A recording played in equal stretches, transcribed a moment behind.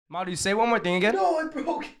Madu, say one more thing again. No, I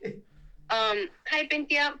broke it. Hi,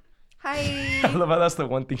 Pintia. I Hi. love how that's the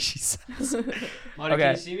one thing she says. Madu, Okay.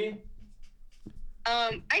 can you see me?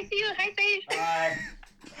 I see you. Hi, Sage. Hi.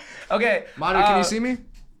 Okay. Madu, can you see me?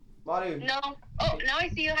 Madu. No. Oh, now I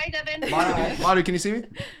see you. Hi, Devin. Madu, can you see me?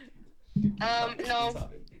 No.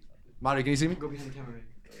 Madu, can you see me? Go behind the camera.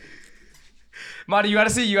 Madu, you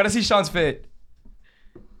gotta see Sean's fit.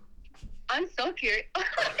 I'm so curious.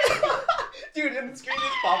 Dude, and the screen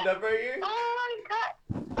just popped up right here. Oh my god.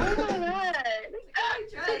 Oh my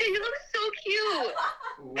god. You look so cute.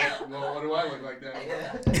 What do I look like then?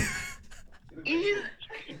 You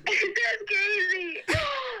that's crazy.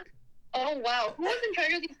 Oh wow. Who was in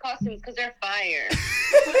charge of these costumes? Because they're fire.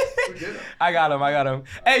 I got him.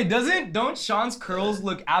 Hey, don't Sean's curls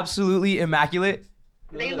look absolutely immaculate?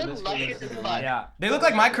 They look luscious as fuck. Yeah. They look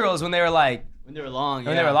like my curls when they were like When they were long.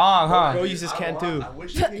 when they were long, huh? Bro uses can too. I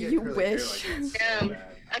wish you could get You curly wish. hair like Damn. that.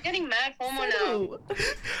 I'm getting mad FOMO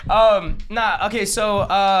now. Okay,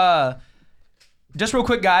 so just real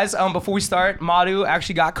quick guys, before we start, Madu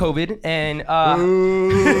actually got COVID and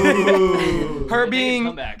her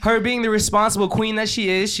being the responsible queen that she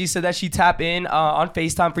is, she said that she tap in on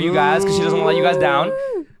FaceTime for you guys because she doesn't want to let you guys down.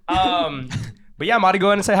 But yeah, Madu, go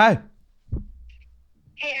ahead and say hi.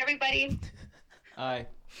 Hey everybody. Hi.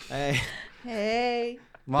 Hey. Hey.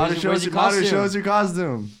 Madu Where's your Madu costume? shows your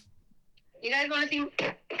costume. You guys want to see?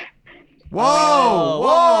 Whoa!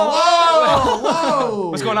 Whoa!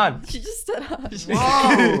 What's going on? She just stood up.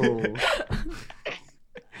 Whoa!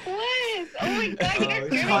 What? Oh my god, you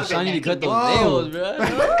guys scared me. I need to cut those Whoa. nails, bro.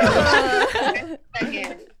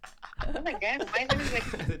 Second. Oh my god, why is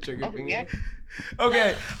everybody The trigger oh, finger. yeah.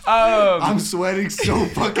 Okay. I'm sweating so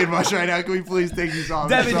fucking much right now. Can we please take these off?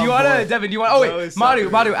 Devin, It's do you so wanna? boring. Devin, do you want? Oh No, wait, it's not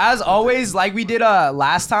Madu, as always, like we did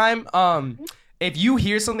last time. If you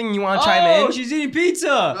hear something and you want to chime in, she's eating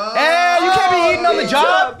pizza. hey, you can't be eating on the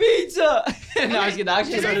job. Pizza. No, I was kidding.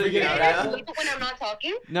 Actually, Can I started to get can I out. mute when I'm not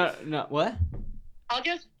talking? No, what? I'll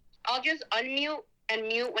just unmute and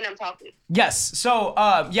mute when I'm talking. Yes. So,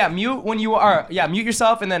 mute when you are. Yeah, mute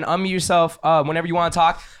yourself and then unmute yourself whenever you want to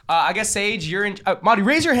talk. I guess Sage, you're in. Madu,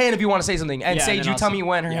 raise your hand if you want to say something. And Yeah, Sage, and you then tell I'll me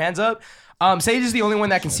when her hand's up. Sage is the only one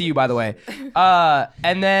that can see you, by the way.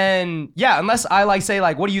 And then, yeah, unless I say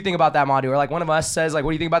what do you think about that, Madu? Or one of us says what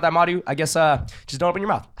do you think about that, Madu? I guess just don't open your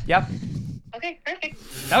mouth. Yeah. Okay, perfect.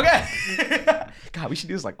 Okay. God, we should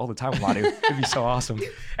do this all the time, Madu. It'd be so awesome.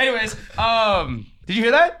 Anyways, did you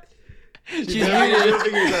hear that? She's muted.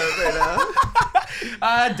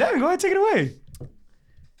 Devin, go ahead, take it away.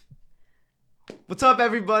 What's up,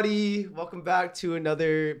 everybody? Welcome back to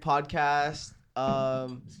another podcast.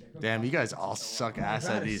 Damn, you guys all suck ass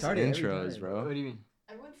at these intros, bro. What do you mean?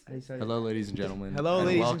 Hello, ladies and gentlemen. Hello,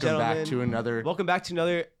 ladies and welcome gentlemen. back to another. Welcome back to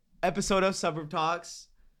another episode of Suburb Talks.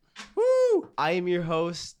 Woo! I am your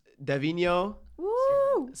host, Davino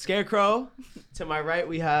Woo. Scarecrow. To my right,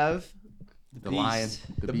 we have The lion,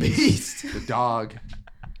 the, The beast, beast. the dog,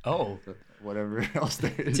 Oh. whatever else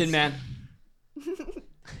there is. Tin Man.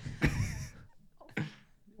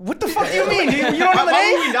 What the fuck do you mean? You don't know the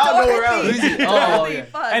Why would name? we not know where else? Oh, Really yeah.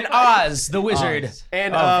 fun. And Oz, the wizard. Oz.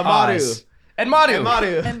 And of Madu. Oz. And Madu. And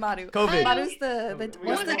Madu. And Madu. COVID. Madu's the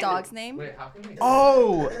what's the dog's name?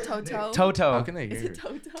 Oh, Toto. Toto. How can they Is hear? it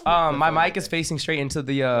Toto? My mic is facing straight into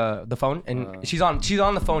the phone, and she's on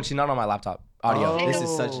the phone. She's not on my laptop audio. This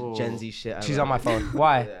is such Gen Z shit. I She's love on my it. phone.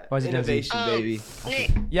 Why? Yeah. Why is it Gen Z? Innovation, baby.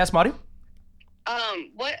 Nick, Yes, Madu.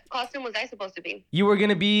 what costume was I supposed to be? You were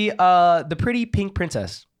gonna be the pretty pink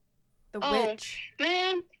princess. The Oh. witch.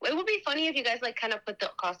 Man, it would be funny if you guys kind of put the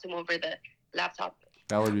costume over the laptop.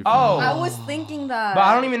 That would be. Oh. Fun. I was thinking that. But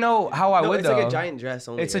I don't even know how I No, would it's though. like a giant dress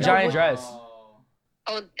only. It's a right? giant dress.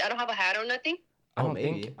 Oh, I don't have a hat or nothing? I Oh, don't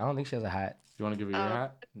maybe. think. I don't think she has a hat. You want to give her your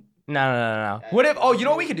hat? No. What if? Oh, you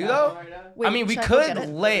know what we could do though? Wait, I mean, we should go get could it?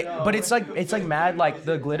 lay, but it's mad.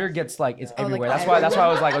 The glitter gets it's Oh, everywhere. like That's why I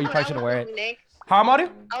was like, oh, you That's probably what shouldn't I wear was it. Nick. How, Madu?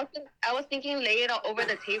 I was thinking lay it all over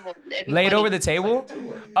the table. It'd be Lay it funny. over the table.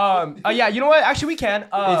 Yeah. You know what? Actually, we can. Is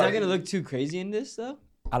that gonna look too crazy in this though?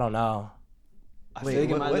 I don't know. I Wait, feel like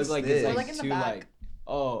it might look what's like this? it's Or like in the too back.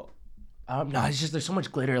 oh. No, it's just there's so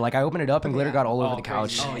much glitter. I opened it up and glitter got all over the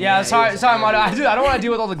couch. crazy. Oh, yeah, yeah, sorry, yeah. Madu. I don't want to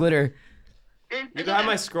deal with all the glitter. You can have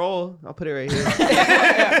my scroll. I'll put it right here.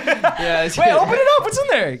 Yeah. It's Wait, open it up. What's in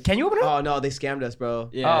there? Can you open it up? Oh no, they scammed us, bro.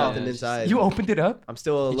 Yeah. Oh. Nothing inside. You opened it up? I'm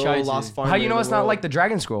still a He little tried to. lost farmer. How you know in it's the not world. like the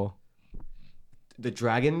dragon scroll? The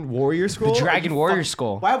Dragon Warrior scroll? The dragon Are you warrior fuck-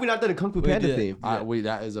 skull. Why have we not done a Kung Fu We Panda did. theme? Wait,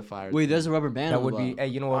 that is a fire. Wait, there's a rubber band. That on would the be. bottom. Hey,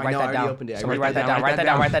 you know what? I Write know, I that already down. opened it. I Somebody write write that that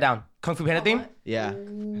down. Write that down. Kung Fu Panda theme. Yeah.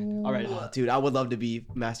 All right. Dude, I would love to be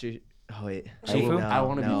master Oh wait. Shifu? No, I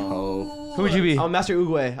want to no. be Poe. Who would you be? I'm Master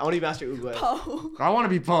Uguay. I want to be Master Uguay. Poe. I want to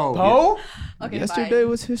be Poe. Poe? Okay, Yesterday fine.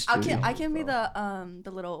 was history. I can be the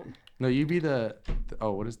little. No, you be the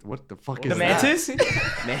oh, what the fuck is The that? mantis?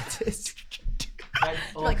 Mantis.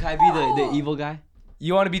 Like, can I be the evil guy?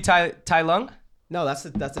 You want to be Tai Lung? No, that's the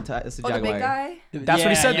Oh, the jaguar. big guy. That's what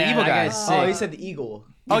he said, the evil that guy. guy's Oh, sick. he said the eagle.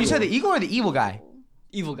 Oh, you said the eagle or the evil guy?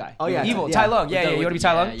 evil guy. Oh yeah, Evil. yeah. Tai Lung. Yeah, yeah. You want to be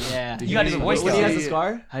Tai Lung? Yeah. You got to do the voice When he though. has the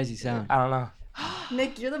scar. How does he sound? I don't know.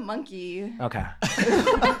 Nick, you're the monkey. Okay.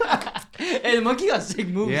 Hey, the monkey got sick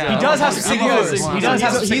moves. Yeah. though. He does have I'm sick gonna- moves. I'm He gonna- does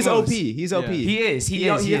have sick He's moves. OP. He's OP. Yeah. He is. He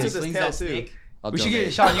is. He He hits is. with his Slings tail that too. snake. I'll We should donate.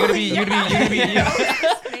 get Sean.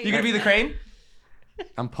 You gonna be the crane?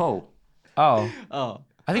 I'm Poe. Oh, Oh.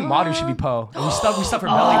 I think Madu should be Poe. We stuff for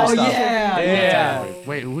belly and stuff. yeah. Yeah.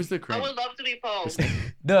 Wait, who's the I crane? would love to be Poe.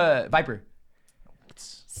 The viper.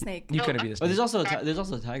 Snake. You couldn't be this. Oh, there's also a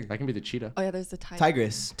tiger. I can be the cheetah. Oh yeah, there's the tiger.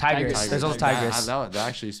 Tigress. Tigress. There's also Tigress. That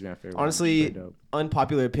actually used to be my favorite. Honestly, One. Straight up.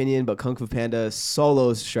 unpopular opinion, but Kung Fu Panda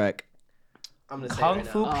solos Shrek. I'm gonna say Kung it right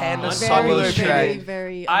Fu now. Panda Unpopular solo opinion. Shrek.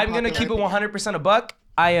 Very. I'm gonna unpopular keep it opinion. 100% a buck.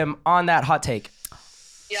 I am on that hot take.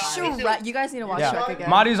 Yeah, me too. Shrek. You guys need to watch Yeah. Shrek again.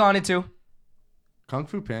 Madu's on it too. Kung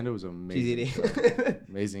Fu Panda was She's amazing. eating.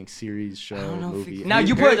 Amazing series, show, don't know if movie. you- Now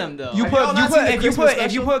you Compare put them, though. you Have put y'all you not put seen the if you Christmas put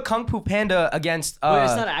if you special? put Kung Fu Panda against But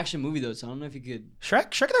it's not an action movie though, so I don't know if you could.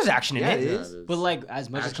 Shrek. Shrek, there's action in Yeah, it. it is. But like as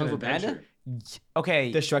much as Kung Fu Panda.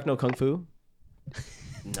 Okay. Does Shrek know Kung Fu?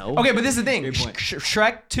 No. Okay, but this is the thing. Great point.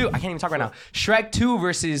 Shrek 2. I can't even talk right now. Shrek 2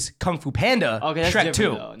 versus Kung Fu Panda. Okay, that's Shrek different 2.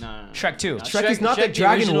 though. No. Shrek 2. Shrek is not the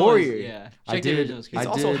Dragon original Warrior. Yeah. I Shrek the did- original is He's I good.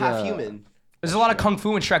 also did, half human. There's a lot of Kung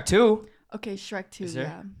Fu in Shrek 2. Okay, Shrek 2. Is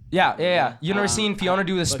there? Yeah. Yeah. You never seen Fiona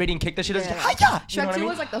do the spitting kick that she does? Yeah. Hi-ya! You know Shrek what I 2 mean?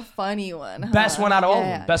 was like the funny one. Best one out of all of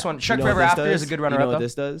Yeah, them. Best one. Shrek You know Forever what this After is does? a good You runner-up know what though.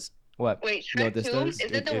 this does? What? Wait, You know what Shrek this 2? does?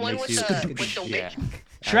 Is it the one with makes the you- witch?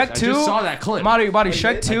 Shrek I 2. just saw that clip. Madu,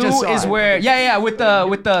 Shrek 2 just saw is it. where with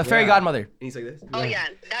the fairy Yeah. godmother. And he's like this. Oh yeah,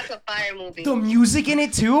 that's a fire movie. The music in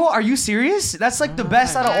it too? Are you serious? That's like the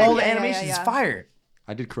best out of all the Yeah, yeah, animations. It's yeah. fire.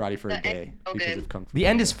 I did karate for a The day end- okay. because of Kung Fu. The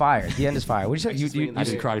end is fire. The end is fire. What did you say? swinging I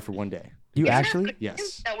the did karate for one day. You Isn't that actually? the Yes.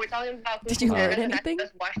 Christmas That we're talking about. Did you learn And I anything?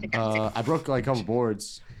 just watched it. I broke like a couple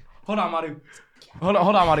boards. Hold on, Madu. Hold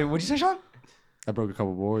on, Madu. What'd you say, Sean? I broke a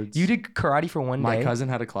couple boards. You did karate for one My day. cousin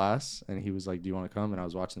had a class and he was like, "Do you want to come?" And I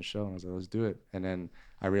was watching the show and I was like, "Let's do it." And then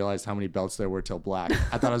I realized how many belts there were till black.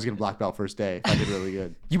 I thought I was getting black belt first day. I did really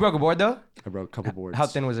good. You broke a board though? I broke a couple boards. How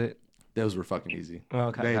thin was it? Those were fucking easy. Oh,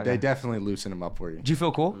 okay, They okay. definitely loosen them up for you. Did you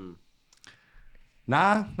feel cool?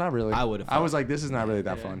 Nah, not really. I would've I was like, this is not really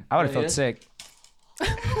that fun. I would have Yeah. felt sick.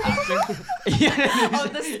 Oh,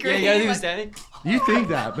 the screen. Yeah, you gotta do it standing. You think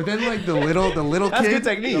that, but then like the little That's kid, good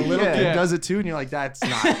technique. the little Yeah. kid Yeah. does it too, and you're like, that's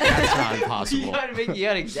not You impossible.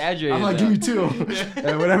 gotta exaggerate. I'm like, though. me too.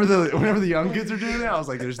 And whenever the young kids are doing it, I was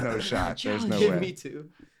like, there's no shot. There's no Yeah, way. me too.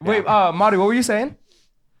 Wait, Madu, what were you saying?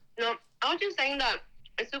 No, I was just saying that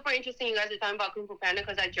it's super interesting you guys are talking about Kung Fu Panda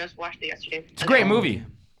because I just watched it yesterday. It's a great movie.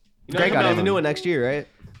 You know, Great coming out guy. with a new one next year, right?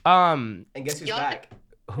 Um, And guess who's Y'all- back?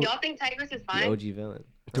 Y'all think Tigress is The fine? OG villain.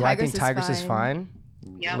 do I Tigress think is Tigress is fine?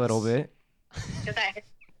 Yeah. A little bit. 'Cause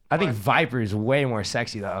I think Viper is way more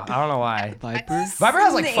sexy though. I don't know why. Viper. Viper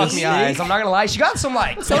has like fuck me Snake. eyes. I'm not gonna lie. She got some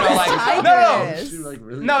like you know, like Tigress.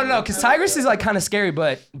 no, because Tigress is like kind of scary,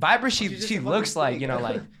 but Viper she looks like you know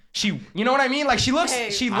like she you know what I mean? Like she looks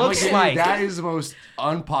like that is the most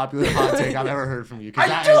unpopular hot take I've ever heard from you. 'Cause I-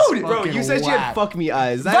 that is dude, Bro, fucking you said she had whack. fuck me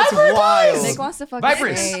eyes. That's Viper wild. does. Nick wants to fuck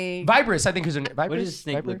Vibrous. Snake. Vibrous, I think is her name. What does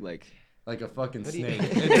Snake look like? Like a fucking do you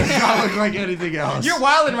snake. mean? It does not look like anything else. You're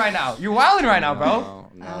wilding right now. You're wilding right now, bro.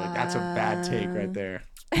 No, that's a bad take right there.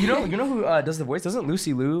 You know who does the voice? Doesn't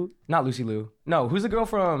Lucy Liu? Not Lucy Liu. No, who's the girl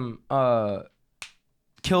from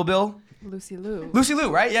Kill Bill? Lucy Liu. Lucy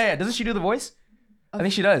Liu, right? Yeah. Doesn't she do the voice? I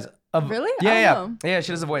think she does. Really? I Yeah. don't know. Yeah,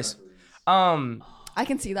 she does the voice. I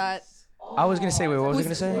can see that. I was gonna say, wait, what was I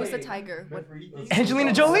gonna Who's say? the tiger? What?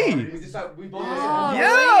 Angelina Jolie. Oh,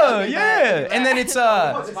 Yeah, really? yeah. And then it's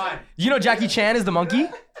you know Jackie Chan is the monkey.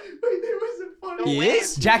 He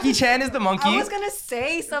is. Jackie Chan is the monkey. I was gonna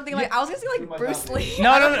say something like I was gonna say like Bruce Lee.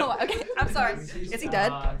 No, I no, don't no. know. Okay, I'm sorry. Is he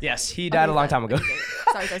dead? Yes, he died a long time ago.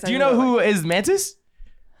 Sorry. Do you know who is Mantis?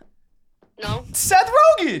 No. Seth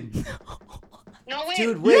Rogen. No way.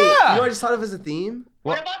 Dude, wait. Yeah. You know what I just thought of as a theme?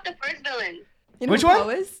 What about the first villain? You know Which who one? Poe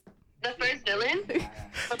is? The first villain?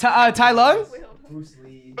 Tai Lung. Bruce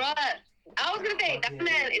Lee. Bruh, I was gonna say that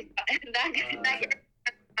man is that guy.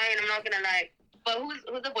 I'm not gonna lie. But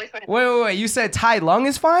who's the voice for him? Wait. You said Tai Lung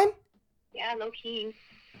is fine? Yeah, low key.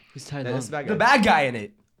 Who's tied That's on? the bad The guy. bad guy in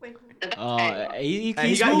it. He He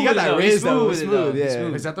got that Riz though. It was smooth. Yeah.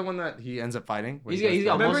 Is that the one that he ends up fighting? Where He's he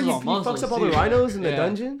got goes- Remember he fucks up all the rhinos in the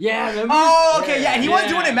dungeon? Yeah, remember? Oh, okay, yeah, and he was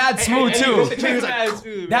doing it mad smooth and he too. was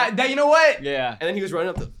like, That you know what? Yeah. And then he was running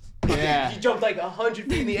up the. Yeah. He jumped like 100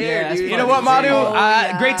 feet in the Yeah, air, that's dude. You know what, Madu? Oh,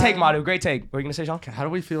 yeah. Great take, Madu. Great take. What are you gonna say, Sean? How do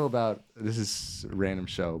we feel about this? Is a random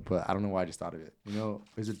show, but I don't know why I just thought of it. You know,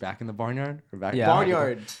 is it Back in the Barnyard or back? Yeah.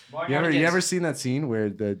 Barnyard. You ever seen that scene where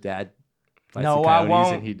the dad? fights No, the I coyotes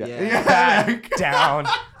won't. And he does. Yeah. Back down.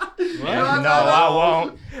 No, I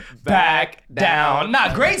won't. Back down.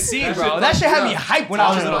 Nah, great scene, bro. That shit had me hyped when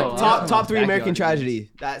I was little. Top 3 Backyard. American tragedy.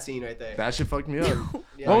 That scene right there. That shit fucked me up.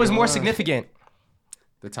 What was more significant?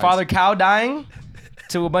 The Tyson- Father Cow dying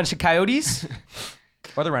to a bunch of coyotes,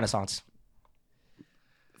 or the Renaissance?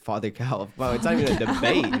 Father Cow. Wow, it's not even a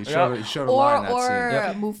debate. He showed a lot in that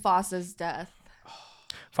Or scene. Mufasa's death.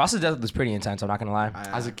 Frost's death was pretty intense. I'm not gonna lie.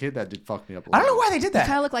 As a kid, that did fuck me up. I don't know why they did Kind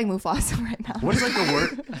that. of look like Mufasa right now. What is like the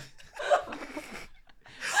word?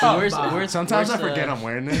 Sometimes I forget I'm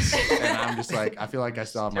wearing this, and I'm just like, I feel like I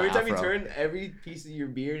still have my Every time you afro. turn, every piece of your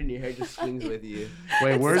beard and your hair just swings with you.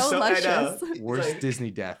 Wait, It's where's so I know. luscious. worst Disney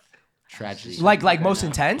death? Tragedy. Like most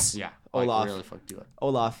intense. Yeah. Olaf. Really fucked you up.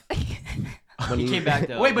 Olaf. When He came back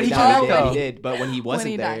though. Wait, but he No, came back he though. did, but when he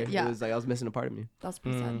wasn't he there, died, yeah. it was like I was missing a part of me. That was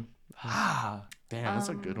pretty sad. Ah, Damn, that's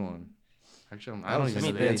a good one. Actually, I That don't was even know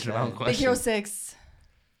just the answer to that really one sad. Big Hero question. 6.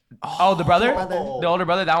 oh, the brother, brother. the older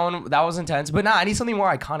brother. That was intense. But nah, I need something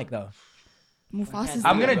more iconic though. Mufasa's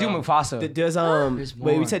I'm death. gonna do Mufasa. Does There's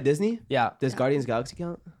wait, we more. said Disney? Yeah. Does Guardians of the Galaxy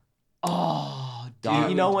count? Oh, dude. Dog.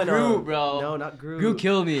 You know when Groot, bro. No, not Groot. Groot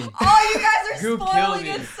killed me. Oh, you guys are Groot spoiling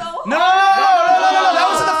killed it me. so hard. No. That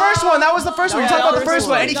was the first one. That was the first one. You're talking about the first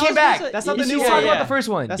one, and he came back. That's not the He's new talking one. about the first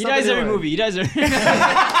one. That's He not dies the new every one. movie. He dies every.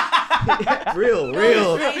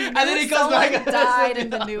 Real. And then he comes back. Died in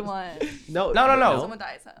the new one. No. No. Someone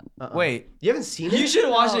dies, huh? Wait. You haven't seen it? You should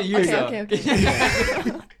have watched it years ago.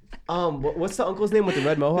 Okay. What's the uncle's name with the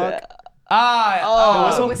red mohawk?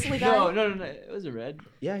 Ah. Whistly guy? No. It was a red.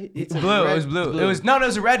 Yeah, it's a Blue. red- It was blue. It was no. It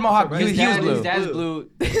was a red mohawk. His He was blue. His dad's blue.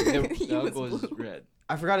 He The was uncle was blue. red.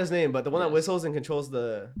 I forgot his name, but the one that whistles and controls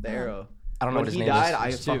the arrow. I don't know When what his he name died, is. I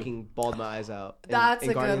There's two. fucking bawled my eyes out. That's in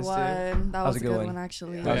a good Guardians 2. one. That was a a good good one. one,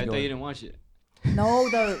 actually. Wait, was I a good thought you one. didn't watch it. No,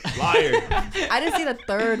 the Liar. I didn't see the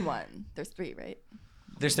third one. There's 3, right?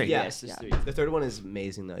 There's 3. Yeah. Yes, it's Yeah. 3. The third one is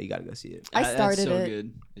amazing though. You gotta go see it. I That's started so it.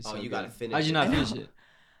 Good. It's Oh, so you good. gotta finish How'd you it. not finish it?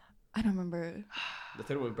 I don't remember. The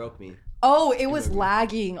third one broke me. Oh, it was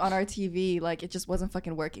lagging on our TV. Like, it just wasn't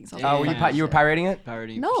fucking working. So I was Oh, like, were you fuck you were shit. pirating it?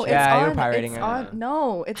 Pirating. No, it's Yeah, on. you were pirating it's it. on.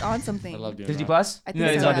 No, it's on something. I love doing Disney that. Plus? I think No,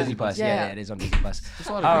 so, it's It's on yeah. Disney Plus. Yeah, Yeah, it is on Disney Plus. There's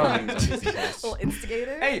a lot of good things on Disney Plus. Little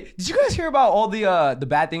instigator. Hey, did you guys hear about all the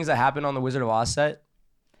bad things that happened on the Wizard of Oz set?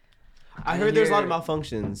 I heard there's a lot of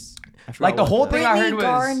malfunctions. I forgot Like the what whole thing I Brittany heard was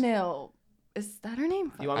Garnell. Is that her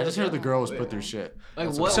name? You want I me just to heard the say- girl was put through shit. Like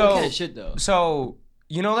That's what So- kind of shit though? so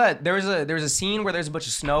you know that there was a scene where there's a bunch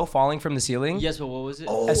of snow falling from the ceiling. Yes, but what was it?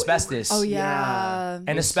 Asbestos. Oh Yeah. yeah.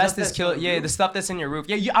 And The stuff asbestos that's kill. on the Yeah, roof. the stuff that's in your roof.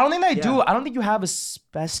 Yeah, I don't think they do. Yeah. I don't think you have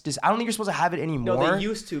asbestos. I don't think you're supposed to have it anymore. No, they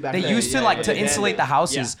used to back They then. used to Yeah, like yeah, to yeah. insulate the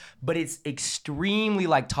houses, Yeah. but it's extremely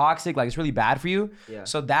like toxic. Like it's really bad for you. Yeah.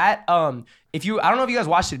 So that if you I don't know if you guys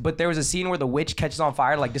watched it, but there was a scene where the witch catches on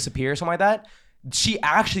fire, like disappears, something like that. She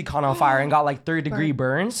actually caught on fire and got like 3rd-degree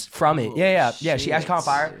burns from it. Yeah. She actually caught on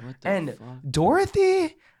fire. What the And fuck?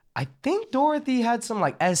 Dorothy, I think Dorothy had some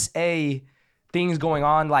like SA things going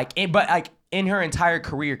on, but in her entire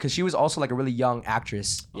career, because she was also like a really young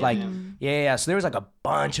actress. Yeah. So there was like a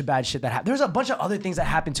bunch of bad shit that happened. There was a bunch of other things that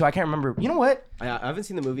happened too. I can't remember. You know what? I haven't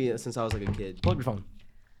seen the movie since I was like a kid. Pull up your phone.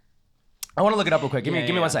 I want to look it up real quick. Give me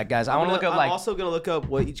Yeah. 1 sec, guys. I want to look up I'm like. also gonna look up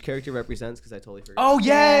what each character represents because I totally forgot. Oh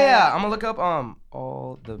yeah. I'm gonna look up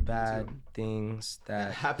all the bad things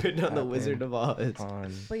that Happened on the Wizard of Oz.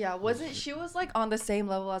 on. But yeah, wasn't she was like on the same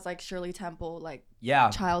level as like Shirley Temple, like Yeah.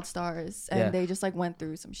 child stars, and Yeah. they just like went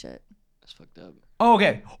through some shit. That's fucked up. Oh,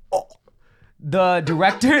 okay. Oh. The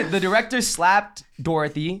director slapped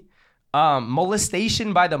Dorothy.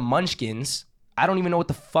 Molestation by the Munchkins. I don't even know what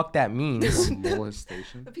the fuck that means.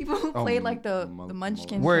 Molestation. The people who Oh, played like the mol-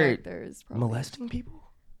 Munchkin Word. characters. Probably. Molesting people?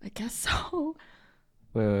 I guess so.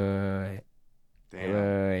 Wait. Damn.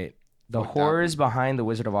 The Fucked up. horrors behind the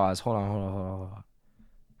Wizard of Oz. Hold on.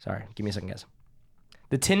 Sorry, give me a second, guys.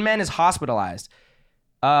 The Tin Man is hospitalized.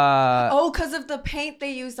 Oh, because of the paint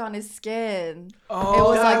they used on his skin. Oh, It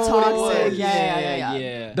was like that's what it toxic. was.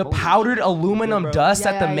 Yeah. the powdered aluminum bro. dust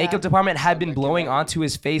that Yeah, the makeup department had been Fuck, blowing yeah. onto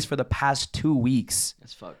his face for the past 2 weeks.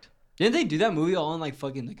 That's fucked. Didn't they do that movie all in like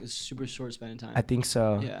fucking like a super short span of time? I think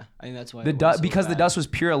so. Yeah, I think that's why. The it was so because the bad. dust was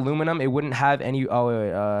pure aluminum, it wouldn't have any. Oh, wait,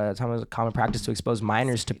 at the time it was a common practice to expose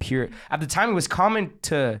miners to pure. At the time, it was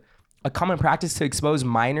a common practice to expose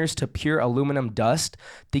miners to pure aluminum dust,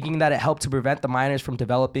 thinking that it helped to prevent the miners from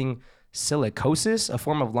developing silicosis, a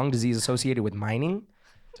form of lung disease associated with mining.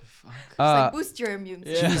 Just like boost your immune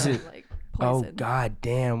system. Jesus. Like Oh poison. god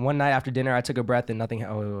damn! One night after dinner, I took a breath and nothing.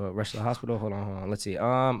 Rushed to the hospital. Hold on. Let's see.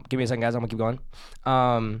 Give me a second, guys. I'm gonna keep going.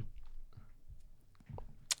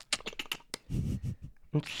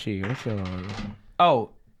 Let's see.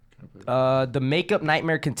 The makeup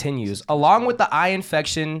nightmare continues. Along with the eye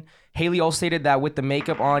infection, Haley also stated that with the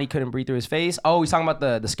makeup on, he couldn't breathe through his face. Oh, he's talking about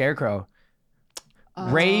the Scarecrow.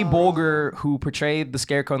 Ray Bolger, who portrayed the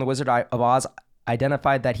Scarecrow in The Wizard of Oz,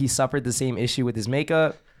 identified that he suffered the same issue with his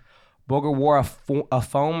makeup. Bolger wore a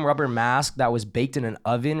foam rubber mask that was baked in an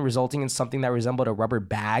oven, resulting in something that resembled a rubber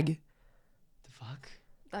bag. The fuck?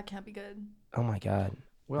 That can't be good. Oh my god.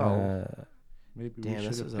 Well, maybe Damn, we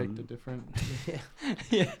this should is have picked a different.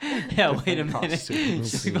 Yeah. Wait a minute. Costume.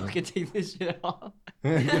 Should we fucking take this shit off?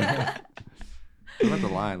 What about the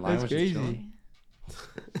line? Line That's was crazy. just chilling.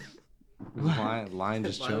 Was line just Mine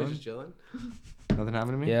was chilling? just chilling. Nothing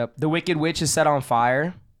happened to me? Yep. The Wicked Witch is set on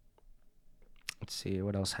fire. Let's see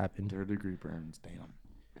what else happened. 3rd degree burns. Damn.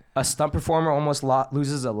 A stunt performer almost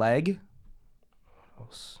loses a leg. What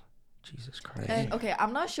else? Jesus Christ. And okay,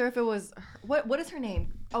 I'm not sure if it was what is her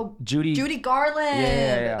name? Oh, Judy. Judy Garland.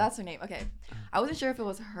 Yeah. That's her name. Okay. I wasn't sure if it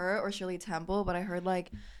was her or Shirley Temple, but I heard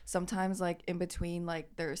like sometimes like in between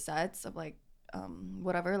like their sets of like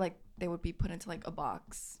whatever, like they would be put into like a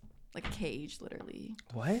box, like a cage literally.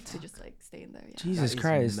 What? To just like stay in there. Yeah. Jesus That is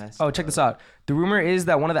Christ. messed Oh, check this out. The rumor is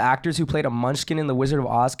that one of the actors who played a munchkin in The Wizard of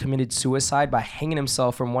Oz committed suicide by hanging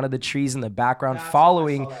himself from one of the trees in the background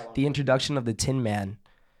following the introduction of the Tin Man.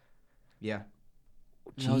 Yeah.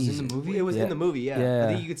 That was in the Jesus. movie? It was Yeah. in the movie, yeah. Yeah. I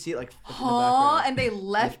think you could see it like in the Huh? background. And they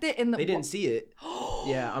left it in the. They didn't see it.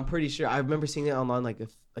 Yeah, I'm pretty sure. I remember seeing it online like a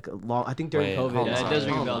long. I think during Wait, COVID. hold Yeah, on. it does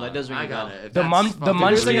ring a Hold bell. on. That does ring I a got bell. it. The That's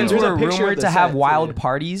Munchkins There's a were picture of rumored the to have set, wild too.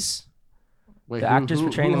 parties. Wait, The actors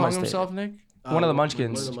portraying who them hung must- himself, Nick? One of the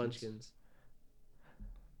Munchkins. One of the Munchkins.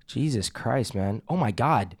 Jesus Christ, man. Oh my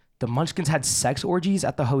God. The Munchkins had sex orgies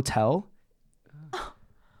at the hotel.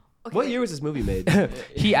 Okay. What year was this movie made?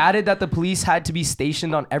 He added that the police had to be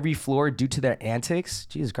stationed on every floor due to their antics.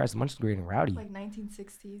 Jesus Christ, the Munchkins were getting rowdy. Like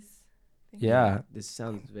 1960s. Yeah. This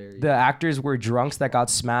sounds very. The actors were drunks that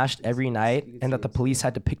got smashed every night you can and see that the it. police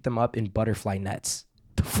had to pick them up in butterfly nets.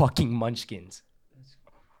 The fucking Munchkins.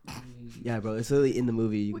 Yeah, bro. It's literally in the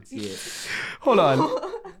movie. You can see it. Hold on.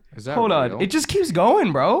 Is that Hold real? on. It just keeps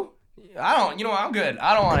going, bro. I'm good.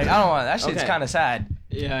 I don't want it. That shit's Okay. kind of sad.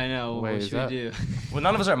 Yeah, I know. Wait, What is should that- we do? Well,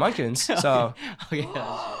 none of us are Munchkins, so. Okay.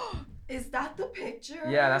 Yeah. Is that the picture?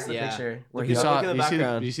 Yeah, that's the Yeah. picture. Where Look he at You Look saw? in the You see the,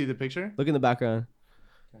 background. you see the picture? Look in the background.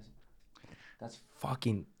 That's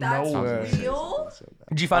fucking That's nowhere. real?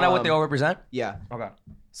 Did you find out what they all represent? Yeah. Okay.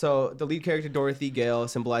 So the lead character Dorothy Gale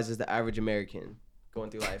symbolizes the average American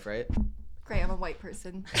going through life, right? Great, I'm a white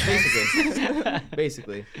person.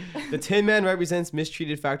 Basically. The Tin Man represents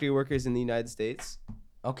mistreated factory workers in the United States.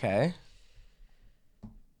 Okay.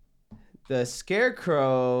 The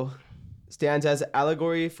Scarecrow stands as an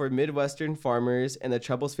allegory for Midwestern farmers and the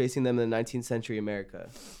troubles facing them in the 19th century America.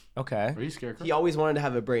 Okay. Are you scared? He always wanted to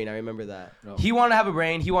have a brain. I remember that. He wanted to have a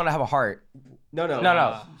brain. He wanted to have a heart. No.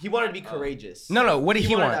 No. He wanted to be courageous. No. What did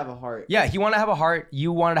he wanted want? to have a heart. Yeah, he wanted to have a heart.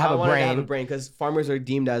 You wanted to have I a wanted brain. to have a brain because farmers are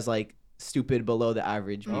deemed as like stupid below the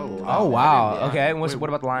average people. Oh wow. Yeah. Okay. What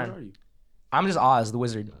about the Where are line? you? I'm just Oz, the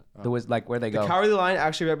wizard. Like where they The go. Cowardly Lion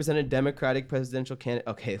actually represented Democratic presidential candidate.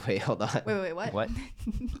 Okay, wait, hold on. Wait, what? What?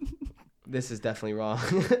 This is definitely wrong.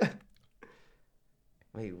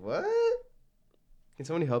 Wait, what? Can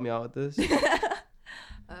somebody help me out with this?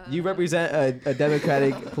 You represent a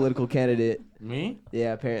Democratic political candidate. Me?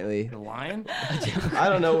 Yeah, apparently. The lion? I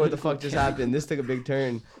don't know what the fuck just happened. This took a big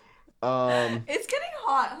turn. It's getting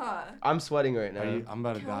hot, huh? I'm sweating right now. I'm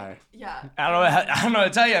about to die. Yeah. I don't know what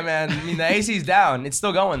to tell you, man. I mean, the AC's down. It's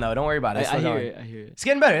still going though. Don't worry about it. It's I still hear going. it. I hear it. It's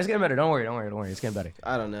getting better. Don't worry. It's getting better.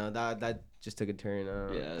 I don't know. That just took a turn.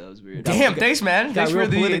 Yeah, that was weird. Damn. Thanks, man. Got Thanks real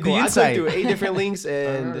for the political. I insight. clicked through 8 different links I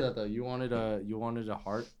remember and that though. You wanted a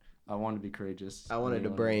heart. I wanted to be courageous. I And wanted you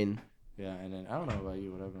a brain. Yeah, and then I don't know about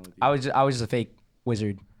you. What happened with you? I was just a fake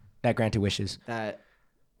wizard that granted wishes. That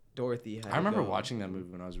Dorothy had. I remember to go. watching that movie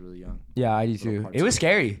when I was really young. Yeah, I do Little too. parts It was of it.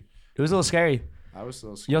 scary. It was a little scary. I was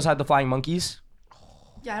still scared. You also had the flying monkeys.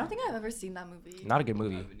 Yeah, I don't think I've ever seen that movie. Not a good I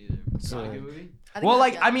movie. haven't either. It's not a good movie. I think Well, that-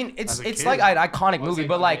 like yeah. I mean, it's As a it's kid. like an iconic Oh, it's movie, like-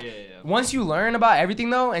 but like okay, yeah. once you learn about everything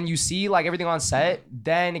though, and you see like everything on set,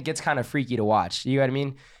 then it gets kind of freaky to watch. You know what I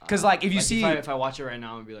mean? Because like if you see, if I watch it right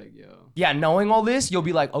now, I'd be like, yo. yeah, knowing all this, you'll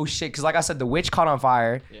be like, oh shit. Because like I said, the witch caught on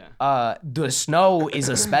fire. Yeah. The snow is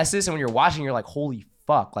asbestos, and when you're watching, you're like, holy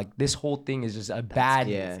fuck! Like this whole thing is just a bad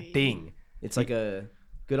crazy. thing. It's like a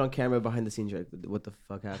good on camera behind the scenes. You're like, what the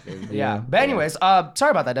fuck happened? Yeah. But anyways, sorry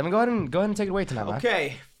about that, Devin. Go ahead and take it away tonight, man.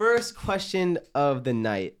 Okay, first question of the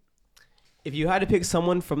night. If you had to pick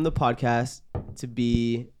someone from the podcast to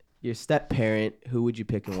be your step parent, who would you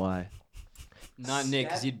pick and why? Not Nick,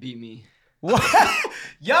 because he'd beat me. What?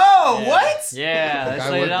 Yo, what? Yeah, let's I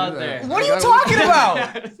lay would it out do that. there. What are you talking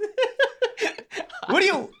about? What are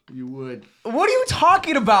you? You would. What are you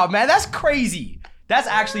talking about, man? That's crazy. That's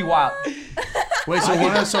actually wild. Wait,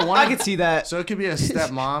 so one I could see that. So it could be a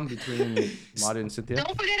stepmom between Madu and Cynthia.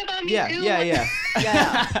 Don't forget about me Yeah, too. yeah.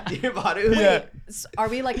 Yeah. Your Madu. Yeah. Are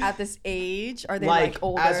we like at this age? Are they like, Like,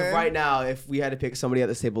 older? as of right now, if we had to pick somebody at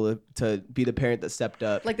this table to be the parent that stepped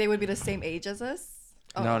up. Like they would be the same age as us?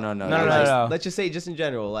 Oh. No. No, Let's just say just in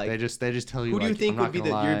general, like They just tell you. who do you like, think I'm would be not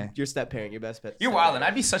gonna lie. your step parent, your best pet? You're step wildin'. parent?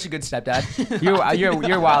 I'd be such a good stepdad. You're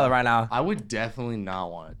wildin' right now. I would definitely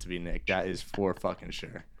not want it to be Nick. That is for fucking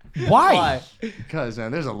sure. Why? Because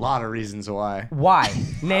man, there's a lot of reasons why. Why?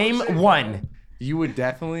 Name one. You would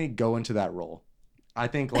definitely go into that role. I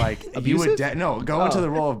think like you Abusive? would go into Oh. the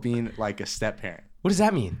role of being like a step parent. What does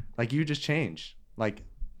that mean? Like you just change. Like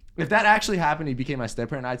if that actually happened, he became my step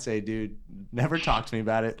parent. I'd say, dude, never talk to me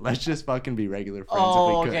about it. Let's just fucking be regular friends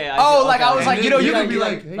Oh, if we could. okay. Oh, like, I was And like, then you know, you you could could be be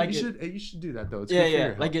like, hey, like you should do that though. It's Yeah, good for yeah.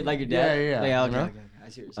 your Like health. your dad. Yeah. Like, You okay, know? okay. I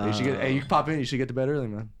see what Hey, you're you should get. Hey, you can pop in. You should get to bed early,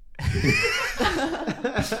 man.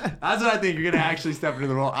 That's what I think. You're gonna actually step into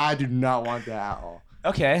the role. I do not want that at all.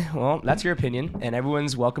 Okay, well, that's your opinion, and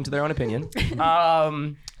everyone's welcome to their own opinion.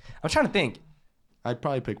 I'm trying to think. I'd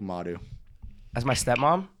probably pick Madu. As my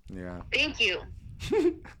stepmom? Yeah. Thank you.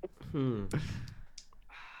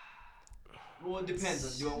 Well, it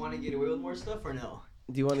depends. Do I want to get away with more stuff or no?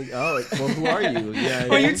 Do you want to? Oh, well, who are you? Yeah.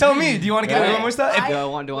 Well, you tell me. Do you want to get away with more stuff? If- Do I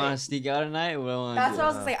want to sneak out at night? What do I want to That's do? what I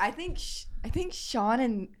was gonna say. I think Sean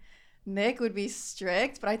and Nick would be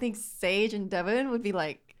strict, but I think Sage and Devin would be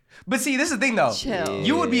like But see, this is the thing though. chill.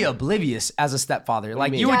 You would be oblivious as a stepfather.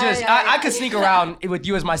 Like mean? you would Yeah, just, yeah, I yeah. could sneak around with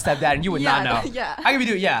you as my stepdad, and you would not know. Yeah. I could be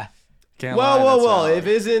doing, yeah. Can't lie, Whoa, that's whoa! valid. If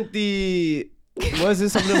isn't the was it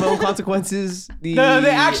some of my own consequences? The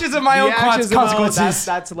actions of my the own actions of my own- consequences.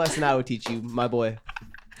 That's a lesson I would teach you, my boy.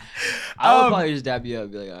 I would Um, probably just dab you up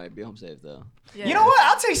and be like, all right, be home safe though. Yeah. You know what?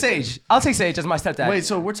 I'll take Sage. I'll take Sage as my stepdad. Wait,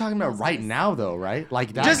 so we're talking about right now though, right?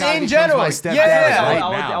 Like that Just guy in becomes general. my stepdad Yeah. right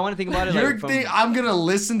I now. want to think about it. You're Like, from, think I'm gonna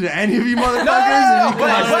listen to any of you motherfuckers? No, and you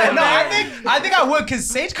but, come out no, stepdad? I think I would because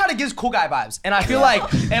Sage kind of gives cool guy vibes, and I feel like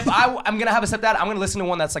if I'm gonna have a stepdad, I'm gonna listen to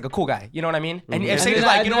one that's like a cool guy. You know what I mean? And if and Sage is then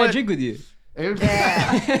like, I- you know then I what? drink with you It would-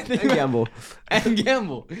 And gamble. and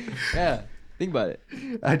gamble. Yeah, think about it.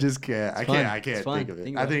 I just can't. I fun. can't It's fun. think of it.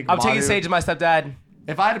 Think I about it. think I'm taking Madu- Sage as my stepdad.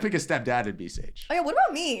 If I had to pick a stepdad, it'd be Sage. Oh yeah, what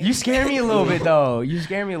about me? You scare me a little bit though. You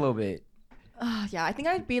scare me a little bit. Yeah, I think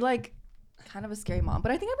I'd be like kind of a scary mom,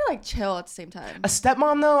 but I think I'd be like chill at the same time. A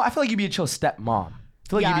stepmom though, I feel like you'd be a chill stepmom. I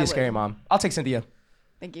feel like Yeah, you'd be I a scary would. mom. I'll take Cynthia.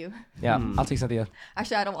 Thank you. Yeah, I'll take Cynthia.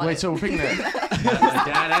 Actually, I don't want Wait, it. so we're picking a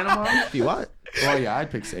dad and a mom? If you want. Well, yeah, I'd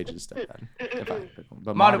pick Sage as stepdad if I had to pick one.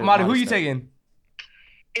 But Madu, who Madu's you step- taking?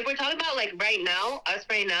 If we're talking about like right now, us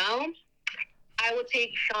right now, I would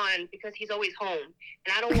take Sean because he's always home,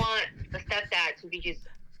 and I don't want the stepdad to be just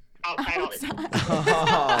outside all the time.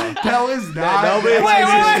 That was not. nobody Wait,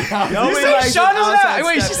 likes wait, wait. Nobody You say likes Sean an doesn't outside have.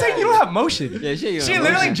 Wait, she's saying you don't have motion. Yeah, shit. She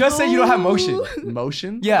literally just said you don't have motion.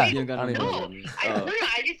 motion. Yeah. You don't got I don't no even No, motion.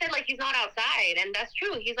 I just said like he's not outside, and that's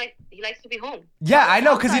true. He's like he likes to be home. Yeah, I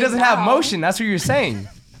know, because he doesn't have now. motion. That's what you're saying.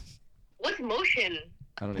 What's motion?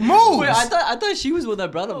 I don't even Moves. Wait, I thought she was the one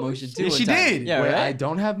that brought up motion too. Yeah, one she time. did. Yeah, Wait, right. I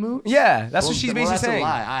don't have moves. Yeah, that's what she's Well, basically that's saying. a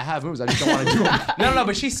lie. I have moves. I just don't want to do them. No,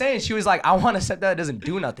 but she's saying she was like, I want a stepdad that doesn't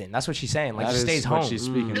do nothing. That's what she's saying. Like, That she is stays what home. She's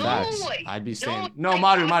speaking No, facts. I'd be no, staying. No, like-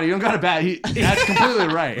 Madu, you don't got a bat. That's completely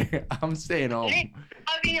right. I'm staying home. Nick,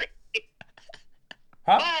 not being,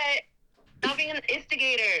 Huh? but not being an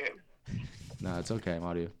instigator. No, it's okay,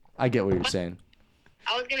 Madu. I get what you're saying.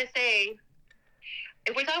 I was gonna say,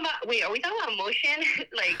 if we're talking about, wait, are we talking about motion?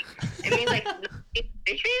 Like, it means like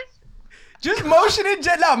bitches? Just motion in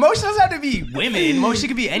general. No, motion doesn't have to be women. Motion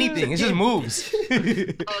could be anything. It's just moves.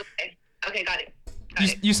 Okay, okay, got it. Got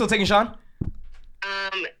it. You still taking Sean?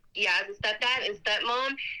 Yeah, as a stepdad and stepmom,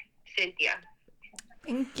 Cynthia.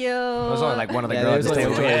 Thank you. There's only like one of the Yeah, girls there's at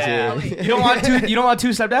only this one table. choice Yeah. here. You don't want two. You don't want two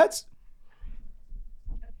stepdads?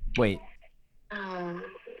 Wait. Um,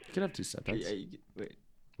 You could have two stepdads. Wait.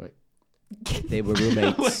 They were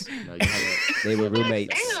roommates. No, you have They were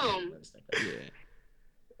roommates. damn. Yeah.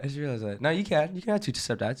 I just realized that. No, you can. You can have two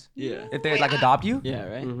stepdads. Yeah. If they like adopt you, Yeah.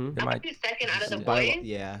 Right. Mm-hmm. they I'm might. the second out of the By, boys.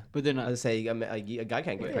 yeah. But they're I not. was say a guy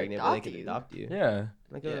can't get Wait, pregnant, but they adopt can you? adopt you. Yeah.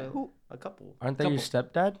 Like Yeah. a couple. Aren't they your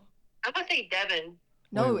stepdad? I'm gonna say Devin.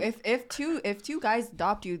 No, if two guys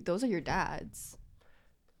adopt you, those are your dads.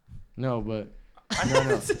 No, but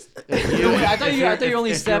No, wait, I thought you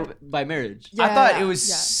only step by marriage. I thought it was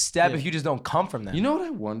yeah. step Yeah. if you just don't come from them. you know what I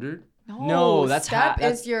wondered? No, that's step half-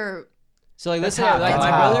 that's- is your So like, let's That's say half. like That's my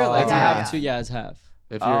half. brother, like Yeah, we have yeah. two. Yeah, it's half.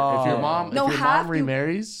 If your Oh. mom No, if your half mom you-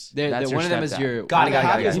 remarries, They're, that's your one of them is stepdad. your. Got it, got it,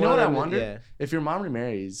 got it. Because You know what I one of them- wondered? Yeah. If your mom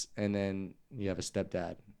remarries and then you have a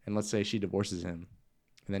stepdad, and let's say she divorces him,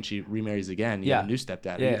 and then she remarries again, you have Yeah. a new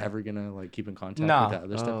stepdad. Are Yeah. you ever gonna like keep in contact No. with that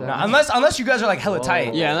other stepdad? No, unless you guys are like hella Whoa.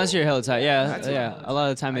 tight. Yeah, unless you're hella tight. Yeah, That's yeah. A lot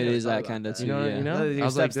of the time I it never is thought that about kind of that. too. You know, Yeah. you know. No, your I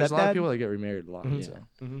was like, there's a lot stepdad? of people that get remarried a lot. Mhm. So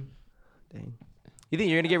Dang. You think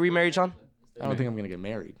you're gonna get remarried, Sean? I don't think I'm gonna get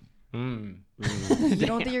married. Mm. You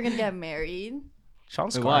don't think you're gonna get married?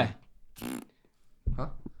 Sean's Wait, scarred. why? Huh?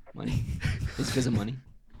 Money. It's because of money.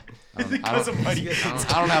 I don't, because of money. I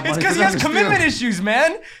don't have money. It's because he has I'm commitment still- issues,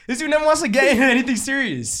 man. This dude never wants to get into anything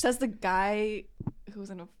serious. Says the guy who's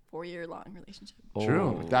in a 4-year-long relationship.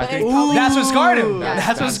 True. Oh. I But think it's probably- That's what scarred him. Yeah.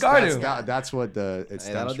 That's what scarred him. That's what the it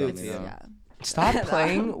Hey, that'll stems do from. it to You you. know? Yeah. Stop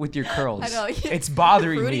playing with your curls. I know. It's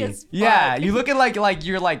bothering Fruity me. as Yeah, fuck. you looking like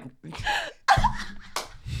you're like.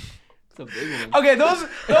 It's a big one. Okay, those are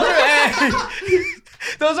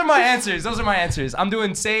those are my answers. Those are my answers. I'm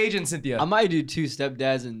doing Sage and Cynthia. I might do two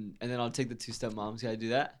stepdads and then I'll take the two stepmoms. Can I do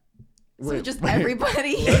that? So just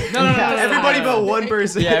everybody. No. Everybody but one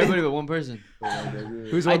person. Yeah, everybody but one person.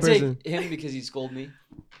 Who's one I'd person? take him because he'd scold me,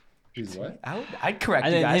 He's what? I'd correct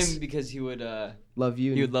and you then guys. him because he would Love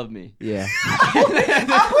you. love me. Yeah.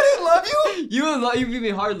 I wouldn't love you. You give me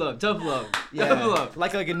hard love, tough love, Yeah. tough love.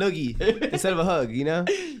 Like a noogie instead of a hug, you know?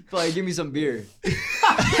 But like, give me some beer.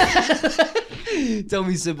 Tell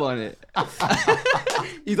me sip on it.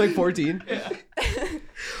 He's like 14.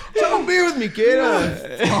 Have a beer with me, kid.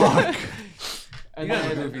 And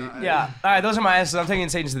then, Yeah. All right, those are my answers. I'm taking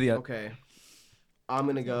Sage and Cynthia. Okay. I'm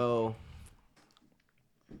gonna go.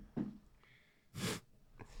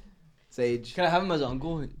 Sage. can I have him as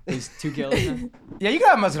uncle? He's 2K all the time. Yeah, you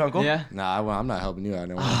got him as an uncle. Yeah. Nah, I'm not helping you out.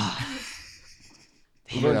 No.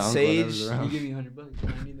 I'm going Sage. You give me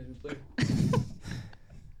 $100. I need a new player.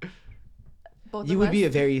 Both You of would be us?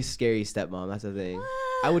 a very scary stepmom. That's the thing.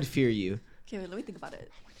 I would fear you. Okay, wait, let me think about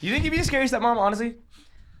it. You think you'd be a scary stepmom, honestly?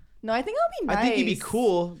 No, I think I'll be nice. I think you'd be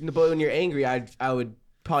cool, but when you're angry, I would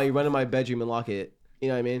probably run in my bedroom and lock it. You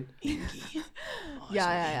know what I mean?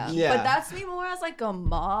 Yeah. Yeah. But that's me more as like a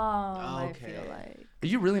mom. Okay. I feel like. Are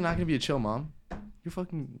you really not gonna be a chill mom? You're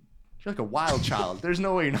like a wild child. There's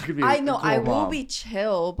no way you're not gonna be. I know A cool I will mom. be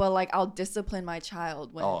chill, but like I'll discipline my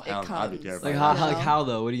child when Oh, it hell no, comes. I'd be terrified. Like You how, you like know? how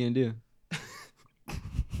though? What are you gonna do?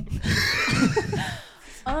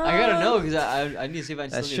 Um, I gotta know because I need to see if I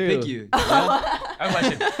can That's still need to pick true. you. you know? I have a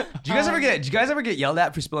question. Do you guys ever get yelled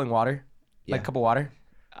at for spilling water? Yeah. Like a cup of water?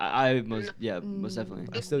 I most definitely.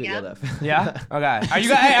 I still get Yeah. yelled at. Yeah. Okay. Are you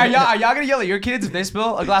guys? Hey, are y'all gonna yell at your kids if they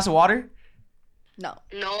spill a glass of water? No.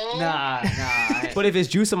 No. Nah. But if it's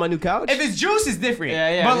juice on my new couch, If it's juice, it's different. Yeah,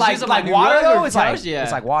 yeah. But If it's like juice on my new water rug or though, it's like couch, yeah.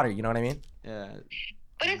 it's like water. You know what I mean? Yeah.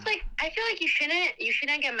 But it's like I feel like you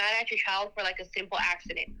shouldn't get mad at your child for like a simple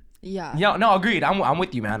accident. Yeah. Yeah. No, agreed. I'm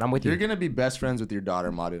with you, man. I'm with you. You're gonna be best friends with your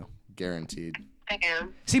daughter, Madu. Guaranteed. I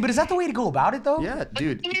am. See, but is that the way to go about it though? Yeah, But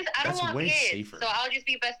dude. the thing is, I don't That's want way kids, safer. so I'll just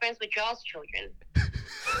be best friends with y'all's children.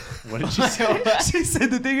 What did she say? She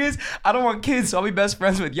said the thing is, I don't want kids, so I'll be best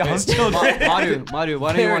friends with y'all's children. Madu, why don't you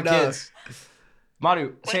Fair want enough. kids?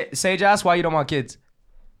 Madu, Sage asked why you don't want kids.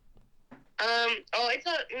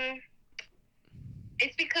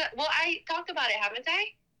 It's because I talked about it, haven't I?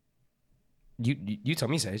 You tell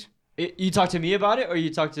me, Sage. You talk to me about it, or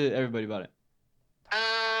you talk to everybody about it?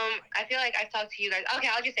 I feel like I've talked to you guys. Okay,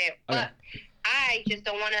 I'll just say it. Okay. But I just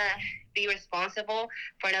don't want to be responsible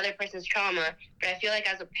for another person's trauma. But I feel like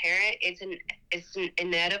as a parent, it's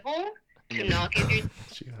inevitable to not give your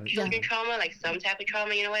children trauma, like some type of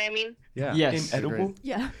trauma. You know what I mean? Yeah. Yes. Inedible?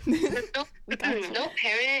 Yeah. No, We got you. no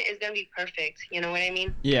parent is gonna be perfect. You know what I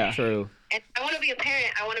mean? Yeah. true. And I want to be a parent.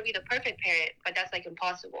 I want to be the perfect parent, but that's like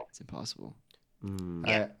impossible. It's impossible.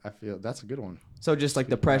 Yeah. I feel that's a good one. So just like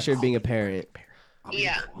the pressure of being a parent.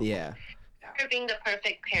 Yeah, Yeah. for being the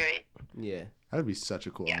perfect parent. Yeah. That would be such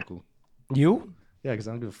a cool Yeah. uncle. You? Yeah, because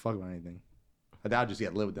I don't give a fuck about anything. My dad would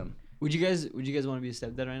just live with them. Would you guys want to be a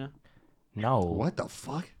stepdad right now? No. What the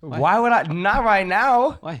fuck? Why would I? Not right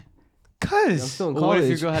now. Why? I'm Cause still in Well, what if your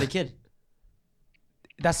college. girl had a kid?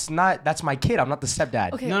 that's my kid. I'm not the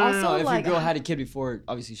stepdad. Okay. No. also, If like, your girl had a kid before,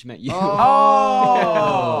 obviously she met you.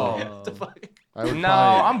 Oh. What the fuck? I would No,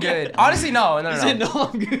 probably- I'm good. Honestly, no. You said No, no,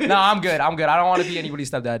 I'm good. No, I'm good. I'm good. I don't want to be anybody's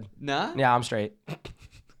stepdad. Nah? Yeah, I'm straight.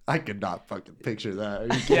 I could not fucking picture that. Are you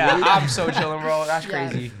kidding Yeah, me? I'm so chilling, bro. That's Yeah.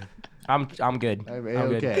 crazy. I'm good. I mean, I'm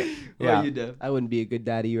good. okay. What Yeah. about you, Dev? I wouldn't be a good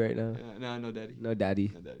daddy right now. No, daddy. No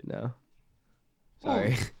daddy. No daddy. No.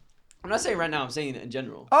 Sorry. I'm not saying right now. I'm saying in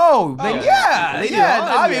general. Oh, then Oh, yeah, later yeah. on,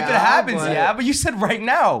 I mean, if it yeah, happens, but- yeah. But you said right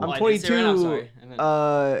now. I'm I didn't say right now, 22. sorry.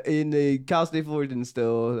 I meant- In the Cal State Fullerton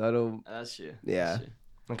still. I don't. That's true. Yeah. That's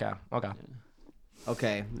true. Okay.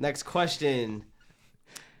 Okay. Next question.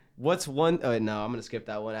 What's one? Oh no, I'm gonna skip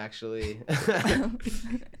that one actually.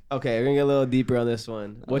 Okay, we're gonna get a little deeper on this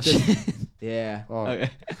one. What does? Yeah. Oh, Okay.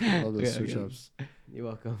 all those Okay, switch okay. ups. You're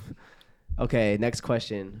welcome. Okay, next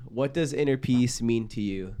question. What does inner peace mean to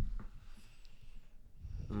you?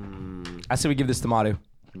 I say we give this to Madu.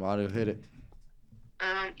 Motto, hit it.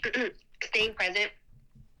 Staying present.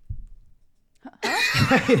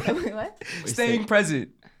 Wait, what? Staying present.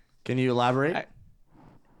 Can you elaborate?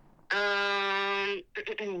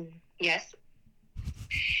 Yes.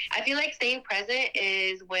 I feel like staying present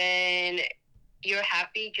is when you're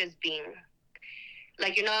happy just being.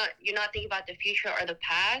 Like you're not thinking about the future or the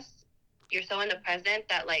past. You're so in the present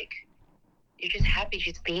that like you're just happy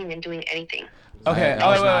just being and doing anything. Okay. That Oh,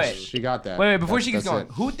 was wait. nice. She got that. Wait. Before That's- she keeps that's going,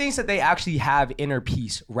 it. who thinks that they actually have inner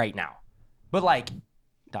peace right now? But like,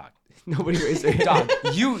 dog, Nobody raised their hand. dog,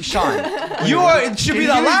 you, Sean, should be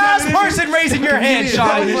the last person raising your hand,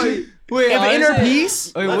 Sean. Wait, If inner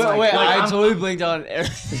peace. Wait, That's like- I I'm- totally blinked on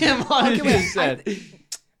everything Monica just said.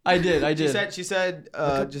 I did. She said,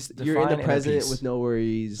 just define you're in the inner present peace. with no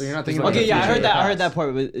worries. So you're not Just thinking like about Okay, the yeah, I future. heard that. I heard Past. that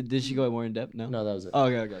part. But did she go more in depth? No. No, that was it. Oh,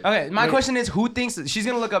 okay. Okay, my question is, who thinks that she's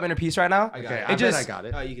gonna look up inner peace right now? I got Okay, it. I just- bet I got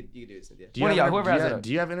it. Oh, you could do it, Cynthia. Do you One of have y'all, inner- whoever has it.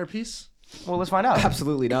 do you have inner peace? Well, let's find out.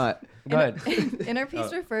 Absolutely not. Go ahead. Inner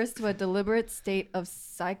peace refers to a deliberate state of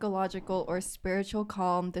psychological or spiritual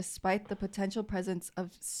calm despite the potential presence of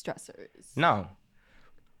stressors. No.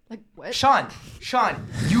 Like what? Sean,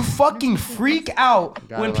 you fucking freak out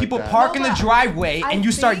Got when it like people that. park No, in the but driveway I and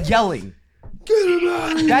you start think- yelling.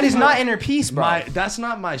 That is not inner peace, bro. That's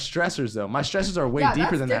not my stressors though. My stressors are way Yeah,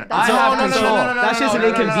 deeper that's than that. different. I have no, no, control. no, no, no. That's just an You're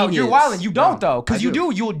inconvenience. wilding. You don't though, I because you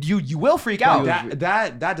do. you will freak out.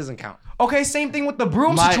 That doesn't count. Okay, same thing with the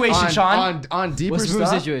broom My- situation, Sean. On deeper What's the room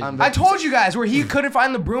stuff. situation? I'm I very- told you guys where he couldn't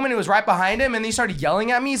find the broom and it was right behind him, and then he started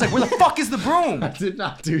yelling at me. He's like, "Where the fuck is the broom?" I did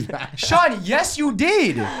not do that. Sean, yes, you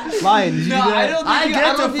did. Lion, did you No, do that? I don't think I you, get I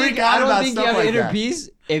don't to think, freak out I don't about think stuff you have like inner that. peace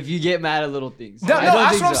if you get mad at little things. No, I no, don't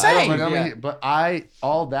that's think what I'm so. I don't saying. think- But, yeah.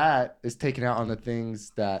 all that is taken out on the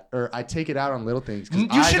things that, or I take it out on little things. 'cause You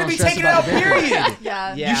I shouldn't don't be stress taking it about out, the big ones. period.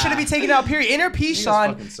 Yeah. Yeah. You shouldn't be taking it out, period. Inner peace, You guys Sean.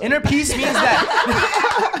 fucking suck. Inner peace means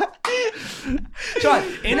that. Sean,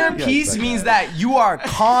 inner guys peace suck means ass. that you are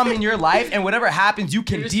calm in your life, and whatever happens, you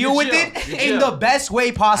can You're deal with chill. it You're in chill. the best way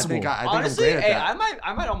I possible. think I'm Honestly, great at hey, that.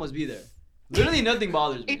 I might almost be there. Literally, nothing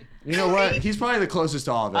bothers me. You know what? He's probably the closest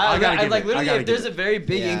to all of it. I gotta give like it. literally, I gotta if there's give a very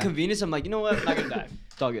big Yeah. inconvenience, I'm like, you know what? I'm not gonna die.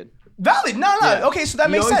 It's all good. Valid. No. Yeah. Okay, so that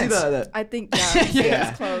You makes always do sense. I think yeah, Yeah.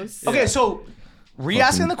 it's close. Okay, so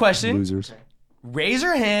re-asking the question. Losers. Raise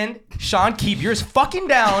your hand, Sean. Keep yours fucking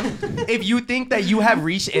down if you think that you have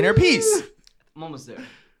reached inner peace. I'm almost there.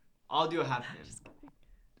 I'll do a half hand.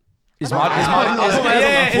 Is Madu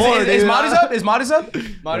Madu's up? Is Madu's up?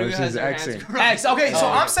 Mario This has is her hands Xing. crossed. X. Okay, so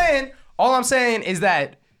Oh. all I'm saying is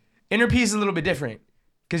that inner peace is a little bit different.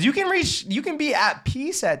 Because you can be at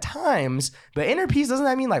peace at times, but inner peace, doesn't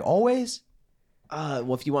that mean like always?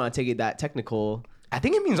 Well, if you want to take it that technical, I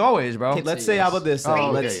think it means always, bro. okay, let's say say yes. how about this? Oh, okay,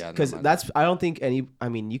 Let's yeah, because never mind. I don't think any. I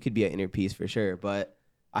mean, you could be at inner peace for sure, but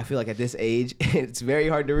I feel like at this age, it's very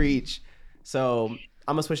hard to reach. So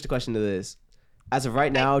I'm gonna switch the question to this. As of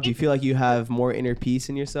right now, do you feel like you have more inner peace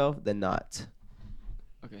in yourself than not?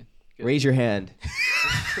 Okay. Good. Raise your hand.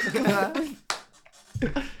 Wait,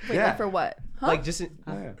 Yeah. like for what? Huh? Like just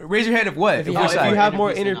Raise your hand if what? If you which have- side? you have inner more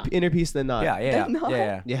peace than inner not. inner peace than not. Yeah, yeah, No.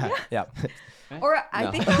 yeah, yeah, Yeah. yeah. or I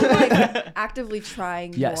No. think I'm like actively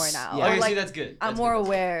trying Yes. more now. Yeah. Or, Okay, like, see, that's good. I'm That's more good.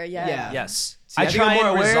 aware. Yeah. Yeah. Yes. See, I think I'm try more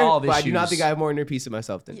and aware, resolve but I do not issues. think I have more inner peace in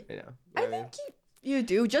myself than you know. I think you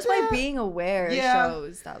do. Just by being aware Yeah.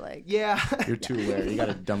 shows that like. Yeah. You're too aware. You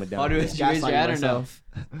gotta dumb it down. Mario, did you raise your hand or no?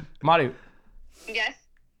 Madu. Yes.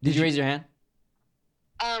 Did you raise your hand?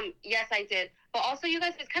 Yes, I did. But also, you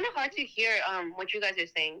guys, it's kind of hard to hear what you guys are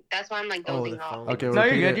saying. That's why I'm like Oh, dozing the off. phone. Okay. No,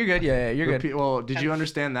 you're repeat good. it. You're good. Yeah, you're good. Repeat- Well, did you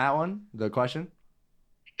understand that one? The question?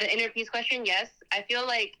 The inner peace question, yes. I feel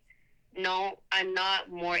like no, I'm not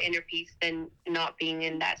more inner peace than not being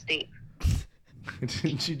in that state.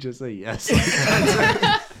 Didn't you just say yes?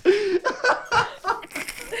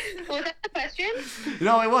 Was that the question?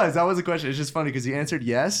 No, it was. That was a question. It's just funny because he answered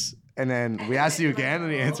yes, and then we asked you again,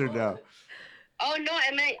 and he answered no. Oh no,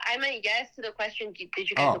 I meant yes to the question. Did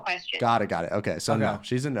you get the question? Got it. Okay, so Okay. no,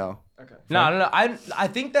 she's a no. Okay. No. I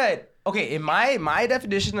think that okay. In my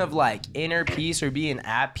definition of like inner peace or being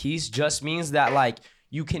at peace just means that like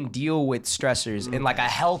you can deal with stressors in like a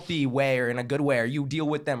healthy way or in a good way, or you deal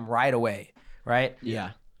with them right away, right?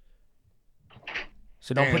 Yeah.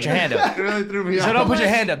 So don't put your hand up. It really threw me So off. don't put your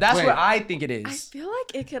hand up. That's Wait. what I think it I is. feel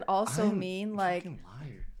like it could also I'm mean like fucking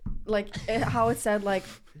liar. how it said like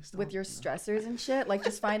with your stressors and shit, like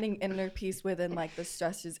just finding inner peace within like the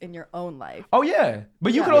stressors in your own life. Oh yeah,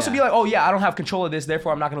 but you Yeah. could also be like, oh yeah, I don't have control of this,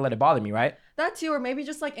 therefore I'm not gonna let it bother me, right? That too, or maybe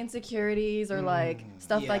just like insecurities or like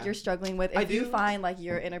stuff like Yeah. you're struggling with. If I you do- find like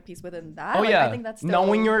your inner peace within that, Oh like, yeah, I think that's still,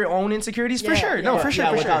 knowing your own insecurities for Yeah, sure. No, yeah. for sure,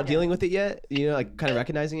 Yeah, for without sure. dealing with it yet, you know, like kind of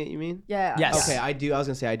recognizing it. You mean? yeah. Yes. Okay, I do. I was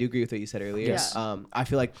gonna say I do agree with what you said earlier. Yes. I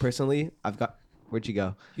feel like personally, I've got. Where'd you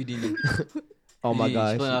go? Houdini. Oh my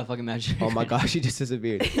gosh. Pulling out fucking magic. Oh my gosh, he just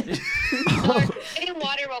disappeared. Getting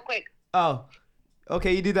water real quick. Oh,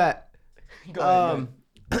 okay, you do that. Go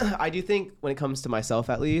ahead, I do think when it comes to myself,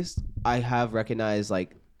 at least, I have recognized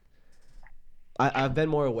like I've been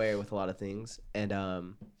more aware with a lot of things, and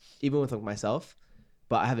even with like, myself,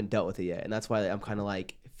 but I haven't dealt with it yet, and that's why I'm kind of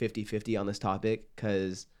like 50-50 on this topic,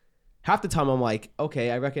 because half the time I'm like, okay,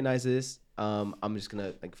 I recognize this. I'm just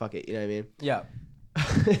gonna like fuck it, you know what I mean? Yeah.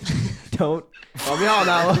 Don't call me out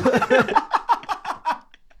now.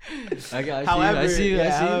 I see you.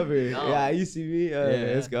 No. Yeah, you see me.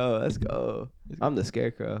 Yeah. Let's go. I'm the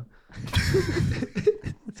scarecrow.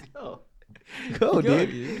 Let's go. Go,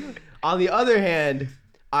 dude. On the other hand,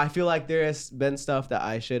 I feel like there has been stuff that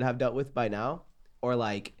I should have dealt with by now, or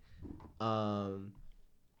like, because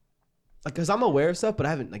I'm aware of stuff, but I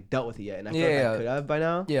haven't like dealt with it yet, and I feel like Yeah. I could have by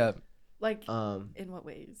now. Yeah. Like in what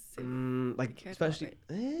ways? Like care to especially,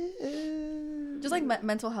 Just like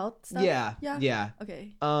mental health stuff. yeah.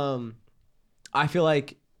 Okay. I feel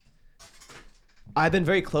like I've been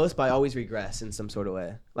very close, but I always regress in some sort of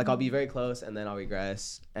way. Like I'll be very close, and then I'll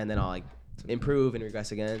regress, and then I'll like improve and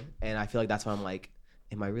regress again. And I feel like that's why I'm like,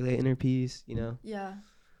 am I really at inner peace? You know? Yeah.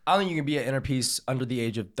 I don't think you can be at inner peace under the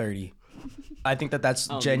age of 30. I think that that's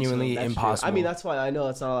I don't think so. genuinely That's true. impossible. I mean, that's why I know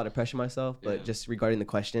it's not a lot of pressure myself, but Yeah. just regarding the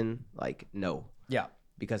question, like no, yeah.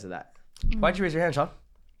 because of that. Why'd you raise your hand, Sean?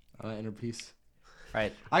 Inner peace.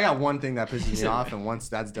 Right. I got one thing that pisses me off, and once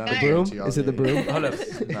that's done, The I'll give it Broom? to you Is it the already. broom? Hold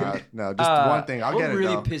up. No, just one thing. I'll What get it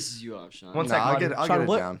really though. pisses you off, Sean? One No, second. I'll get Sean, it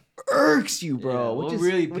what- down. Irks you, bro. Yeah, what what just,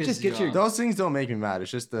 really what just pisses gets you your off? Those things don't make me mad.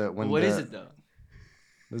 It's just the when What the, is it though?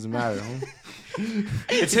 Doesn't matter. Huh?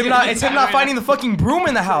 It's him not finding the fucking broom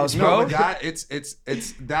in the house, No, bro. but that it's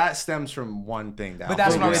that stems from one thing. But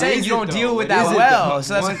that's what I'm What saying. is You it don't though? deal with What is that it well.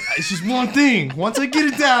 So that's It's just one thing. Once I get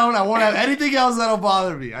it down, I won't have anything else that'll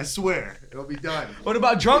bother me. I swear, it'll be done. what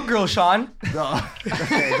about drunk girl, Sean? No,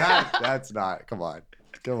 okay, that's not. Come on.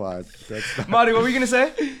 That's not. Marty, what were you gonna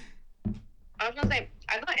say? I was gonna say,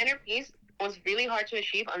 I thought inner peace was really hard to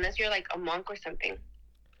achieve unless you're like a monk or something.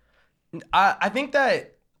 I think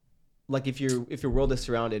that like if your world is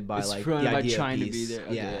surrounded by It's like surrounded the by idea trying of to be peace. there.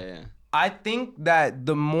 Okay, yeah. I think that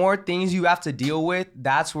the more things you have to deal with,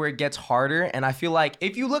 that's where it gets harder. And I feel like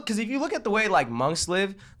if you look at the way like monks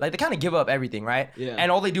live, like they kind of give up everything, right? Yeah.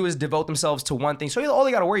 And all they do is devote themselves to one thing. So all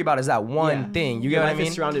they got to worry about is that one Yeah. thing. You Your get what I life mean?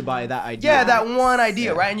 is surrounded by that idea. Yeah, that one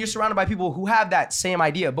idea, Yeah. right? And you're surrounded by people who have that same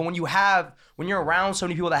idea. But when you're around so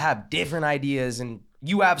many people that have different ideas and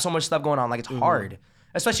you have so much stuff going on, like it's hard.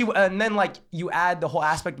 Especially, and then like you add the whole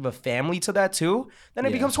aspect of a family to that too, then it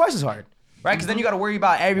Yeah. becomes twice as hard, right? Because then you got to worry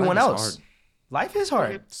about everyone Life is else. hard. Life is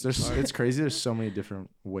hard. It's crazy. There's so many different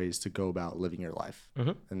ways to go about living your life,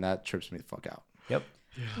 Mhm. and that trips me the fuck out. Yep.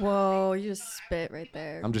 Whoa, you just spit right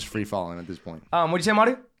there. I'm just free falling at this point. What'd you say,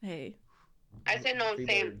 Marty? Hey. I said no,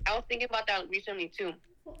 same. I was thinking about that recently too.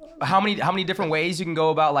 How many different ways you can go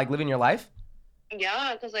about like living your life?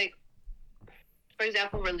 Yeah, because like, for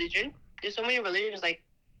example, religion. There's so many religions. Like,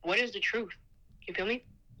 what is the truth? You feel me?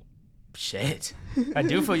 Shit. I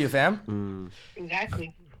do feel you, fam. Mm.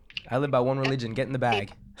 Exactly. I live by one religion. Get in the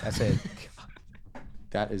bag. That's it.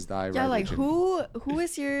 That is thy Yeah, like religion. who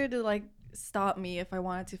is here to like stop me if I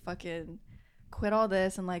wanted to fucking quit all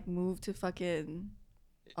this and like move to fucking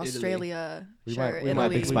Australia, We sure, might- we Italy. might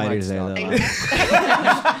Big We spiders there stop. though.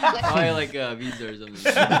 Probably like a visa or something.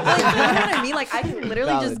 Like, you know what I mean? Like I can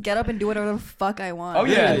literally Valid. just get up and do whatever the fuck I want. Oh,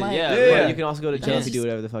 yeah, And, like, yeah. But you can also go to jail if you do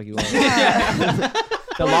whatever the fuck you want. Yeah.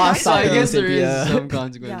 The lost So I side. guess there Cynthia. is some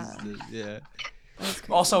consequences. Yeah. That's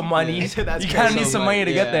crazy. Also money. Yeah, that's you kind of crazy. need some money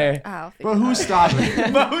to Yeah. get there. I'll Bro, figure who's it stopping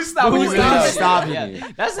you? But who's stopping Who's you? really Really? stopping Yeah. you?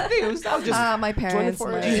 That's the thing. Who's stopping? out. My parents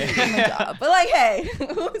 24 might hours. do my job. But like, hey,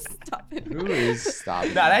 who's stopping me? Who is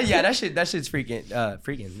stopping? Nah, that shit's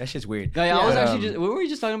freaking. That shit's weird. No, yeah, I was Yeah. actually just. What were we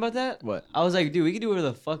just talking about that? What? I was like, dude, we can do whatever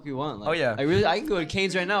the fuck we want. Like, Oh, yeah. I can go to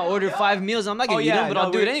Cane's right now, order 5 meals. I'm not gonna eat them, but no,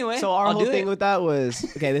 I'll do it we're- anyway. So our I'll whole do thing it. with that was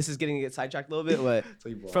okay. This is getting to get sidetracked a little bit, but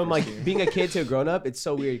from like being a kid to a grown up, it's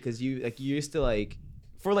so weird because you used to like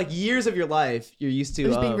for like years of your life, you're used to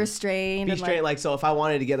Just being restrained. be and, straight. Like, so if I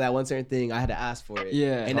wanted to get that one certain thing, I had to ask for it.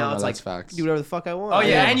 Yeah. And now Oh, no, it's like that's facts. do whatever the fuck I want. Oh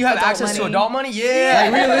yeah, and you have Adult access to money. adult money. Yeah.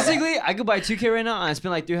 Like realistically, I could buy 2K right now and I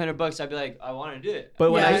spend like $300. I'd be like, I want to do it.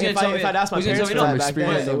 But when Yeah. I, Who's if I'd asked my Who's gonna parents for tell me that no? back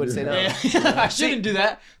then, they would say no. Yeah, I shouldn't do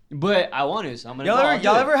that, but I want to. So I'm gonna.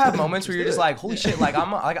 Y'all ever have moments where you're just like, holy shit, like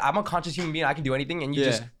I'm a conscious human being, I can do anything, and you Yeah.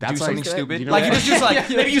 just That's do like- something stupid. you know Like you what? just like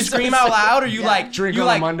Yeah, maybe you you're so scream out loud, or you like Drink you on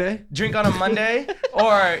like a Monday? drink on a Monday,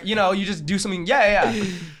 or you know you just do something. Yeah.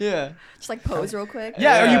 Yeah. Just like pose real quick.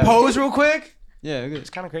 Yeah, or you Yeah. pose real quick. Yeah. Good. It's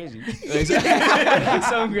kind of crazy.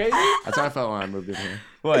 so crazy. That's how I felt when I moved in here.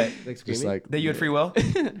 What? Like Just screaming? like That you had free will?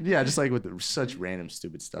 yeah, just like with such random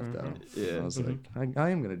stupid stuff though. Yeah. I was like, I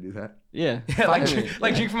am gonna do that. Yeah. Yeah, like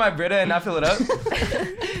drink from my Brita and not fill it up.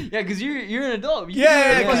 Yeah, because you're an adult. You Yeah,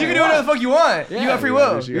 can do because it. you can do whatever the fuck you want. You Yeah. got free Yeah,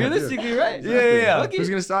 will. you should. Realistically, right? Yeah. Fuck it. Who's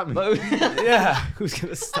gonna stop me? But- Yeah. Who's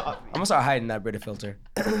gonna stop me? I'm gonna start hiding that Brita filter.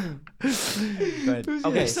 Go ahead. Who's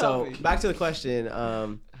Okay, gonna so stop me? back to the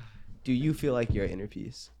question. Do you feel like you're an inner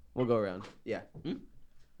peace? We'll go around. Yeah.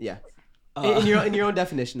 Yeah. In your own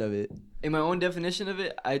definition of it. In my own definition of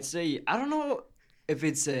it, I'd say I don't know if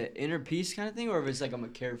it's an inner peace kind of thing or if it's like I'm a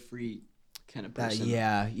carefree kind of person.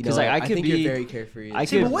 Yeah, you know, 'Cause, like, I I could think be- you're very carefree. I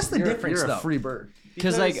See, could, but what's the difference You're though? a free bird.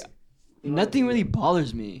 because like nothing really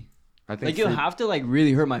bothers me. I think Like you'll free- have to like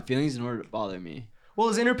really hurt my feelings in order to bother me. Well,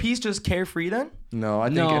 is inner peace just carefree then? No, I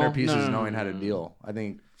think No, inner peace no, is no, knowing no, how to no. deal. I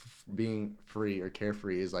think being free or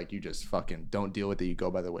carefree is like you just fucking don't deal with it. You go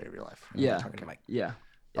by the way of your life. Yeah. Talking to Mike. Yeah.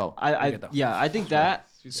 Oh, I get that. yeah, I think that.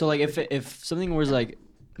 So like if something was like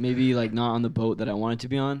maybe like not on the boat that I wanted to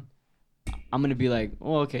be on, I'm gonna be like,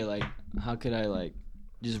 oh okay, like how could I like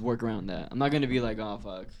just work around that? I'm not gonna be like, oh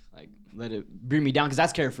fuck, like let it bring me down because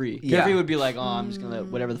that's carefree. Yeah. Carefree would be like, oh I'm just gonna let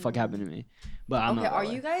whatever the fuck happen to me. But I'm Okay, not. are that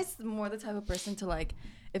way. you guys more the type of person to like,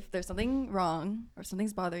 if there's something wrong or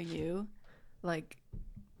something's bothering you, like,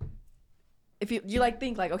 if you like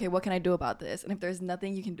think like, okay, what can I do about this? And if there's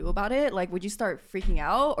nothing you can do about it, like, would you start freaking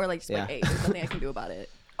out or like just like, Yeah. hey, there's nothing I can do about it?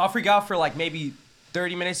 I'll freak out for like maybe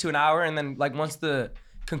 30 minutes to an hour, and then like once the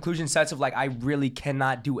conclusion sets of like I really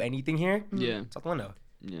cannot do anything here, Yeah. it's out the window.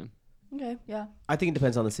 Yeah. Okay, yeah. I think it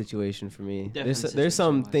depends on the situation for me. Definitely There's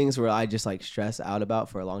some situation-wise. things where I just like stress out about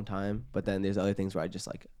for a long time, but then there's other things where I just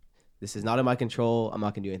like, this is not in my control. I'm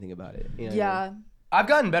not gonna do anything about it. You know what I mean? Yeah. I've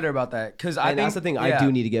gotten better about that because I And think that's the thing. yeah, I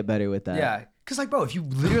do need to get better with that. Yeah, because like bro, if you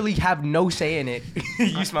literally have no say in it,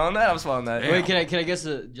 you smelling that? I'm smelling that. Wait, can I guess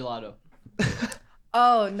a gelato?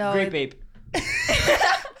 Oh no. Grape ape.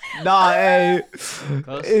 Nah, hey,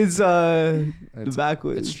 Close? it's the It's-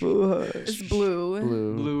 backwards. it's It's blue.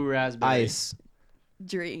 blue. Blue raspberry. Ice.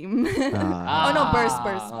 Dream. Ah. Oh no, burst.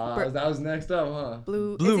 that was next up, huh?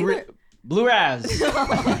 Blue. Blue it's either- Blue raz.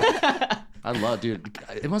 I love, dude.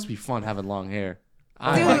 It must be fun having long hair.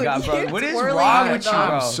 Oh Dude, my god, bro, you're what is twirling wrong your with you, thumb.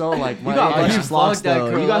 bro? I'm so like my. You got I luscious just- locks Fuck that though.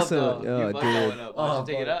 curl You got up, some. though. Oh, You fucked that dude. one up. Why don't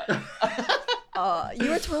you take it up? You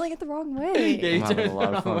were twirling it the wrong way. Yeah, you I'm having turned a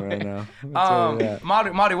lot of it fun that right way. now. I'll tell you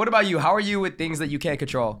that. Madi, what about you? How are you with things that you can't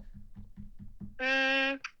control?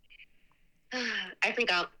 I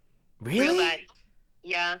freak out real Really? bad.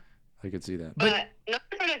 Yeah, I could see that. but not in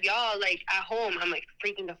front of y'all. Like at home, I'm like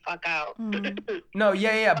freaking the fuck out. No,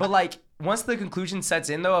 yeah, but like once the conclusion sets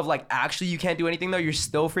in though of like actually you can't do anything though, you're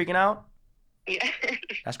still freaking out. Yeah.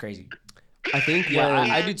 That's crazy. I think. Yeah,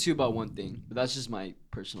 when- I do too about one thing, but that's just my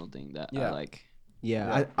personal thing that Yeah. I like.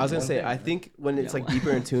 Yeah, I was gonna One say thing, I think when it's Yeah, like one-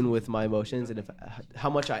 deeper in tune with my emotions and if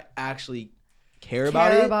how much I actually care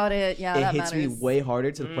Care about it, Yeah, it that hits matters. me way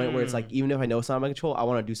harder to the point where it's like Mm. even if I know it's not in my control, I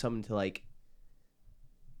want to do something to like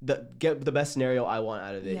get the best scenario I want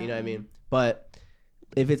out of it. You know what I Yeah. mean? But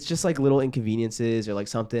if it's just like little inconveniences or like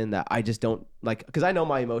something that I just don't like, because I know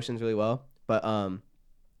my emotions really well, but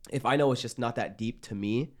if I know it's just not that deep to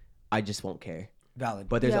me, I just won't care. Valid.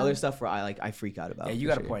 But there's Yeah. other stuff where I freak out about. yeah, you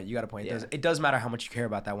for got a sure. point. You got a point. Yeah. It does matter how much you care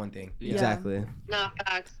about that one thing. Yeah. Exactly. No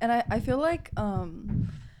facts. And I feel like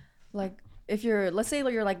if you're, let's say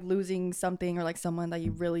you're like losing something or like someone that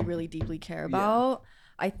you really really deeply care about,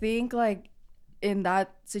 I think like in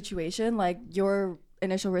that situation, like your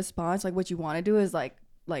initial response, like what you want to do is like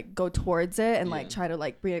like go towards it and like Yeah. try to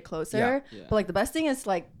like bring it closer. Yeah. But like the best thing is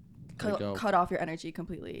like Let go. cut off your energy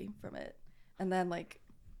completely from it, and then like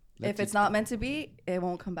Let if it it's not meant to be, it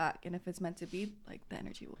won't come back, and if it's meant to be, like the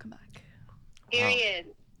energy will come back. Period.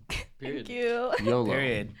 Period. Thank you. YOLO.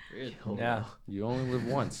 Period. Period. Yeah. You only live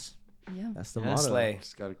once. Yeah. That's the Yeah, motto. Slay.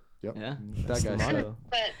 Just gotta. Yep. Yeah. That That's the guy said. motto.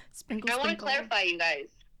 But Sprinkle, I want to sprinkle. clarify, you guys.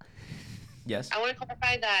 Yes. I want to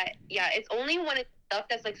clarify that, yeah, it's only when it's stuff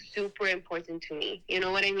that's like super important to me. You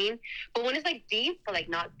know what I mean? But when it's like deep, but like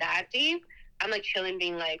not that deep, I'm like chilling,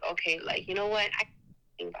 being like, okay, like, you know what? I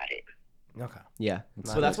think about it. Okay. Yeah. That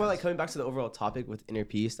So that's makes why, like, sense. coming back to the overall topic with inner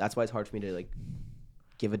peace, that's why it's hard for me to like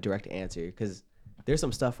give a direct answer, because there's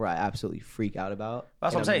some stuff where I absolutely freak out about.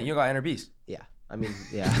 That's what I'm and saying. You got inner peace. Yeah. I mean,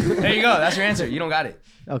 yeah. There you go. That's your answer. You don't got it.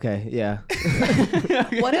 Okay. Yeah.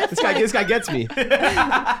 What if This guy gets me.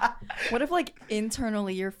 what if like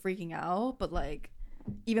internally you're freaking out, but like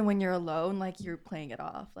even when you're alone, like you're playing it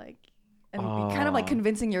off, like and kind of like Oh.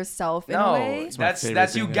 convincing yourself in a No, way. my that's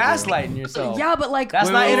favorite you thing to do. gaslighting yourself. Yeah, but like That's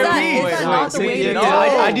Wait, not wait, inner wait, peace. wait, Is that wait, not the see, way to no, do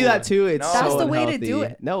I it? do that too. It's No. so That's the way to unhealthy. do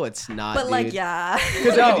it. No, it's not. But like, dude. yeah.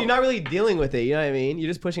 Because No. you're not really dealing with it. You know what I mean? You're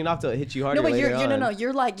just pushing it off till it hits you harder. No, but you're later no, on.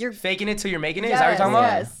 you're like you're Faking it till you're making it. yes, Is that what you're talking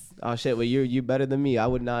about? yes. Oh shit! Well, you better than me. I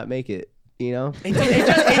would not make it. You know?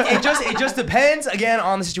 It just depends again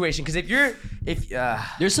on the situation. Because if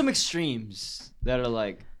There's some extremes that are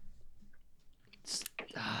like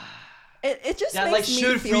It just that makes like me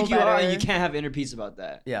should feel freak you better. out, and you can't have inner peace about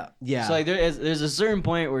that. yeah. Yeah. So like there's a certain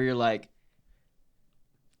point where you're like,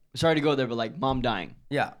 sorry to go there, but like mom dying,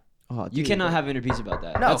 Yeah. Oh, you dude, cannot have inner peace about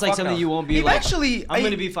that. No, That's like fuck something no. you won't be like. Eventually, I'm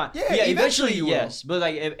gonna be fine. Yeah, eventually eventually you will. yes, but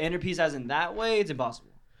like if inner peace as in that way, it's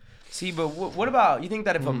impossible. See, but what about you think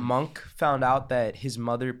that if a monk found out that his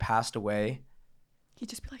mother passed away, He'd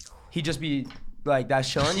just be like, he'd just be like, that's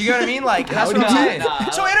chilling? You get what I mean? Like, that's what Nah, I'm saying. nah.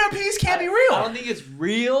 So inner peace can't be I real. don't think it's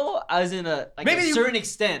real as in a like Maybe a you- certain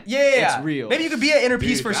extent. Yeah. it's real. Maybe you could be at inner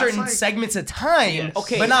peace Dude, for that's certain like- segments of time, Yes.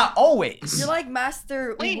 Okay. but not always. you're like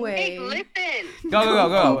Master Wait, Uwe. listen.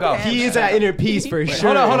 Go. He is at inner peace for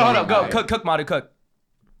sure. Hold on. Go. Right. Cook, Madu, cook.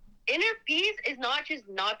 Inner peace is not just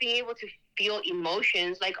not being able to feel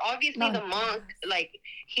emotions. Like, obviously, No. the monk, like,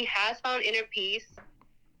 he has found inner peace.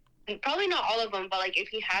 And probably not all of them, but like, if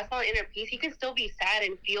he has found inner peace, he can still be sad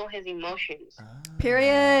and feel his emotions.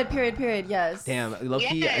 Period. Yes. Damn,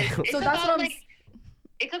 low-key. Yes. It's So that's about, what I'm. like,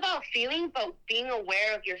 it's about feeling, but being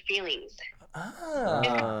aware of your feelings.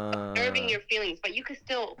 Ah. Observing your feelings, but you can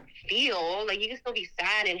still feel, like, you can still be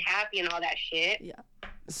sad and happy and all that shit.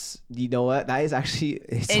 You know what? That is actually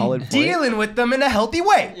a solid And point. dealing with them in a healthy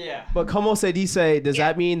way. Yeah. But como se dice, does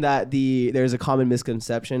that mean that there's a common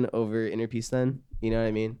misconception over inner peace then? You know what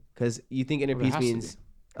I mean? Because you think inner Well, there peace has to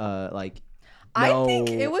means like I think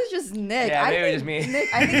no- it was just Nick. Yeah, I maybe it was think, just me.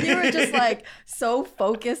 Nick, I think you were just like so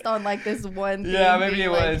focused on like this one thing. Yeah, maybe being,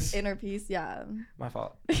 it like, was. inner peace. Yeah. My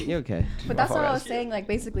fault. You're okay. But that's fault, what I guys. was saying. Like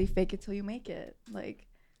basically, fake it till you make it. Like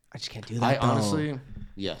I just can't do that. I though. honestly,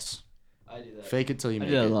 yes. I do that. Fake it till you I make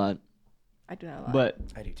do that it. a lot, I do that a lot. but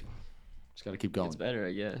I do too. Just gotta keep going. it's better,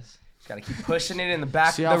 I guess. Just gotta keep pushing it in the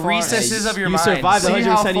back, See how the far- recesses of your You mind. survived See 100%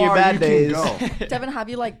 how of your far bad you can days. go. Devin, have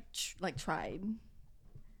you like tried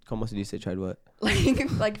Como se dice, tried what?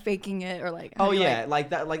 like faking it or like? Oh have you, yeah, like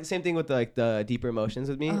that. Like the same thing with the deeper emotions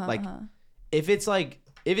with me. Like if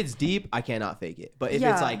it's deep, I cannot fake it. But if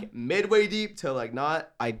Yeah. it's like midway deep to like not,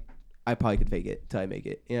 I probably could fake it till I make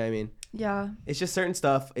it. You know what I mean? Yeah. It's just certain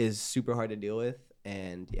stuff is super hard to deal with,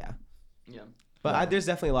 and yeah. Yeah. But there's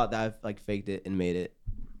definitely a lot that I've like faked it and made it.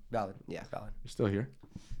 Valid. Yeah. Valid. You're still here.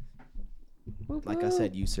 Like I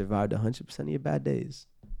said, you survived 100% of your bad days.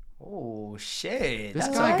 Oh shit! This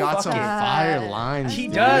That's guy a got some fucking- fire lines. He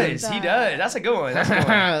dude. does. that. He does. That's a good one. That's a good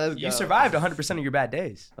one. Let's You go. survived 100% of your bad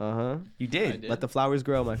days. Uh huh. You did. did. Let the flowers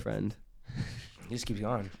grow, my friend. He just keeps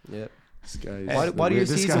going. Yep. This guy is Why, the why do your weird-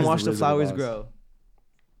 this seeds guy's and watch the Wizard of flowers Oz. grow?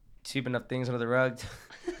 Sweeping up things under the rug.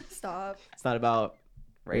 Stop. It's not about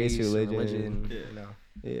race, religion. You know.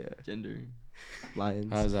 yeah, Gender.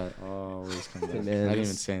 lions, How's that? Oh, always come back. I Demands. didn't even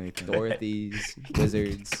say anything. Dorothy's,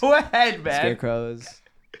 wizards, Go ahead, man. scarecrows,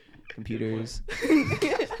 computers.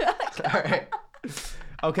 All right.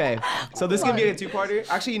 Okay, so this is gonna be a two-parter.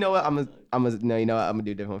 Actually, you know what? I'm gonna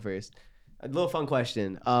do a different one first. A little fun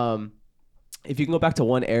question. If you can go back to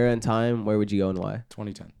one era in time, where would you go and why?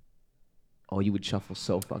 2010. Oh, you would shuffle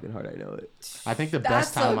so fucking hard. I know it. I think the That's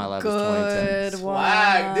best time of my life was 2010. good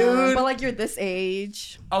Swag, one. dude. But like you're this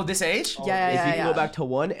age. Oh, this age? Yeah, If yeah, you can yeah. go back to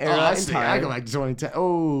one era Oh, I in see. I time, go like 2010.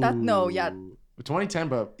 Oh. No, yeah. 2010,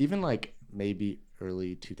 but even like maybe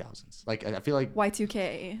early 2000s. Like I feel like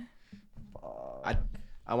Y2K. I'd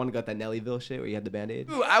I want to go with that Nellyville shit where you had the Band-Aid.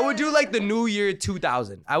 Ooh, I would do like the New Year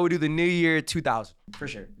 2000. I would do the New Year 2000 for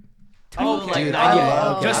sure. Oh, like Dude, 90.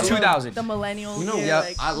 I just I love- 2000. The millennials. You know, year, yeah,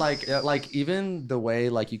 like, I like even the way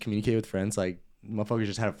like you communicate with friends, like motherfuckers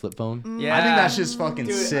just had a flip phone. Yeah. I think that's just fucking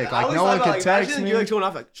Dude, sick. I Like always no thought one about, could like, text imagine me. you like going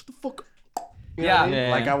off like, shut the fuck up. You know Yeah. what I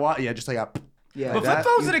mean? Yeah. Like yeah, just like Yeah. But that- flip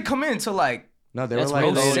phones didn't come in until like no, they That's were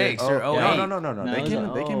like way 06 or no, 08. no. No, They it was came in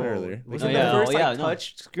Oh. earlier. Was Oh, it yeah. the first Oh, yeah, like no.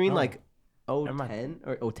 touch screen Oh. like Never mind.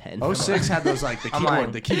 010 or 010? 06 had those like the I'm keyboard,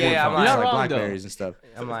 lying. the keyboard Yeah, I'm phones, lying. like You're not wrong, Blackberries and stuff.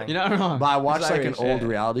 I'm lying. You're not wrong. But I watched like an Irish, old yeah.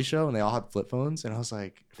 reality show and they all had flip phones and I was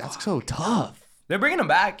like, that's so tough. They're bringing them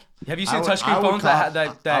back. Have you seen I would- touchscreen I would phones that cop- had that,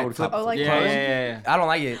 I that would flip? cop Oh, like Yeah, phone? yeah. I don't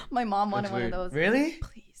like it. My mom wanted That's one of weird. those. Really?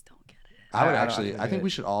 Please don't get it. I would I don't actually, think I think it- we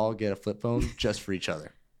should all get a flip phone just for each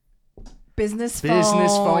other. Business phone.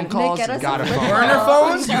 Business phone calls, Nick, get us got a a flip phone. Burner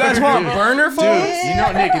phones? You guys want burner Dude, phones? you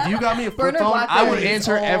know, Nick, if you got me a flip Burner phone, I would Blackberries.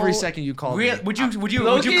 answer every Oh. second you called me. Would you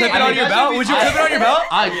Low-key, clip it I on mean, your that belt? should be Would you fine. clip it on your belt?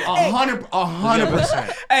 I 100%.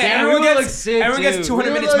 Hey, Damn, everyone we would gets look sick, everyone gets dude. 200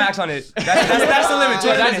 We minutes would max on it. That's the limit.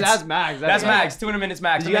 200 That's minutes. max. That's max. 200 minutes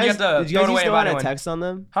max. Did And you then you guys, have to did you throw guys it used away to know and how buy to new one. text on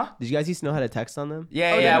them? Huh? Did you guys used to know how to text on them?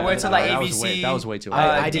 Yeah, Oh, yeah. I no, went to no, like that was ABC. way- that was way too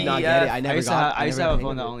I did not get it. I DEF. never I used to got have, I used to have a never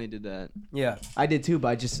phone got that it. only did that. Yeah. I did too, but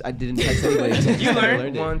I didn't text anybody. until You I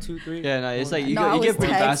learned it. 1, 2, 3. Yeah, no, it's like you, No, get, I you was get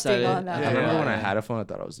pretty fast at texting it. on that. I remember when I yeah. had a phone, I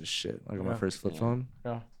thought I was the shit. Like on my Yeah. first flip Yeah. phone.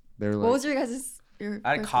 Yeah. They were like, What was your guys' your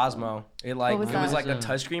I had a first phone? Cosmo. It like was it was that? like a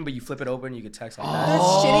touchscreen, but you flip it open and you could text like The that.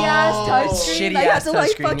 shitty ass touchscreen. Shitty that you ass have to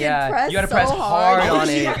like touchscreen, fucking yeah. press You gotta so press hard on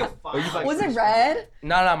it. it. Was it red?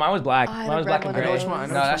 No, mine was black. I had Mine a was black red and one gray. of those. No, I know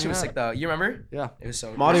which that one shit you was had. sick though. You remember? yeah. It was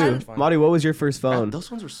so. Madu, it was fun. Madu, what was your first phone? Those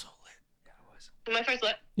ones were so lit. My first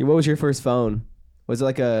what? What was your first phone? Was it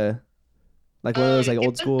like one of those like it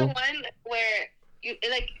old was school? the one where it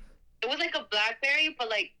was like a BlackBerry, but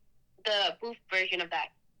like the booth version of that.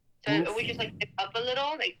 So it would just like flip up a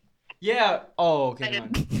little, like Yeah. Oh, okay. I never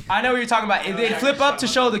didn't- mind. I know what you're talking about. They flip up to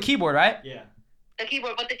show the keyboard, right? Yeah. the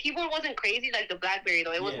keyboard. But the keyboard wasn't crazy like the BlackBerry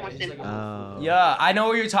though. It was Yeah, more it's like simple. a- Yeah, I know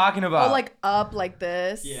what you're talking about. Oh, like up like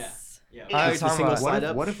this. Yeah. Yeah. I know what you're It's the talking single about. slide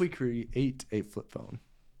up. What if we create a flip phone?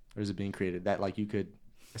 Or is it being created that like you could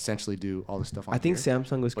essentially do all the stuff on I think here,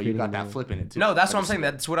 Samsung was but you creating got one. that flip in it too. No, that's what Like I'm saying.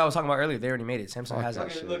 a- That's what I was talking about earlier. They already made it. Samsung Fuck has that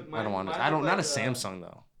that. shit. look, I don't want to. I don't. Not a Samsung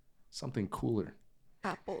though. Something cooler.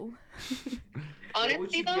 Apple.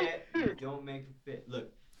 Honestly though, Don't make it fit.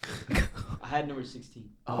 Look. I had number 16.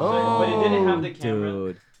 Oh, but it didn't have the camera.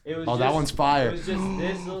 Dude. It was Oh, that one's fire. It was just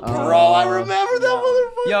this little. Bro, I remember that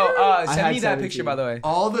motherfucker. Yo, I send had me that 17. picture by the way.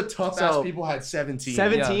 All the tough ass So- people had 17.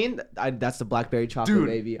 17. That's the BlackBerry chocolate, Dude,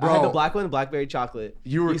 baby. I had the bro. black one, BlackBerry chocolate.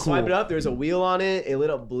 You were You swipe cool. it up. There's a wheel on it. It lit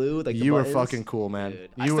up blue. Like the You were buttons. fucking cool, man. Dude, You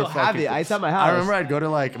I were still have fucking it. cool. It's at my house. I remember I'd go to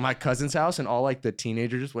like my cousin's house and all like the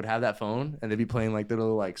teenagers would have that phone and they'd be playing like the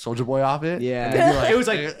little like Soldier Boy off it. Yeah. And they'd be like, It was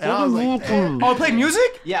like- and I was like, Oh, it played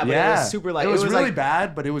music? Yeah, but yeah, it was super like it was really like,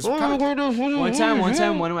 bad, but it was kind of, One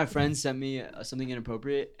time, one of my friends sent me something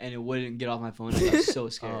inappropriate, and it wouldn't get off my phone. I got so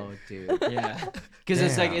scared. Oh, dude. Yeah, because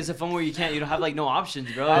it's like Damn. it's a phone where you don't have like no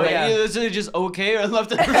options, bro. Oh, Like, yeah. it's literally just okay or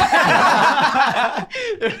left and right.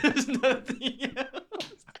 There's nothing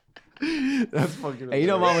else. that's fucking. Hey, you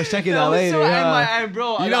know, mom was checking I that was later. so huh? angry,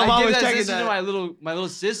 bro. You know I mom gave was that checking sister to that. my little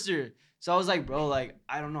sister. So I was like, bro, like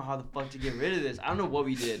I don't know how the fuck to get rid of this. I don't know what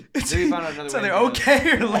we did. Then we found out another So way. they're to get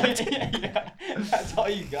okay or it. left? Yeah, that's all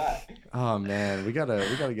you got. Oh man, we gotta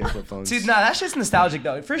get flip phones. See, nah, that's just nostalgic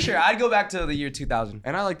though. For sure, I'd go back to the year 2000.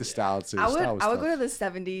 And I like the style too. I would Style was I would tough. go to the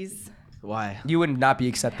 70s. Why? You would not be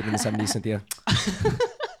accepted in the 70s, Cynthia.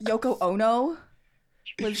 Yoko Ono.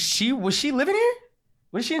 Was she living here?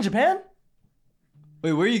 Was she in Japan?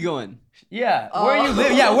 Wait, where are you going? Yeah. Where are you Oh.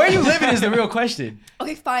 living? Yeah, where are you living is the real question.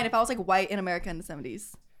 Okay, fine. If I was like white in America in the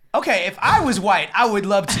 70s, Okay, if I was white, I would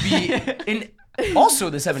love to be in also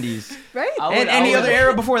the 70s right? and any other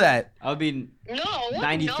era before that. I would be no,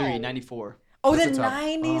 93, no. 94. Oh, the That's a tough-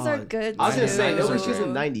 90s are oh, good. I was gonna too. say Nineties no, are she was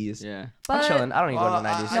in the great. 90s. Yeah. I'm chilling. I don't need to go to the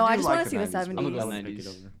 90s. No, I do just like wanna the see the 90s, 70s. I'm gonna go 90s.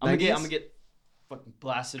 90s. I'm gonna get fucking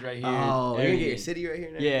blasted right here. Oh, you're gonna get Everything. your city right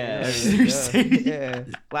here. Now? Yeah. Your city. Yeah.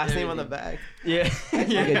 Last name on the back. Yeah. Yeah.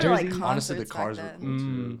 yeah. Get Like jersey. Honestly, the concerts back cars were then. cool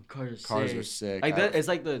too. Cars are Cars sick. are sick. Like I- that. It's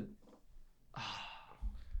like the.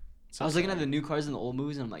 I was looking at the new cars in the old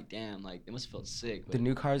movies and I'm like, damn, like they must have felt sick. The but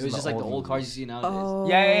new cars. It was and just like the old movies. cars you see nowadays. Oh.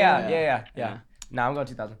 Yeah. Nah, I'm going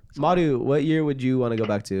 2000. Madu, what year would you want to go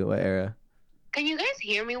back to? What era? Can you guys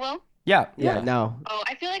hear me well? Yeah. Now. Oh,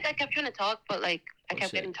 I feel like I kept trying to talk, but like I Oh,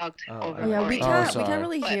 kept shit. getting talked Oh, over. Oh, yeah, we for it. can't sorry.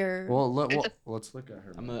 really hear. Well, It's let's look at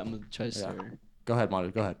her. I'm gonna try to start. Go ahead,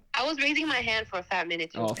 Manu. Go ahead. I was raising my hand for a fat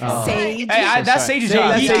minute too. Oh, Oh. Sage. That's Sage's Say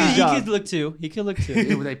job. that He Sage's could- job. He could look too. He could look too.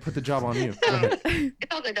 Ew, they put the job on you. Go ahead. It's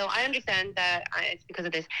all good though. I understand that it's because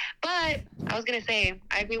of this. But I was gonna say,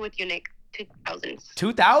 I agree with you, Nick. 2000s.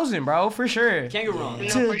 2000, bro, for sure. Can't go wrong. No,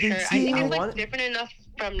 for sure. I think I it's like want- different enough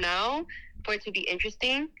from now for it to be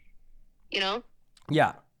interesting. You know,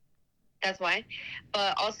 Yeah. that's why.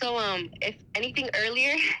 But also, if anything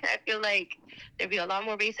earlier, I feel like there'd be a lot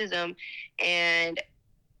more racism, and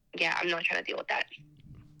yeah, I'm not trying to deal with that.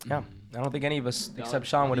 Yeah. I don't think any of us No, except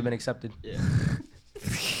Sean I would have think- been accepted. Yeah.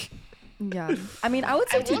 Yeah. I mean, I would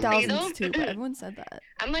I say will say, 2000s though- too, but everyone said that.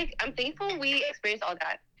 I'm thankful we experienced all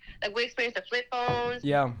that. Like we experienced the flip phones,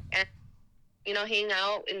 Yeah. you know, hanging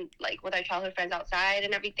out and like with our childhood friends outside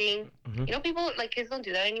and everything. Mhm. You know, people like kids don't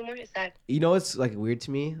do that anymore. It's sad. You know what's like weird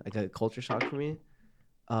to me, like a culture shock for me,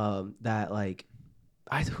 that like,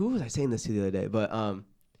 who was I saying this to the other day? But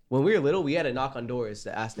when we were little, we had to knock on doors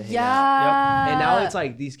to ask to hang out. Yeah. And now it's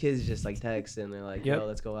like these kids just like text and they're like, Yep. "Yo,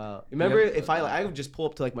 let's go out." Remember, if I would just pull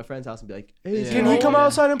up to like my friend's house and be like, "Hey, Yeah. Can he come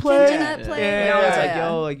outside and play? Can Jeanette play? Yeah. Now it's like, Yeah.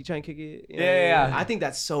 "Yo, like you trying to kick it?" You know? Yeah. I think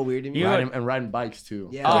that's so weird to me. You know- And riding bikes too.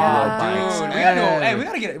 Yeah. Oh, Yeah. dude.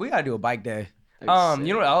 Hey. We gotta do a bike day. That's You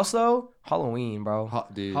know what else though? Halloween, bro.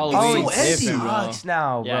 Dude. Halloween. Oh, it different, bro. sucks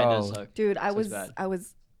now, bro. Yeah, it does suck. Dude, Sounds bad. I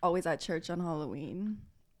was always at church on Halloween.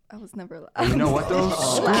 I was never allowed. And you know what though?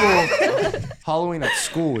 School. Halloween at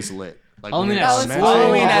school was lit. Like Halloween when at you're school.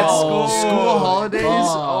 elementary. Halloween at Oh, school. School holidays.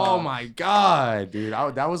 Oh. Oh my god, dude.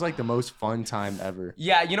 That was like the most fun time ever.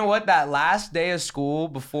 Yeah, you know what? That last day of school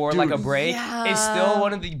before like a Dude. break is still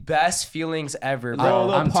one of the best feelings ever, Little, bro.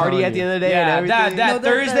 little I'm party telling at the you. end of the day and Yeah, everything. that No, the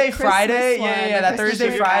Thursday, Christmas Friday. one, Yeah, the that Christmas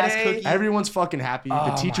Thursday, sugar ass Friday. cookie. Everyone's fucking happy.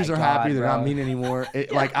 Oh The teachers my are happy. God, They're bro. not mean anymore.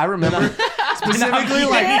 Like I remember specifically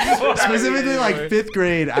like 5th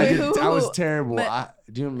grade. I was terrible.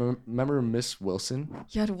 Do you remember Miss Wilson?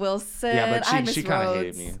 You had Wilson. Yeah, but I miss she kind of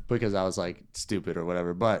Rhodes. hated me because I was like stupid or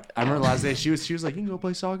whatever. But I remember the last day she was like, "You can go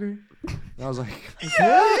play soccer," and I was like,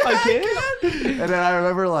 I can. and then I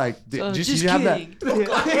remember like, did you have that?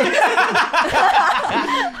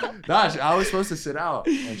 Gosh, I was supposed to sit out,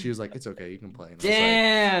 and she was like, "It's okay, you can play." And I was like,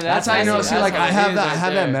 Damn, that's how you know. See, like I have that, I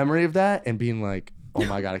have that memory. memory of that, and being like, "Oh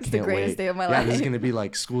my god, I It's the can't greatest wait." day of my Yeah, life. this is gonna be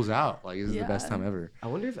like school's out. Like this is the best Yeah. time ever. I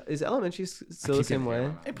wonder if is elementary still the keep same getting way.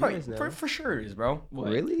 hammered. It probably, You guys know. for sure it is, bro.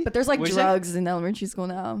 Really? But there's like What'd you say? drugs in elementary school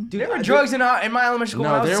now. Dude, There were I- drugs in my elementary school.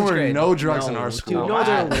 when I No, was there in were 6th grade. no drugs in No, our dude, school. no,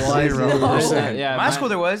 there was. 0%. Yeah, My school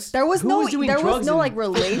there was. There was Who no was doing there was drugs no in like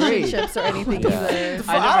relationships or anything Yeah. either.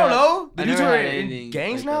 I don't know. The I dudes never were had in anything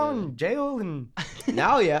gangs like now, that. in jail, and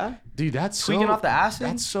Now, yeah. Dude, that's tweaking so, off the acid.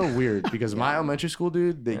 That's so weird because my elementary school,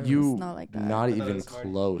 dude, that you not like that. not I even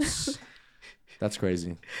close. That's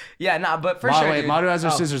crazy. Yeah, nah, but for Ma- sure. wait, dude. Madu has her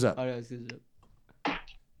Oh. scissors up. Oh, yeah, scissors up.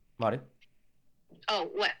 Madu? Oh,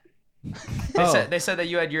 what? They said that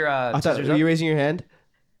you had your I thought scissors were up. you raising your hand?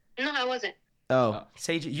 No, I wasn't. Oh.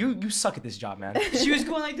 Sage, you suck at this job, man. She was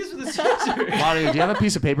going like this with a scissor. Madu, do you have a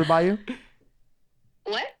piece of paper by you?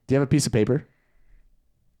 What? Do you have a piece of paper?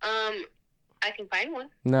 I can find one.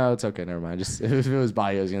 No, it's okay. Never mind. Just if it was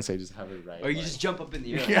by you, I was gonna say just have it right. Or you like- just jump up in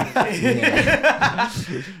the air. Go just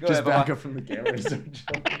ahead, back Baba. up from the camera.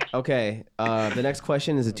 Okay. The next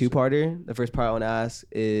question is a two-parter. The first part I want to ask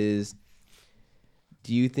is,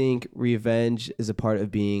 do you think revenge is a part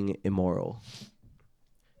of being immoral?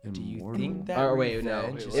 Do you Immortal? think that Or wait, no.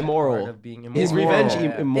 revenge is Immoral. part of being Is immoral? revenge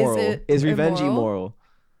Yeah. immoral? Is it Is revenge immoral? immoral?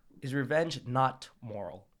 Is revenge not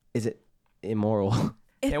moral? Is it immoral?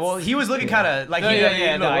 Yeah, well, he was looking kind of like No, he yeah, didn't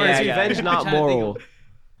yeah, know no, words. yeah, Is yeah. revenge I'm not trying to think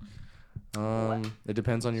of- moral? It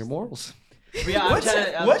depends on your morals. But yeah, I'm trying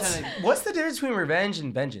to- I'm trying to- What's the difference between revenge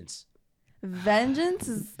and vengeance? Vengeance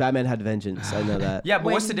is Batman had vengeance. I know that. Yeah,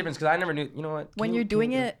 but what's the When- difference? Because I never knew. You know what? when you're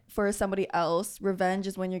doing it for somebody else. Revenge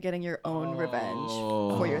is when you're getting your own revenge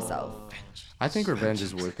for yourself. I think revenge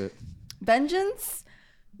is worth it. Vengeance,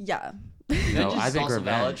 yeah. No, Vengeance I is think also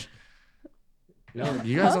revenge.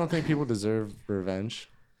 You guys don't think people deserve revenge?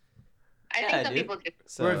 I Yeah, think some dude. people do.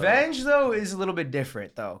 So- Revenge though is a little bit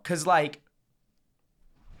different though, cause like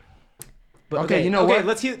But Okay, you know okay, what?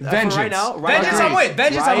 let's hear Vengeance. right now. Right vengeance. now. I'm with.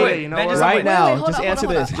 Vengeance. I'm Right, with. you know Vengeance. what? I'm Right with. now. Wait, hold just on, hold answer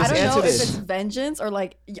on, hold this. on. Just I don't answer know this. if it's vengeance or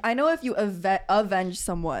like I know if you avenge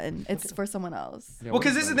someone, it's for someone else. Well,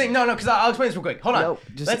 because this is the thing. No, because I'll explain this real quick. Hold on. No,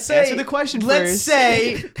 just let's say, answer the question Let's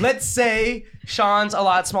first. let's say Sean's a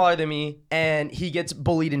lot smaller than me and he gets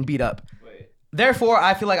bullied and beat up. Therefore,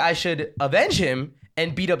 I feel like I should avenge him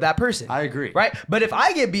and beat up that person. I agree. Right? But if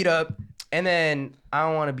I get beat up and then I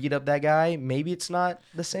don't want to beat up that guy, maybe it's not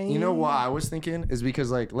the same. You know what I was thinking is because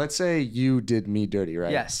like let's say you did me dirty,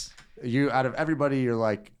 right? Yes. you out of everybody, you're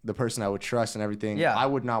like the person I would trust and everything. Yeah. I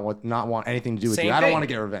would not want anything to do with Same you. I don't thing. want to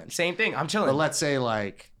get revenge. Same thing. I'm chilling. But let's say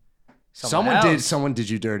like Someone someone did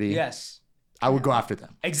you dirty. Yes. I would go after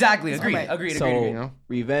them. Agreed. Agreed. So Agreed. you know?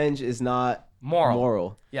 revenge is not Moral.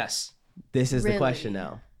 moral. Yes. This is the Really? question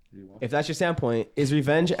now. If that's your standpoint, is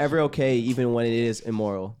revenge ever okay even when it is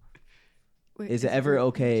immoral? Wait, Is it ever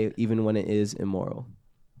okay even when it is immoral?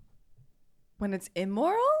 when it's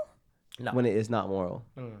immoral? No. When it is not moral?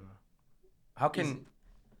 No. How can?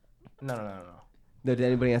 No. Did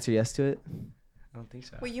anybody answer yes to it? I don't think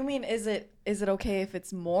so. What you mean? Is it okay if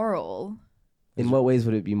it's moral? In what ways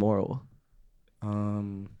would it be moral?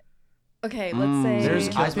 Okay, let's say. There's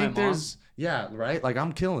Kills I my think mom. there's right. Like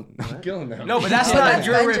I'm killing them. No, but that's Yeah, not that's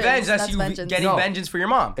your vengeance. revenge. That's That's you vengeance. getting No. vengeance for your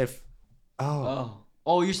mom. If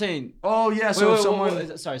Oh, you're saying. yeah. So Wait, if wait, someone.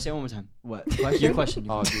 wait, sorry, say it one more time. What? Your question.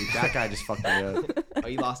 Oh, dude, that guy just fucked me up. Oh,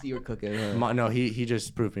 you lost. You were cooking. Huh? No, he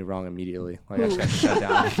just proved me wrong immediately. Like I just got shut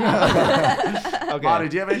down. Okay. Madu,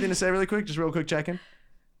 do you have anything to say really quick? Just real quick check-in.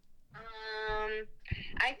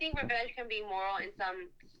 I think revenge can be moral in some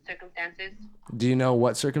circumstances. Do you know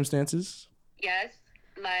what circumstances? Yes,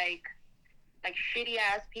 like shitty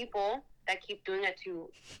ass people that keep doing it to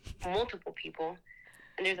multiple people,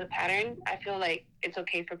 and there's a pattern. I feel like it's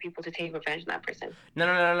okay for people to take revenge on that person.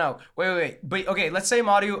 No. Wait. But okay, let's say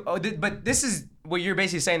Madu. But this is what you're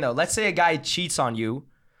basically saying though. Let's say a guy cheats on you.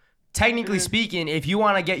 Technically speaking, if you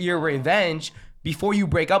want to get your revenge before you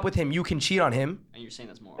break up with him, you can cheat on him. And you're saying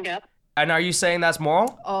that's moral. Yep. And are you saying that's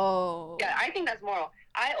moral? Oh. Yeah, I think that's moral.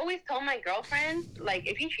 I always tell my girlfriend, like,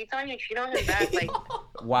 if he cheats on you, cheat on him back. Like,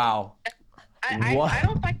 Wow. What? I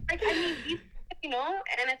don't fight. Like, I mean, you know,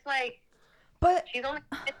 and it's like But she's only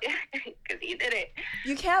because he did it.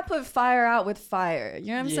 you can't put fire out with fire. You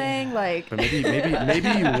know what I'm saying? Like. But maybe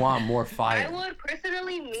you want more I fire. would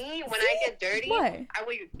personally, when I get dirty, Why? I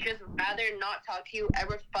would just rather not talk to you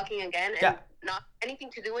ever fucking again and Yeah. not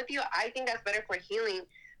anything to do with you. I think that's better for healing.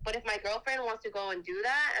 But if my girlfriend wants to go and do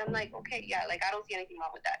that, I'm like, okay, yeah, like I don't see anything wrong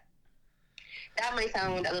with that. That might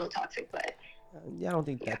sound a little toxic, but Yeah, I don't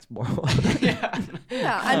think that's moral.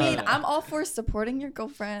 Yeah, I mean, I'm all for supporting your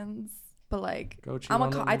girlfriends, but like, Go cheat I on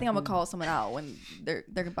think them. I'm gonna call someone out when they're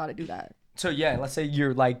about to do that. So yeah, let's say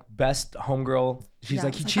your like best homegirl. She's Yeah.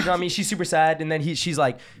 like, he cheated on me. She's super sad, and then she's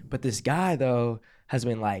like, but this guy though has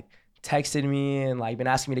been like texted me and like been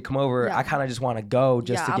asking me to come over. Yeah. I kind of just want to go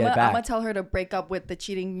just to I'm get gonna, back. I'm gonna tell her to break up with the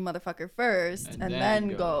cheating motherfucker first, and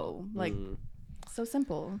then go. Like, so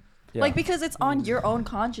simple. Yeah. Like, because it's on your own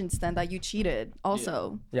conscience then that you cheated.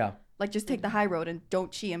 Also, Yeah. like, just take the high road and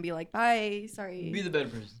don't cheat and be like, bye, sorry. Be the better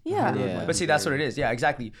person. Yeah. Yeah. But see, that's what it is. Yeah,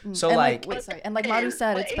 exactly. So And like, wait, sorry. And like Madu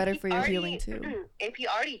said, But it's if better he for your already- healing too. If he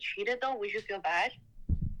already cheated, though, would you feel bad?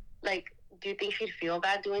 Like, do you think she'd feel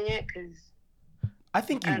bad doing it? Because I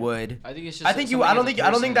think you would. I think it's just. I think you. something I don't as a think.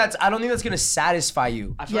 I don't think person. that's. I don't think that's gonna satisfy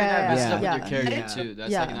you. I feel like that Yeah, messes yeah, up with your character yeah. too.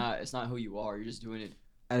 That's Yeah. like not. It's not who you are. You're just doing it.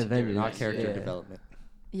 Out of vengeance. Not character Yeah. development.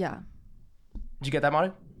 Yeah. Did you get that,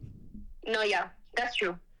 Manu? no, yeah, that's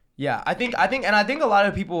true. Yeah, I think a lot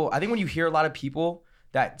of people. I think when you hear a lot of people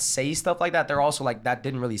that say stuff like that, they're also like, that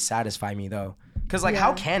didn't really satisfy me though. Cause like, how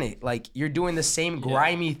Yeah. can it? Like, you're doing the same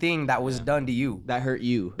grimy thing that was done to you. That hurt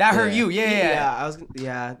you. That hurt you. Yeah.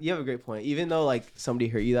 Yeah, you have a great point. Even though like somebody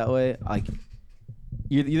hurt you that way, like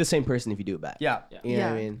you're the same person if you do it back. Yeah. You know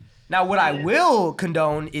what I Yeah. mean? Now, what I will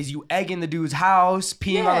condone is you egging the dude's house,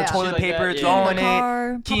 peeing on the Yeah. toilet Shit like paper, that, yeah. throwing the it.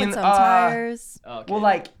 car, keying- pumping some tires. Okay. Well,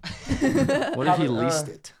 like, What if he Uh, leased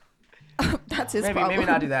it? That's his maybe problem. maybe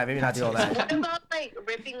not do that. Maybe not do all that. What about like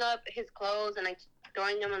ripping up his clothes and like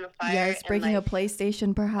throwing them on the fire? Yes, and, breaking like, a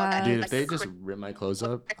PlayStation perhaps. Dude, if like, they just rip my clothes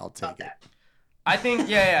up, I'll take it. I think.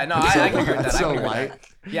 Yeah. No, I can agree with that. That's I so can agree with light.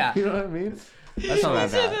 that. Yeah. You know what I mean? That's not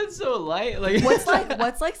that bad. That's so light. Like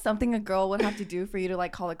What's like something a girl would have to do for you to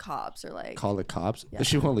like call the cops or like, Call the cops. Yeah.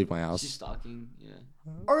 She won't leave my she's house. stalking. Yeah.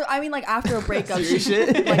 or I mean like after a breakup, she,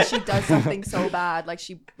 Serious shit? like she does something so bad, like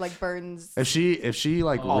she like burns. If she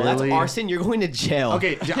like Oh, really. that's arson. You're going to jail.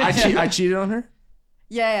 Okay, I cheated on her.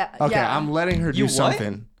 Yeah. Okay, yeah. I'm letting her do You what?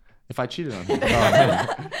 something. If I cheated on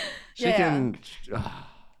her, she Yeah. can.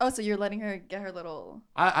 Oh, so you're letting her get her little.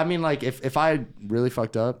 I mean, like if I really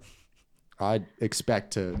fucked up, I'd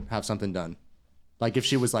expect to have something done. Like if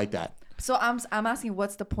she was like that. So I'm asking,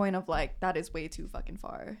 what's the point of like that is way too fucking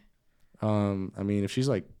far? I mean, if she's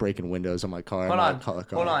like breaking windows on my car, Hold I on. might call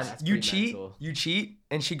the Hold on. cops. You pretty cheat. mental. You cheat,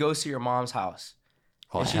 and she goes to your mom's house.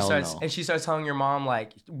 Oh, And she hell starts no. and she starts telling your mom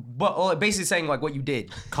like, but well, basically saying like what you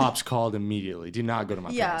did. Cops called immediately. Do not go to my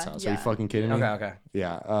Yeah, parents' house. Are yeah. you fucking kidding me? Okay.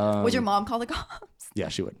 Yeah. Would your mom call the cops? Yeah,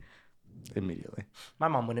 she would. Immediately. My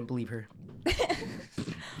mom wouldn't believe her.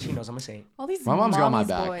 She knows knows I'm a saint. All these My mom's got my mommy's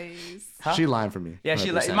back. Boys. Huh? She lying for me. Yeah,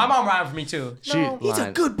 she like 100%. my mom ran for me too. She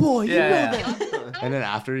lying. Good boy. You Yeah, know yeah. that. And then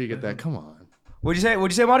after you get that, come on. What'd you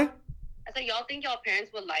say, Marty? I said, y'all think y'all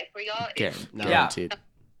parents would lie for y'all No. Guaranteed.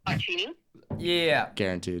 about cheating? Yeah.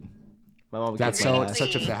 Guaranteed. My mom would That's get mad.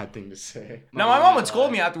 such a bad thing to say. No, my mom would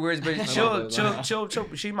scold me afterwards, but she'll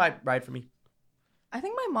she might ride for me. I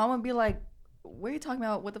think my mom would be like, "What are you talking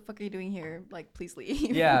about? What the fuck are you doing here? Like, please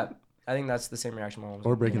leave." Yeah, I think that's the same reaction my mom was.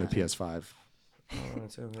 Or breaking the PS5.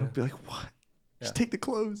 Yeah. Be like, what? Yeah. Just take the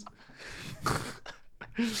clothes. Go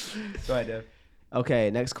ahead, Dev. Okay,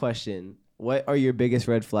 next question. What are your biggest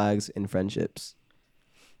red flags in friendships?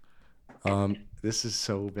 This is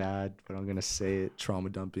so bad, but I'm gonna say it. Trauma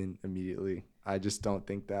dumping immediately. I just don't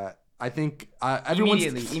think that. I think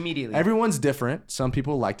Immediately. everyone's different. Some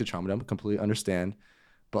people like to trauma dump, completely understand,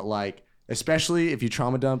 but like, especially if you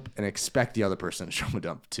trauma dump and expect the other person to trauma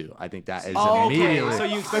dump too. I think that is immediately. So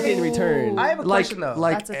you expect it in return. I have a like, question though.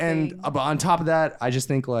 That's a and thing. but on top of that, I just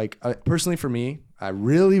think like personally for me, I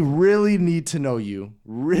really need to know you,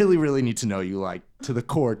 really need to know you like to the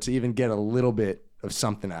core to even get a little bit of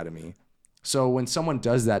something out of me. So when someone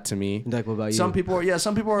does that to me, Like, what about you? some people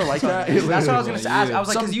are like that. That's what I was gonna ask. I was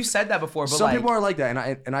like, Some- because you said that before, but Some like, people are like that,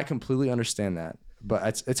 and I completely understand that.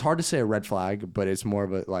 But it's hard to say a red flag, but it's more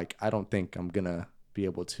of a like I don't think I'm gonna be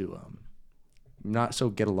able to not so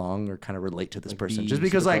get along or kind of relate to this person be just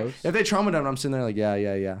because super like close? if they trauma dump, I'm sitting there like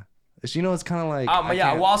yeah. It's, you know, it's kind of like yeah,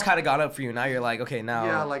 can't- walls kind of got up for you. Now you're like, okay, now.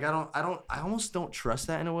 yeah, like I almost don't trust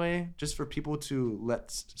that in a way. Just for people to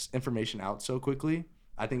let information out so quickly,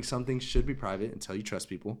 I think some things should be private until you trust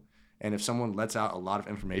people. And if someone lets out a lot of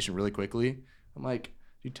information really quickly, I'm like,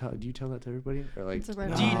 do you tell that to everybody? Or like, It's a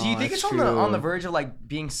red Do you think that's it's on the true. verge of like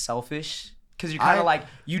being selfish? Because you're kind of like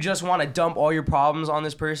you just want to dump all your problems on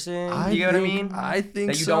this person. You get what I mean? I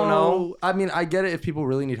think That you so. don't know? I mean, I get it if people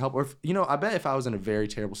really need help, or if, you know, I bet if I was in a very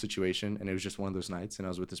terrible situation and it was just one of those nights and I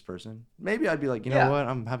was with this person, maybe I'd be like, you know Yeah. what,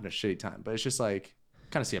 I'm having a shitty time. But it's just like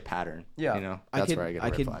kind of see a pattern. Yeah. you know, that's where I get a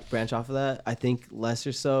red could flag. branch off of that. I think less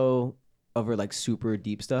or so over like super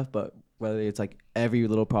deep stuff, but whether it's like every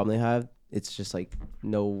little problem they have, it's just like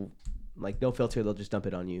no filter. They'll just dump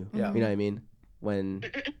it on you. Yeah. You know what I mean? When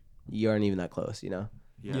you aren't even that close, you know?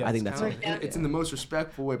 Yeah, I think it's that's kinda like, it's in the most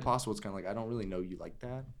respectful way possible. It's kind of like I don't really know you like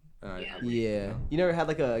that. Yeah. You never had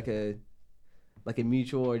like a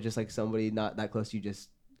mutual or just like somebody not that close, you just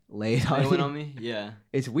lay it on, Anyone you? on me? Yeah.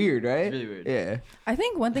 It's weird, right? It's really weird. Yeah. I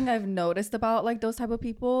think one thing I've noticed about like those type of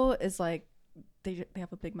people is like they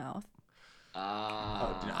have a big mouth.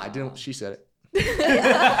 I didn't. She said it.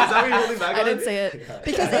 I didn't say it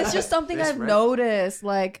because it's just something This I've friend? noticed.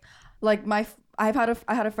 Like I had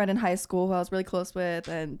a friend in high school who I was really close with,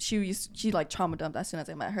 and she like trauma dumped as soon as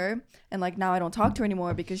I met her, and like now I don't talk to her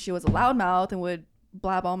anymore because she was a loudmouth and would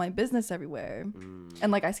blab all my business everywhere,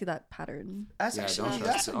 and like I see that pattern. That's Yeah, actually don't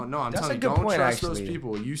that's trust. a- Oh no, I'm that's telling a you, good don't point, trust those actually.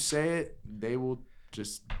 people. You say it, they will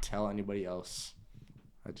just tell anybody else.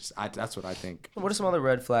 That's what I think. What are some other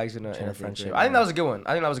red flags in a think friendship? right I think now. that was a good one.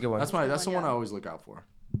 That's the one yeah. I always look out for.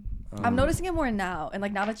 I'm noticing it more now, and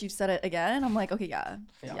like now that you've said it again, I'm like, okay, yeah,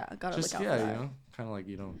 gotta Just look out yeah, for you that. know, kind of like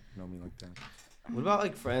you don't know me like that. What about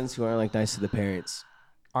like friends who aren't like nice to the parents?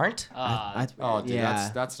 Aren't? Oh, dude, Yeah.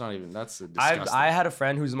 that's not even. That's a disgusting. I had a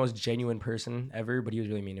friend who's the most genuine person ever, but he was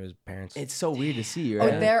really mean to his parents. It's so weird to see, Oh,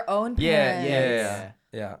 right? their own parents.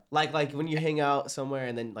 Yeah. Like when you hang out somewhere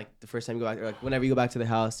and then like the first time you go back, or like whenever you go back to the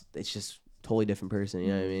house, it's just totally different person. You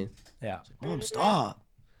know what I mean? Yeah. Mom, stop.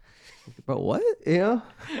 Bro, what? You know?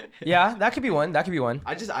 Yeah, that could be one. I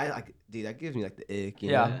like, dude, that gives me like the ick.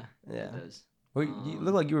 You Yeah. know? Yeah. Yeah. It does. Well, you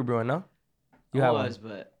look like you were brewing, no? You I have was, one.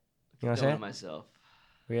 but You know what I'm going saying? to myself.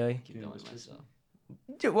 Really? Keep going to myself.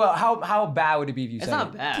 Dude, well, how bad would it be if you It's said not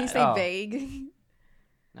it? bad. Can you say Oh. vague?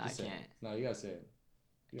 No, I Say it. can't. No, you gotta say it.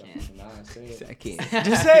 You gotta Can't. nah, say it. I can't.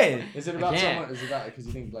 Just say it. Is it about can't. someone? Is it about because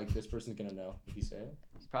you think like this person's gonna know if you say it?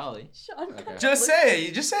 Probably. Sean, Okay. Just say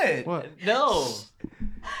it. Just say it. What? No.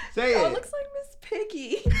 Say Sean it. looks like Miss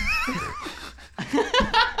Piggy.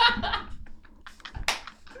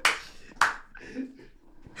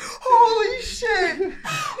 Holy shit!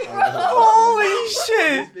 Holy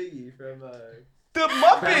shit! Biggie from The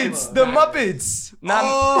Muppets! The Muppets!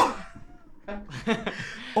 Not.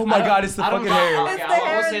 Oh my god, it's the I don't fucking know. hair. Okay, It's the I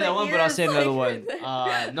hair won't say and that the one, but I'll say ears, another like-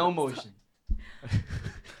 one. No motion.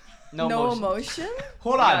 No, No motion. emotion?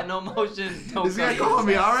 Hold Yeah, on. no motion. No Is he gonna color. call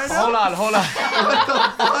me out right now? Hold on. What the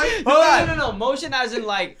fuck? Hold on. No. Motion as in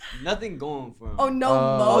like nothing going for him. Oh, no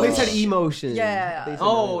Oh, Oh, they motion. said emotion. Yeah. They said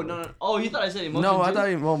Oh, no. Oh, you thought I said emotion No, I too? thought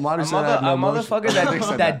you. Well, A, Marty said I had no motherfucker motion. They that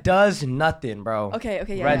said that does nothing, bro. Okay,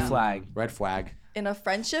 yeah. Red yeah. flag. Red flag. in a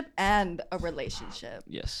friendship and a relationship.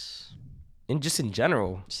 Yes. And just in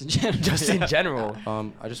general. Just in general. Just in general.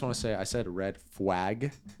 I just want to say I said red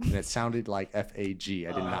flag, and it sounded like F-A-G.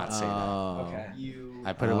 I did not say that. Okay.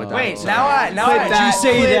 I put it with that. Wait, so- now I that. you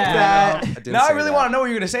say Clip that. I didn't Now I say really that. want to know what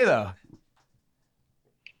you're gonna say though.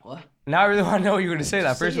 What? Now I really want to know what you're gonna say that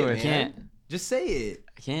Just say first it, one. I can't. Just say it.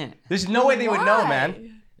 I can't. There's no way they would know, Why?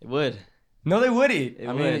 man. It would. No, they wouldn't. It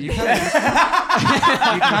I would. mean, you kind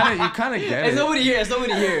of get It's it. nobody here. It's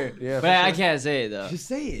nobody here. Yeah, but for I sure. can't say it though. Just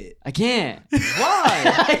say it. I can't.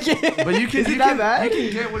 Why? I can't. But you can. Is it You that can, bad? you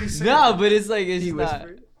can get what he's saying. No, but it's like it's He not.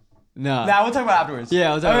 whispered. No. Nah, we'll talk about it afterwards.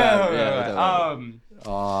 Yeah, we'll talk about it. Okay, Yeah, okay, we'll okay. talk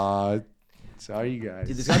about it. Sorry, you guys.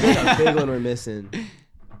 Dude, there's gotta be like a big one we're missing.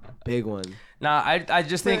 Big one. Nah, I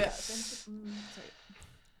just think. Sorry.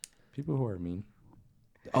 People who are mean.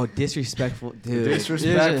 Oh, disrespectful, dude.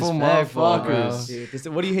 Disrespectful Disrespectful, motherfuckers.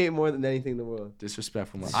 Dude, what do you hate more than anything in the world?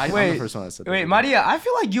 Disrespectful. I'm Wait, the first one that said that. Wait, Maria, I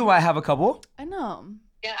feel like you might have a couple. I know.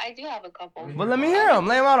 Yeah, I do have a couple. But let me hear them.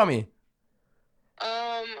 Lay them out on me.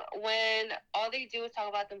 When all they do is talk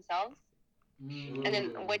about themselves, and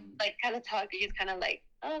then when like kind of talk, they just kind of like,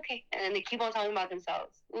 oh, okay, and then they keep on talking about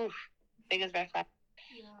themselves. Oof, biggest red flag.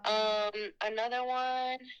 Another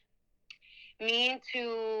one, mean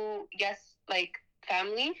to like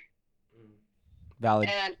family, Valid.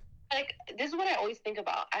 and like this is what I always think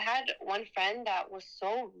about. I had one friend that was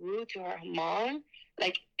so rude to her mom,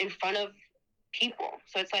 like in front of people.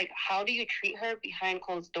 So it's like, how do you treat her behind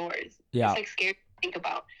closed doors? Yeah. It's like scary to think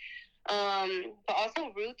about. But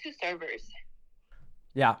also rude to servers.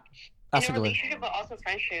 Yeah. That's a In a good one. relationship, but also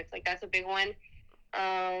friendships. Like that's a big one.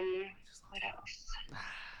 What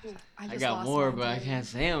else? I just got lost more, mine, but I dude. can't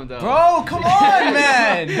say them though. Bro, come on,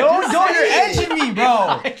 man. Don't, you're edging me, bro.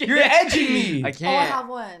 I can't. You're edging me. I Oh, I can't. have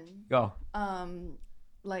one. Go.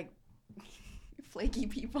 Like flaky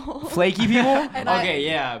people. Flaky people? And Okay,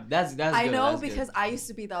 yeah, that's I good, know that's good. because I used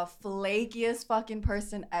to be the flakiest fucking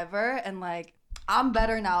person ever, and like I'm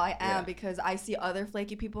better now. I am Yeah. because I see other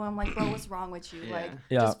flaky people. And I'm like, bro, what's wrong with you? Yeah. Like,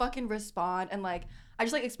 Yeah. just fucking respond. And like, I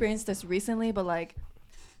just like experienced this recently, but like,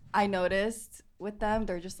 I noticed with them,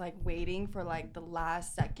 they're just like waiting for like the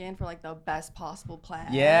last second for like the best possible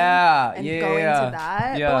plan. Yeah. And yeah. going yeah. to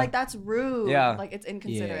that, Yeah. but like that's rude. Yeah. Like it's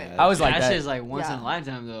inconsiderate. Yeah. I was like that that. shit is like once in Yeah. a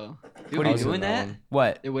lifetime though. What People are you be doing doing that that? one?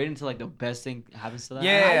 What? They're waiting until like the best thing happens to that.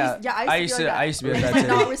 Yeah. I used to be like that. I used to be And like just that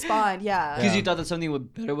like too. not respond. Yeah. Because Yeah. you thought that something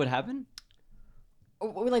better would happen?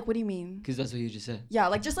 Or, like, what do you mean? Because that's what you just said. Yeah,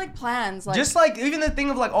 like just like plans. Like Just like even the thing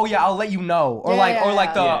of like, oh yeah, I'll let you know, or Yeah, like, yeah, or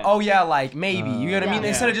like the, yeah. oh yeah, like maybe, you know what I mean? Yeah.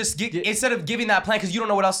 Instead of just instead of giving that plan because you don't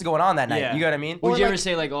know what else is going on that night. Yeah. You know what I mean? Would Or, you like- ever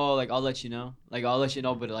say like, oh, like I'll let you know,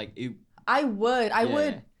 but like it, I would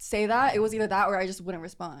Yeah. say that. It was either that or I just wouldn't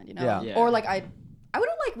respond, you know? Yeah. Yeah. Or like I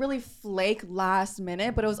wouldn't like really flake last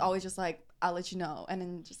minute, but it was always just like, I'll let you know, and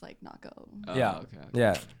then just like not go. oh, Yeah. okay.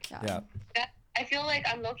 Yeah, Yeah. yeah. I feel like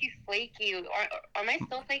I'm low-key flaky. Or am I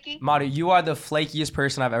still flaky? Madu, you are the flakiest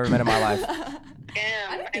person I've ever met in my life. Damn,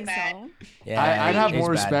 I don't my think bad. so. Yeah, I'd have it's more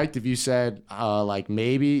bad. respect if you said like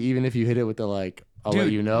maybe, even if you hit it with the like I'll let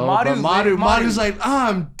Dude, you know. Madu- But Madu- Madu's like,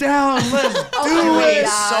 I'm down. Let's do Oh my it.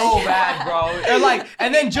 God. So bad, bro. And like,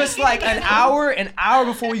 and then just like an hour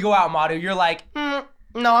before we go out, Madu, you're like, no,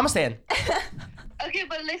 I'm staying. Okay,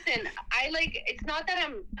 but listen, I like. It's not that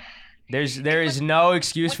I'm. There is no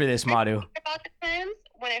excuse for this, Madu. About the plans,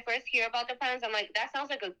 when I first hear about the plans, I'm like, that sounds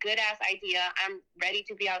like a good ass idea. I'm ready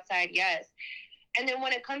to be outside, yes. And then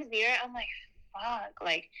when it comes near, I'm like, fuck.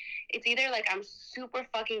 Like, it's either like I'm super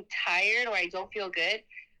fucking tired or I don't feel good,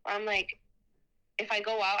 or I'm like, if I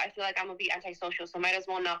go out, I feel like I'm gonna be antisocial, so might as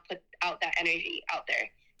well not put out that energy out there,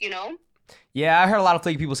 you know? Yeah, I heard a lot of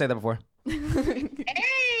flaky people say that before. Hey,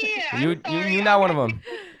 I'm You're sorry. not one of them.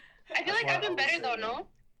 I feel like I've been better though, no?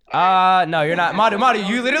 No, you're not. Madu,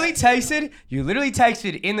 you literally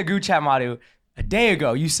texted in the group chat, Madu, a day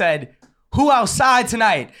ago. You said, who outside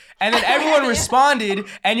tonight? And then everyone responded,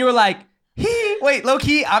 and you were like, wait, low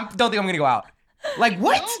key, I don't think I'm gonna go out. Like,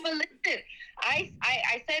 what? No, but listen, I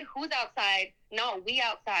said who's outside, not we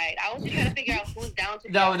outside. I was just trying to figure out who's down to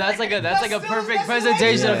be No, outside. that's like a That's perfect the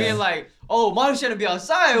presentation way. of being like, oh, mom shouldn't be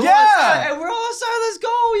outside. We're Yeah. outside, and we're all outside. Let's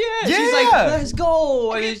go. Yeah. She's like, Yeah. let's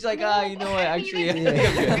go. And she's like, you know what? Actually, I think I'm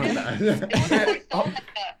good. It was more so like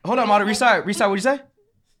Hold on, Madu, restart. What'd you say?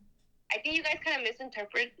 I think you guys kind of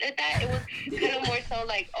misinterpreted that. It was kind of more so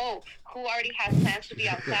like, oh, who already has plans to be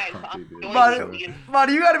outside, so I'm going Madu, to you.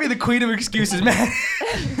 Madu, you gotta be the queen of excuses, man.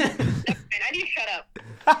 And I need to shut up.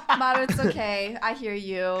 Madu, it's okay. I hear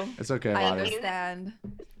you. It's okay, I Madu. understand.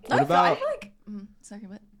 What I about- feel like. Sorry,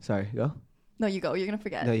 what? Sorry, go. No, you go. You're gonna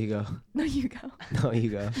forget. No, you go. No, you go. No, you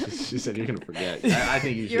go. She said you're gonna forget. I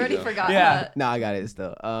think you should. You already go. forgot. Yeah. that. No, I got it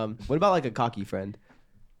still. What about like a cocky friend?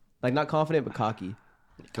 Like not confident but cocky.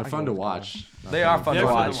 They're fun to watch. They are fun to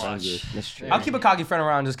watch. That's true. I'll keep a cocky friend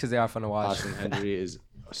around just because they are fun to watch. Austin Henry is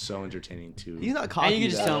so entertaining too. He's not cocky. And you can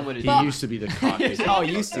just though. tell him what it He is. used to be the cockiest. Oh,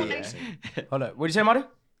 used to. Yeah. Hold up. What'd you say, Madu?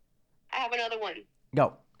 I have another one.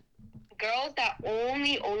 Go. Girls that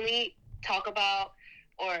only talk about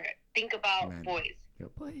or think about Men. boys.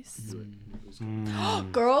 Boys.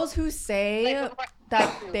 Mm. Girls who say Like,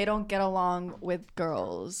 that they don't get along with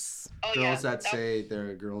girls. oh, Girls yeah, that say they're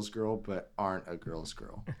a girl's girl but aren't a girl's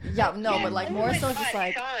girl. Yeah, no, Yeah, but like oh more my so God, just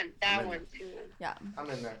like Sean, that one too. yeah. I'm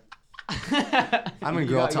in there. I'm in You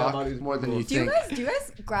girl got talk Madu's more than cool. you Do you think.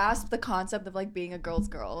 guys grasp the concept of like being a girl's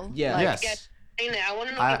girl? Yeah. Like, Yes. Yes. I want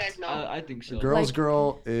to know I- if you guys know. I think so. A girl's Like-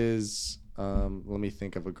 girl is let me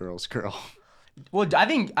think of a girl's girl. Well, I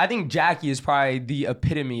think Jackie is probably the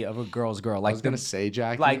epitome of a girl's girl. I Like was gonna say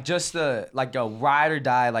Jackie. like just the like a ride or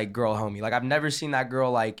die like girl homie. Like I've never seen that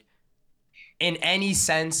girl like in any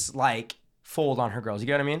sense like fold on her girls. You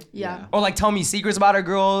get what I mean? Yeah. Or like tell me secrets about her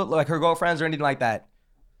girl, like her girlfriends or anything like that.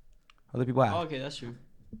 Other people have. Oh, okay, that's true.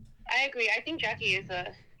 I agree. I think Jackie is a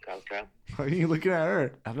girl's girl. Why are you looking at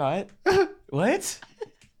her? I'm not. What?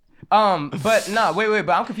 But no, wait,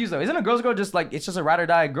 but I'm confused though. Isn't a girl's girl just like it's just a ride or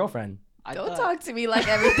die girlfriend? I Don't thought, talk to me like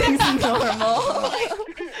everything's normal.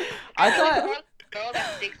 I thought- girl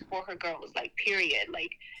that sticks for her girls, like period,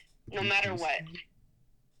 like no matter what.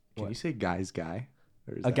 Can you say guy's guy?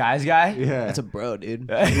 Or is A that- guy's guy? Yeah. That's a bro, dude.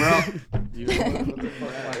 bro. You know what the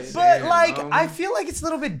fuck am I But saying, like, bro? I feel like it's a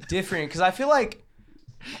little bit different because I feel like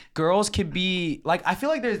girls could be like, I feel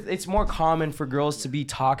like it's more common for girls to be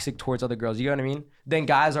toxic towards other girls. You know what I mean? Than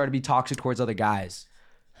guys are to be toxic towards other guys.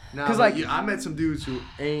 Nah, 'cause, but like- I met some dudes who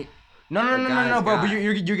ain't. No, A guy's bro. But guy.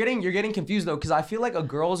 you're getting confused though because I feel like a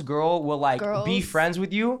girl's girl will like be Girls? friends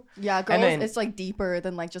with you. Yeah, girls, then- it's like deeper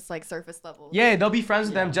than like just like surface level. Yeah, they'll be friends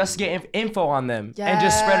with them just to get info on them and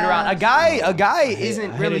just spread it around. A guy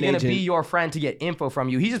isn't I hate really an gonna be agent. your friend to get info from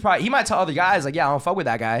you. He might tell other guys like, yeah, I don't fuck with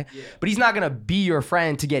that guy, but he's not gonna be your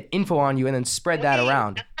friend to get info on you and then spread that Wait,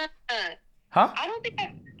 around. uh, Huh? I don't think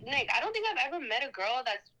I've ever met a girl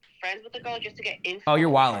that's friends with a girl just to get info. Oh, you're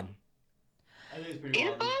wildin'.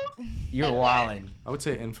 Info? You're That's wildin'. I would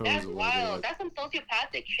say info is That's a little wild. bit. That's some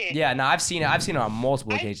sociopathic shit. Yeah, no, I've seen it. I've seen it on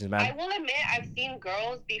multiple I occasions, man. will admit, I've seen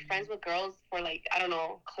girls be friends with girls for like, I don't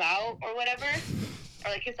know, clout or whatever,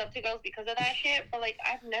 or like kiss up to girls because of that shit. But like,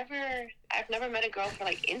 I've never met a girl for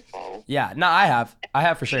like info. Yeah, no, I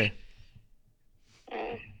have for sure.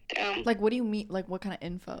 Damn. Like, what do you mean? Like, what kind of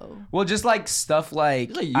info? Well, just like stuff like,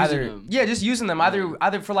 Just, like, using either them. yeah, just using them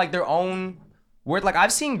either for like their own word. Like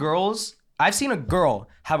I've seen a girl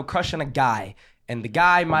have a crush on a guy, and the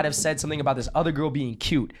guy might have said something about this other girl being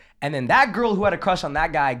cute, and then that girl who had a crush on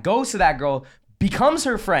that guy goes to that girl, becomes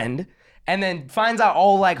her friend, and then finds out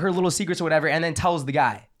all like her little secrets or whatever, and then tells the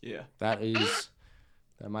guy. Yeah.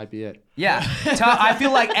 That might be it. Yeah, I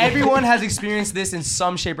feel like everyone has experienced this in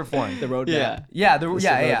some shape or form. The roadmap. Yeah. Yeah, It's the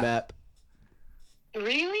roadmap.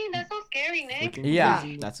 Really? That's so scary, Nick. Yeah.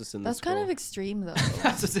 That's what's in the That's kind scroll. of extreme, though.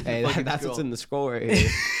 That's what's in Hey, the look, fucking that's what's scroll. in the scroll right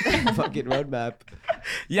here. Fucking roadmap.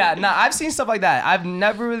 Yeah, nah, I've seen stuff like that. I've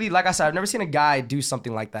never really, like I said, I've never seen a guy do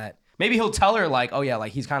something like that. Maybe he'll tell her like, oh yeah,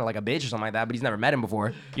 like he's kind of like a bitch or something like that, but he's never met him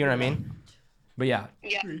before. You know what I mean? But yeah,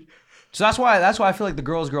 Yeah. so that's why I feel like the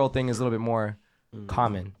girl's girl thing is a little bit more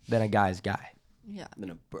common than a guy's guy. Yeah. Then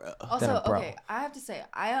a bro. Also, a bro. okay, I have to say,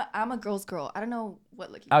 I'm a girl's girl. I don't know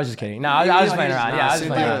what looking. I was just kidding. No, I was playing around. Yeah, I was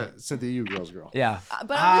just playing around. Cynthia, you girl's girl. Yeah.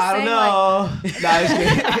 But I'm just saying, like, Nah, I was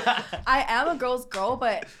kidding. I am a girl's girl.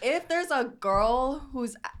 But if there's a girl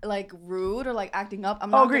who's like rude or like acting up, I'm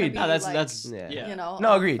not. gonna agreed. be, No, that's like, that's Yeah. yeah. You know.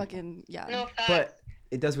 No, agreed. Fucking yeah. No facts. But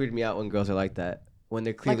it does weird me out when girls are like that. When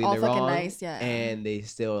they're clearly all they're fucking wrong, nice, yeah. and they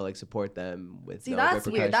still like support them with See, no that's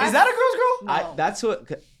weird. repercussions. Is that a girl's girl? No. That's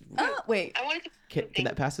what. Wait. I wanted to Can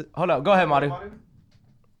that pass it? Hold up. Go ahead, Madu.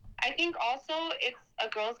 I think also it's a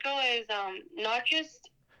girl's girl is not just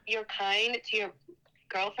you're kind to your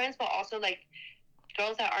girlfriends, but also like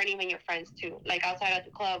girls that aren't even your friends too, like outside at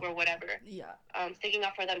the club or whatever. Yeah. Sticking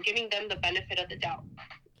up for them, giving them the benefit of the doubt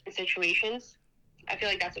in situations. I feel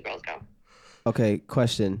like that's a girl's girl. Okay,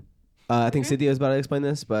 question. I think Cynthia was about to explain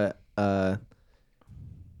this, but I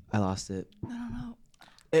lost it. I don't know.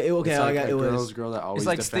 Okay, It's I like got a it. girl's Was girl that always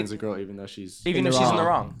like defends a girl even though she's Even In if the she's in wrong. the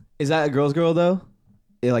wrong. is that a girl's girl though?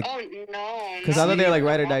 It, like, Oh no! because I thought they were like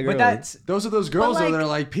ride or die girls. But that's. those are those girls like- though that are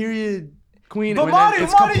like period queen. But when then Madu,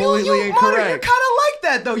 it's Madu, completely Madu, you're kind incorrect. of like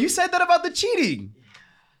that though. You said that about the cheating.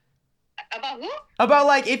 About who? About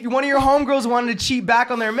like if one of your homegirls wanted to cheat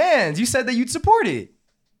back on their mans, you said that you'd support it.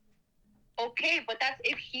 Okay, but that's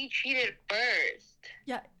if he cheated first.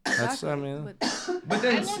 Yeah. That's, Exactly. I mean- But I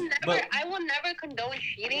then, will never condone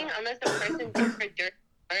cheating unless the person did her dirt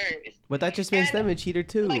first. But that just makes And, them a cheater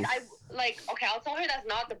too. okay, I'll tell her that's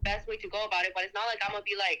not the best way to go about it, but it's not like I'm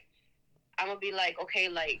gonna be like, okay,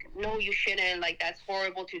 like, no, you shouldn't, like, that's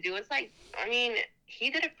horrible to do. It's like, I mean, he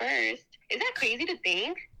did it first. Is that crazy to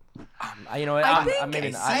think? you know what? I I'm think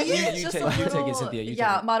maybe not. it's You just take a it, little- Cynthia. You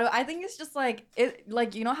yeah, take it. Maru, I think it's just like it,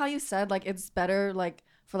 like you know how you said like it's better like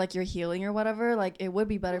for like your healing or whatever. Like it would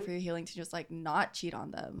be better for your healing to just like not cheat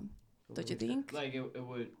on them. Don't you think? Like it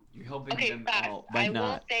would. You're helping Okay, them facts. out by I will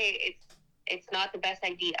not. say it's not the best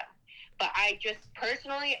idea, but I just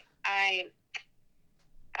personally I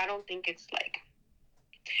don't think it's like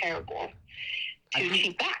terrible I to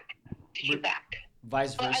think- cheat back.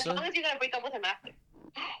 Vice But as versa. long as you're gonna break up with him after.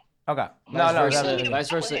 Okay. Vice No, versa. You need to Vice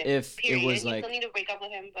break up versa. with him, If period. it was You like, still need to break up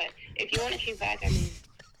with him, but if you want to cheat back, I mean,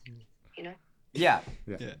 you know. yeah.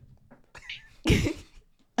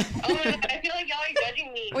 Oh my god, I feel like y'all are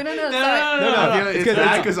judging me. Wait, no, No, sorry. I feel like It's it's 'cause-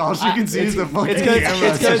 that because all she can see is the fucking it's 'cause- camera.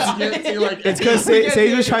 it's 'cause- So she can't see, like, It's because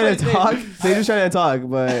Sage was trying to talk. Sage was trying to talk,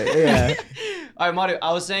 but yeah. all right, Mario.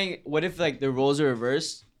 I was saying, what if like the roles are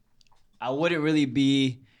reversed? I wouldn't really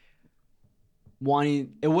be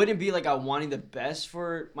wanting. It wouldn't be like I wanting the best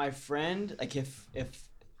for my friend. Like if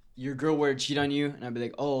your girl were to cheat on you, and I'd be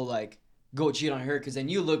like, oh, like go cheat on her, because then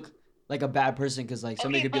you look like a bad person, because like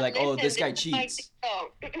somebody Okay, could be but like, oh, listen, this guy is my cheats. thing, though.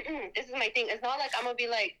 This is my thing. It's not like I'm gonna be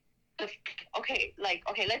like, okay,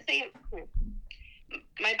 let's say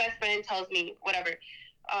my best friend tells me whatever,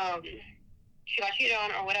 she got cheated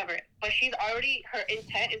on or whatever, but her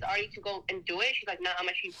intent is already to go and do it. She's like, nah, I'm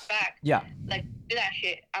gonna cheat back. Yeah. Like, do that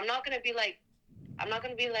shit. I'm not gonna be like,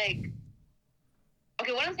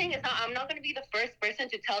 okay, what I'm saying is I'm not gonna be the first person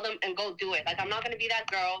to tell them and go do it. Like, I'm not gonna be that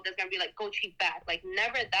girl that's gonna be like, go cheat back. Like,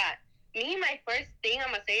 never that. Me, my first thing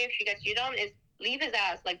I'm gonna say if she gets cheated on is leave his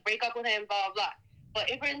ass, like break up with him, blah, blah, blah. But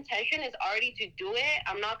if her intention is already to do it,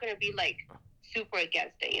 I'm not gonna be like super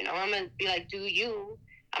against it, you know? I'm gonna be like, do you.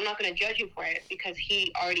 I'm not gonna judge you for it because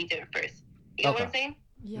he already did it first. You know what I'm Okay. saying?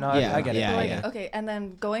 No, Yeah, I get it. yeah, So, like, yeah. okay, and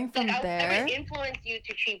then going from Like, I would there. never influence you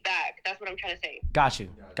to cheat back. That's what I'm trying to say. Got you.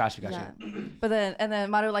 Yeah. But then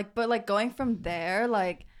Maru, like, but like going from there,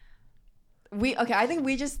 like I think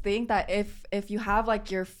we just think that if you have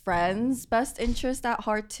like your friend's best interest at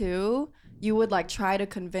heart too, you would like try to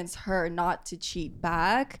convince her not to cheat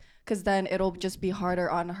back, because then it'll just be harder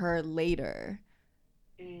on her later.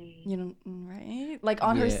 You know, right? Like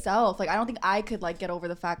on Yeah. herself. Like I don't think I could like get over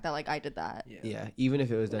the fact that like I did that. Yeah, even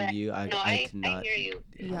if it was done to you, I I could not. hear you.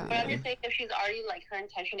 Yeah. But I'm just saying, if she's already like her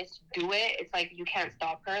intention is to do it, it's like you can't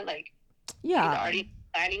stop her. Like she's Yeah. already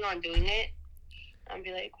planning on doing it. I'd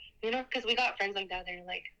be like, you know, because we got friends like that. They're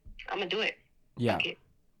like, I'm gonna do it. Yeah. Fuck it.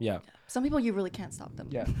 Yeah. Some people you really can't stop them.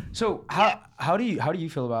 Yeah. So how do you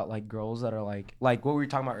feel about like girls that are like what we were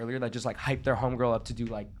talking about earlier, that just like hype their homegirl up to do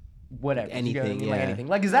like whatever, you get what I Anything, mean? Like yeah. anything.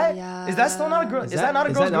 Like is that still not a girl? Is that not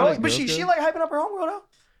a girl's girl? But she like hyping up her homegirl though.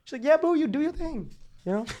 She's like, yeah, boo, you do your thing.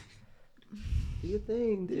 You know? Do your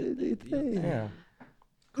thing, dude. Do your thing. Yeah.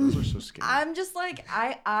 Girls are so scary. I'm just like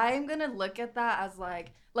I'm gonna look at that as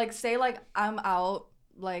like say like I'm out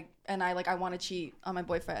like and I want to cheat on my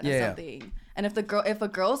boyfriend or something, and if a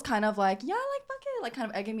girl's kind of like fuck it, like kind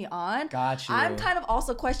of egging me on, Got you. I'm kind of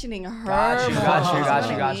also questioning her. Got you. more, Got you. know Got what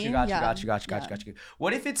you. I Got mean? you. Got you. Yeah. Got you. Got you. Got you. Got you.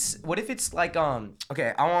 What if it's like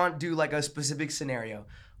okay, I want to do like a specific scenario.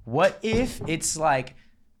 What if it's like,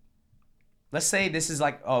 let's say this is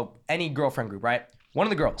like any girlfriend group, right? One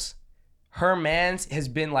of the girls, her man has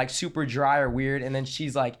been like super dry or weird, and then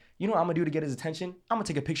she's like, you know what I'm gonna do to get his attention? I'm gonna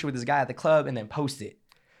take a picture with this guy at the club and then post it.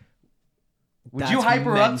 Would you That's hype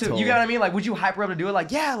her up to? mental. You got what I mean? Like, would you hype her up to do it?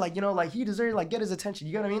 Like, yeah, like like he deserves like get his attention.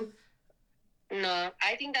 You got what I mean? No,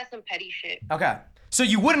 I think that's some petty shit. Okay, so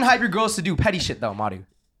you wouldn't hype your girls to do petty shit though, Madu.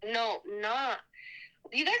 No, not.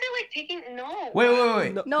 You guys are like taking no.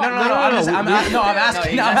 Wait. No. I'm asking. No, I'm he's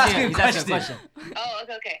asking a asking question. a question. Oh,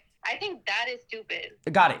 okay. I think that is stupid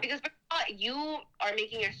Got it. because you are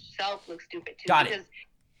making yourself look stupid too. Got it. Because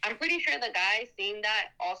I'm pretty sure the guy seeing that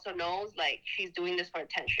also knows like she's doing this for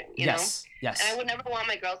attention. You Yes. know. And I Yes. would never want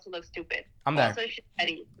my girls to look stupid. I'm there. Also, she's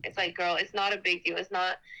petty. It's like, girl, it's not a big deal. It's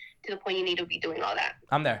not to the point you need to be doing all that.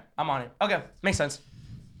 I'm there. I'm on it. Okay. Makes sense.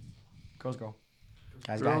 Girls.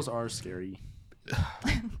 Guys. Girls are scary.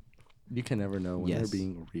 You can never know when Yes. they're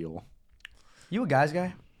being real. You a guys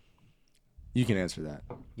guy? You can answer that.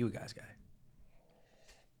 You a guys guy?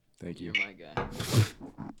 Thank you. You're my guy.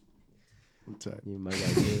 What's that? You my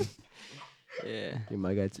guy, dude. Yeah. You're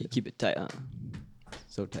my guy too. You keep it tight, huh?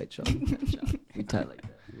 So tight, Sean. You tight like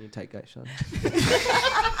that. You're a tight guy, Sean.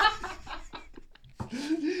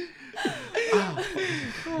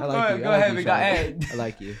 I like you. Go I like ahead, you, we got Sean. Ed. I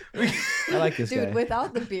like you. I like this Dude, guy.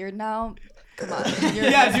 without the beard now, come on. You're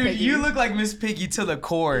Yeah, Miss dude, Piggy. you look like Miss Piggy to the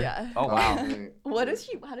core. Yeah. Oh wow. What does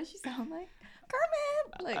she? How does she sound like?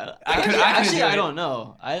 Kermit. Like. Actually, I do it. don't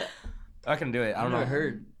know. I can do it. I don't know. never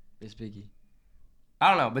heard Miss Piggy. I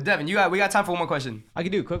don't know, but Devin, we got time for one more question. I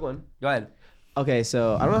could do a quick one. Go ahead. Okay,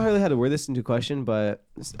 so I don't know really how to word this into a question, but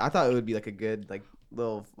I thought it would be like a good, like,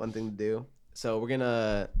 little fun thing to do. So we're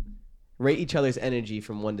gonna rate each other's energy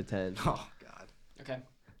from 1 to 10. Oh God. Okay.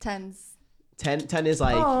 Tens. 10 is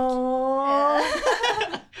like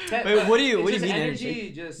Wait, what do you mean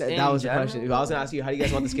energy? Just that was the question. I was gonna ask you, how do you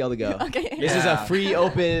guys want the scale to go? Okay. This is a Yeah. free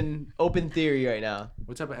open theory right now.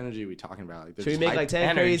 What type of energy are we talking about? Like, Should we make like 10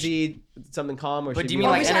 energy. crazy, something calm, or But should do you we mean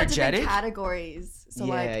Or like we should have different energetic? categories. So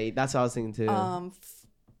yeah, that's what I was thinking too.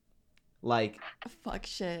 Like fuck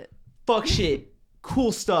shit. fuck shit,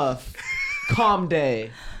 cool stuff, calm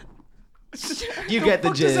day. You get the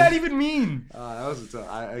What does gist. that even mean? that was a tough.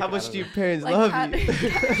 How much do your parents Like love cat- you?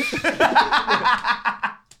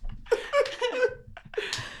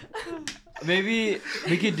 Maybe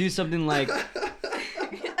we could do something like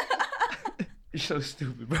You're so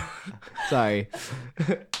stupid, bro. Sorry.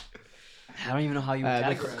 I don't even know how you would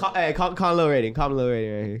categorize. Hey, calm low rating. Calm low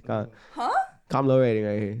rating right here. Huh? Calm low rating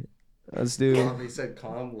right here. Let's do They said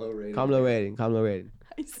calm, low rating. calm low rating. Calm low rating.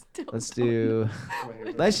 I still. Let's do.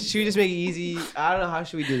 Should we just make it easy? I don't know. How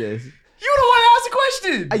should we do this? You the one that asked the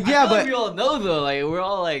question. Yeah, I feel but like we all know though. Like we're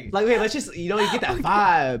all like. wait, let's just you get that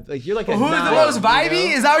vibe. Like you're like a Who's the nine, most vibey? you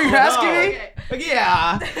know? Is that what you're asking me? Okay. Like,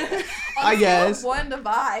 yeah. On a scale guess. of 1 to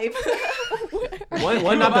 5.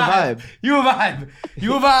 One not the vibe. You a vibe.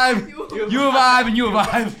 You a vibe. You a vibe and you a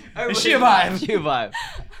vibe. And she a vibe. She a vibe.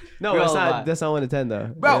 No, We're that's all not. vibe. That's not 1 to 10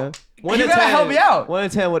 though. Bro, you know? 1 you to gotta 10, help me out. 1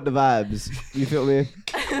 to 10 with the vibes. You feel me?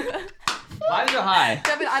 Vibes are high.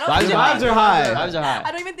 Devin, I don't Vibes think are high. Vibes are high.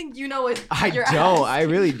 I don't even think you know what I you're don't. I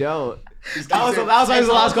asking. really don't. That was the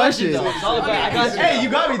last question. Though. It's all about- I got you. Hey, you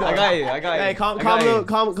got me though. I got you. I got you. Hey, calm I got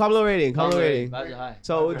you. low rating. Calm low rating. Vibes are high.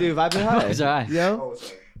 So, dude, vibes are high. Vibes are high. You know?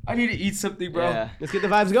 I need to eat something, bro. Yeah. Let's get the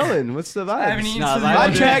vibes going. What's the I haven't vibes? eaten Nah, since vibe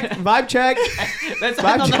Vibe check. Vibe check. Let's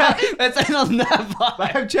Vibe end on check. that. Let's end on that vibe.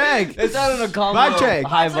 Vibe check. Let's end on a calm Vibe low, check.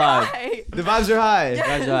 high vibe. Hi. The vibes are high.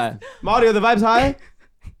 Vibes are high. Mario, the vibes high?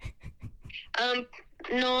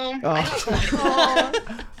 No.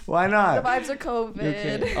 Oh. Why The not? vibes are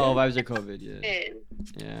COVID. Oh, vibes are COVID. Yeah. Shit.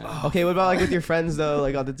 Yeah. Okay, what about like with your friends though?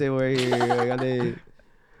 Like on the table right here, like on the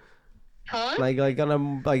Huh? like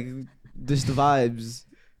on like just the vibes.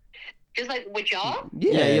 Just like with y'all?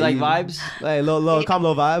 Yeah. You like vibes? Like low, calm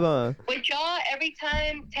low vibe, huh? With y'all, every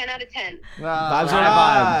time, 10 out of 10. Vibes are High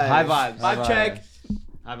high. vibe. High vibes. Vibe check.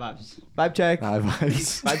 High vibes. Vibe check. High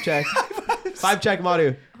vibes. Vibe check. Vibe check,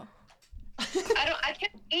 Mario. I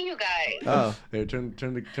can't see you guys. Oh, Here, turn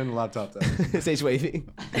the laptop down. stage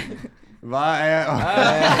waving. Bye.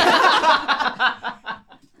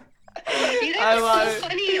 You I guys love are it. so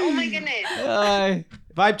funny. Oh my goodness. Hi.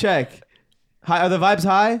 Vibe check. Hi, are the vibes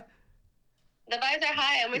high? The vibes are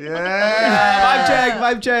high. I'm with Yeah. Vibe check.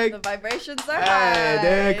 Vibe check. The vibrations are high. Hey,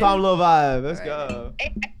 there, calm low vibe. Let's go.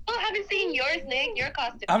 I still haven't seen yours, Nick. Your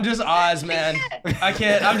costume. I'm just Oz, man. I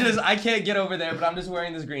can't get over there, but I'm just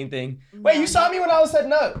wearing this green thing. Wait, you saw me when I was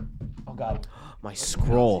setting up. Oh god. My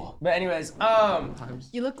scroll. But anyways,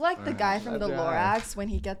 You look like the guy from the That's Lorax when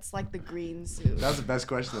he gets like the green suit. That was the best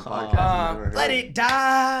question in the podcast. I've ever heard. let it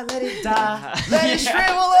die, let it die, let it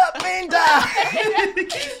shrivel up and die.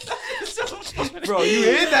 Bro, you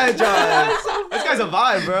hit that, John. This guy's a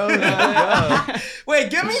vibe, bro. Yeah. Wait,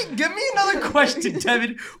 give me another question,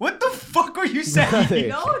 Devin. What the fuck were you saying? Nothing.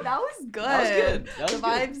 No, that was good. That was good. That was the good.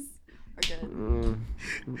 vibes are good.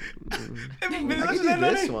 I can do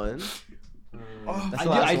this one. That's the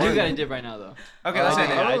last I do one. gotta dip right now though. Okay, let's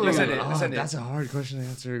end it. I do Let's end gotta- it. Let's end it. That's a hard question to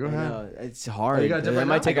answer. Go I ahead. know, it's hard. you gotta dip right It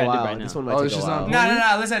might now? take I a gotta dip while. right This now. one might Oh, take it's a just while.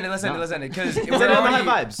 not- No. Let's end it. Let's end it. Because Let's end it on the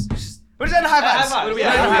high vibes. We're just at high vibes. High vibes. What are we Yeah,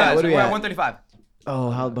 at? what are we We're at? at 135.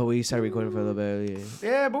 Oh, but we started recording for a little bit earlier.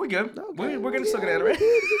 Yeah, but we good. We're gonna still get it, right?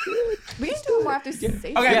 We can do it more after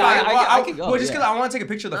safety. Okay, Yeah, fine. I could go, Well, just yeah. because I want to take a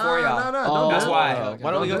picture of the four of y'all. No, That's why. okay.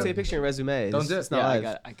 Why don't we go Don't take a picture and resume? Don't do it. It's not Yeah,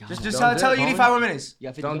 live. I got Just it. tell dip, you need homie. 5 more minutes. You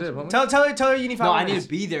got 50 Don't minutes? dip, homie. Tell her you need 5 No, more I need minutes.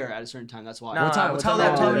 to be there at a certain time. That's why. No, What time? tell What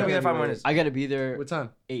them time? you'll be there 5 more minutes. I gotta be there What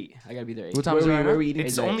time? 8. I gotta be there 8. What time Where is it right were now? we eating?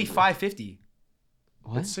 It's today? only 5:50.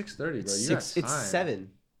 What? It's 6:30, bro. You It's got time.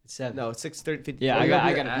 7. 7. No, 6:30. Yeah, I you'll got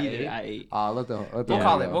be to at be 8. there at 8. Let the We'll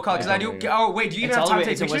call it. We'll call it. Because I do. Oh, wait. Do you even It's have all time the to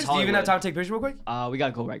way- take it's in pictures? West Do you even have Hollywood. time to take pictures real quick? We got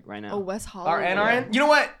to go right now. Oh, West Our Hollywood. and our end. You know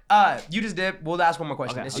what? You just dip. We'll ask one more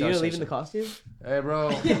question. Okay. It's Are you so- gonna so- leave in so- the costume? Hey, bro.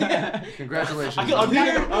 Congratulations. I'm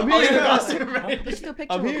here. I'm Oh, here. Let's do a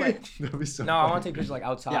picture I'm real here. quick. That'd be so No, I funny. want to take pictures like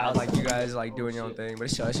outside, Yeah, like you guys like doing your own thing. But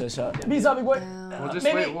it's so. Peace out, big boy. We'll just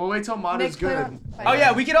Maybe- wait. We'll wait till Madu's Nick, put it good. on- Oh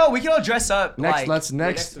yeah, we can all dress up. Next, like, let's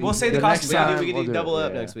next. We'll save the the costume. next We can time. do, we can we'll do it, double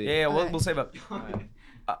up yeah. next week. Yeah, Okay. we'll save up.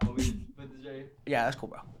 Yeah, that's cool,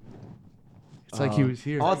 bro. It's like he was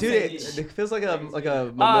here. Oh, dude, it feels like a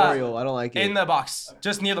memorial. I don't like it. In the box,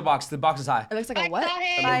 just near the box. The box is high. It looks like I a what? saw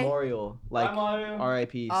him. Bye. memorial, like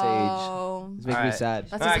R.I.P. Sage. Oh, It's making me Alright. sad.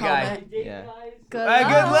 that's All his right, guy. helmet. Yeah. Good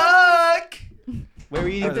Good luck. Where were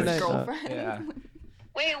you Oh, eating there's tonight? Girlfriend. Yeah.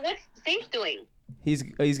 Wait, what's Sage doing?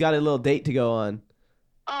 He's got a little date to go on.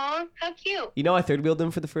 Aw, how cute. You know, I third wheeled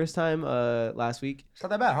him for the first time last week. It's not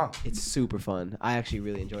that bad, huh? It's super fun. I actually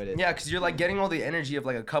really enjoyed it. Yeah, because you're like getting all the energy of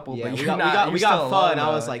like a couple, Yeah, but we you're got- we not. got- you're we got still fun. alone,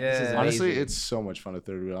 I was though. like, this is Yeah. amazing. Honestly, it's so much fun to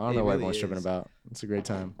third wheel. I don't It know what really everyone's tripping is. about. It's a great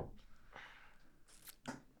time.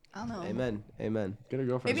 I don't know. Amen. Amen. Get a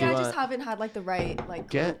girlfriend. Maybe I You just want- haven't had like the right like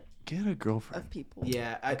Get a girlfriend. of people.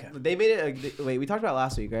 Yeah. Okay. They made it. Wait, we talked about it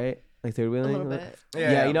last week, right? Like third A wheeling. little bit.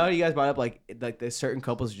 Yeah, you know how you guys brought up like there's certain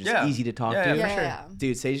couples are just Yeah. easy to talk Yeah, to. yeah, Yeah, for sure. yeah.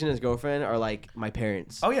 Dude, Sage and his girlfriend are like my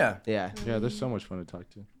parents. Oh yeah. Yeah. Yeah, there's so much fun to talk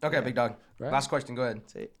to. Okay, big dog. Right? Last question. Go ahead.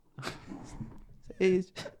 Sage.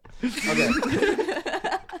 Okay.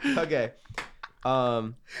 Okay.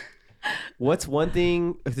 What's one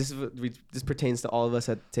thing? If this pertains to all of us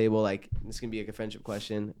at the table, like this can be like a friendship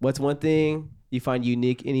question. What's one thing you find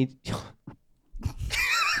unique in each?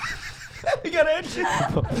 You got it.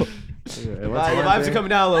 The vibes are coming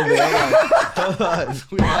down a little bit. Hold on.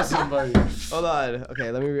 We lost somebody. Hold on.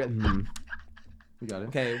 Okay, let me. We got it.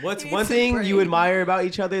 Okay, what's You need one some thing you break. admire about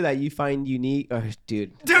each other that you find unique? Oh,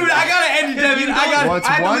 dude. Dude, I gotta end it, Devin. I gotta. What's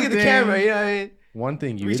I have to one look at the thing- camera. You know what I mean? One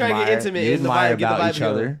thing you We try to admire, get intimate you in the admire vibe, get the about vibe each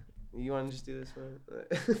going. other. You want to just do this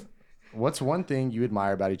one? What's one thing you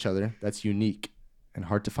admire about each other that's unique and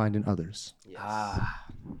hard to find in others? Ah.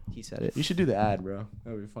 He said it. You should do the ad, bro.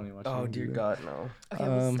 That would be funny watching. Oh you do dear that. God, no. Okay,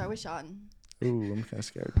 we'll Um, start with Sean. Ooh, I'm kind of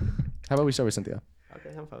scared. How about we start with Cynthia?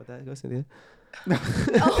 Okay, I'm fine with that. Go Cynthia.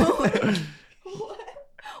 Oh. What?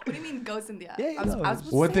 What do you mean ghost in the eye? Yeah, I was no. supposed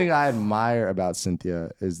to One say thing it. I admire about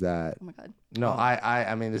Cynthia is that Oh my god. no,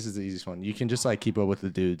 I mean this is the easiest one. You can just like keep up with the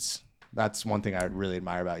dudes. That's one thing I really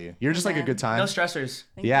admire about you. You're just like a Okay. good time. No stressors.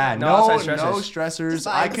 Thank Yeah, you. No no, outside no stressors. stressors. Just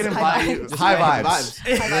I vibes. can High invite you. vibes. High High vibes.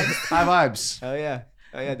 High vibes. High vibes. Oh yeah.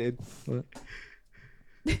 Oh yeah, dude. What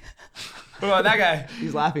about that guy?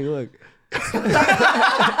 He's laughing. Look.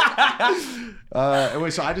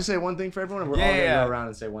 Wait, so I just say one thing for everyone, and we're all Yeah, gonna yeah. go around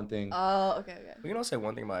and say one thing. Oh, okay, okay. We can all say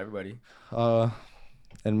one thing about everybody.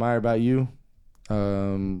 Admire about you,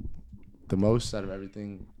 the most out of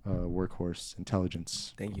everything. Workhorse,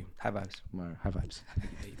 intelligence. Thank you. High vibes. Admire, high vibes.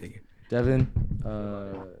 Thank you. Devin.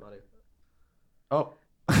 Oh.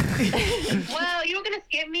 Well, you were gonna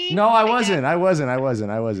skip me? No, I guess. wasn't. I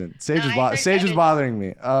wasn't. Sage No, was I heard Sage was Devin. bothering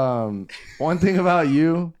me. One thing about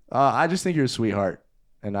you, I just think you're a sweetheart,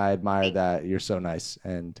 and I admire that you're so nice,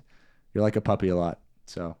 and you're like a puppy a lot.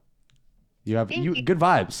 So you have Thank you you. good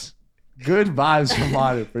vibes. Good vibes from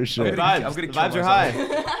Manu for sure. Good Vibes. I'm gonna The kill vibes are myself.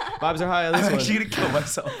 high. Vibes are high on this I'm one. actually gonna kill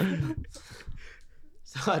myself.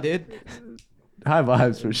 So, dude. High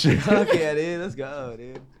vibes for sure. Okay, dude. Let's go,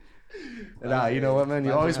 dude. Nah, you know what, man?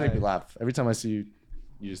 You Vibes are always make me high. laugh. Every time I see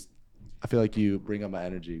you, I feel like you bring up my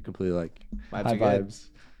energy completely. Like Vibes high are good. vibes.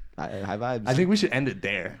 High vibes. I think we should end it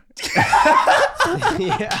there.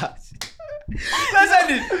 yeah. Let's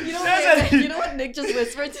end it. You know, Let's what, end it. you know what Nick just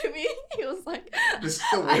whispered to me? He was like, This is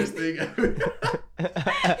the worst thing ever.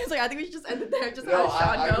 he's like, I think we should just end it there. Just have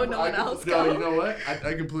Sean go, no one else No, go. you know what?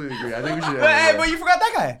 I completely agree. I think we should. But, hey, but you forgot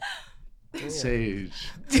that guy. Sage.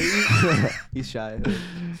 He's shy.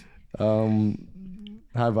 High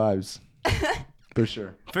vibes. For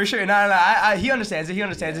sure. For sure. No. He understands it. He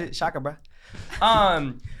understands it. Shaka, bro.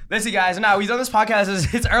 Listen, guys. Now we've done this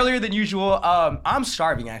podcast. It's earlier than usual. I'm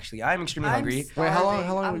starving. Actually, I'm extremely hungry. Wait, how long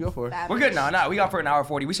starving. did we go for? We're good now. No, we got for an hour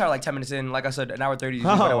 40. We started like 10 minutes in. Like I said, an hour 30 is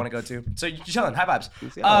what I Oh. want to go to. So you're chilling. High vibes.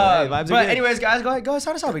 Hey, vibes are But good. anyways, guys, go ahead,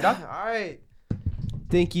 start us off, big dog. All right.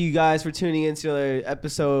 Thank you guys for tuning in to another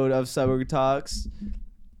episode of Suburb Talks.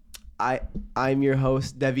 I'm your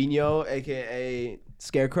host, Davino, aka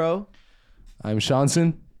Scarecrow. I'm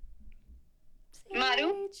Shanson.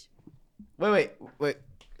 Maru? Wait.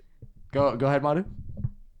 Go ahead, Madu.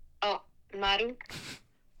 Oh, Maru.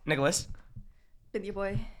 Nicholas. With your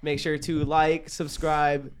boy. Make sure to like,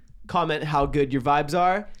 subscribe, comment how good your vibes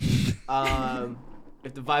are.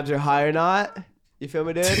 if the vibes are high or not. You feel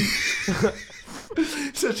me, dude?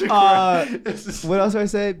 Such a What else do I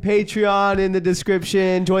say? Patreon in the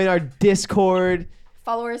description. Join our Discord.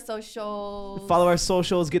 Follow our socials. Follow our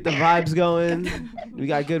socials. Get the vibes going. We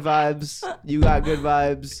got good vibes. You got good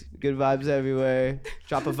vibes. Good vibes everywhere.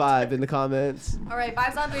 Drop a vibe in the comments. All right,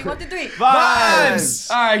 vibes on 3. 1, 2, 3.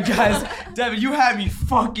 Vibes! All right, guys. Devin, you had me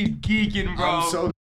fucking geeking, bro. I'm so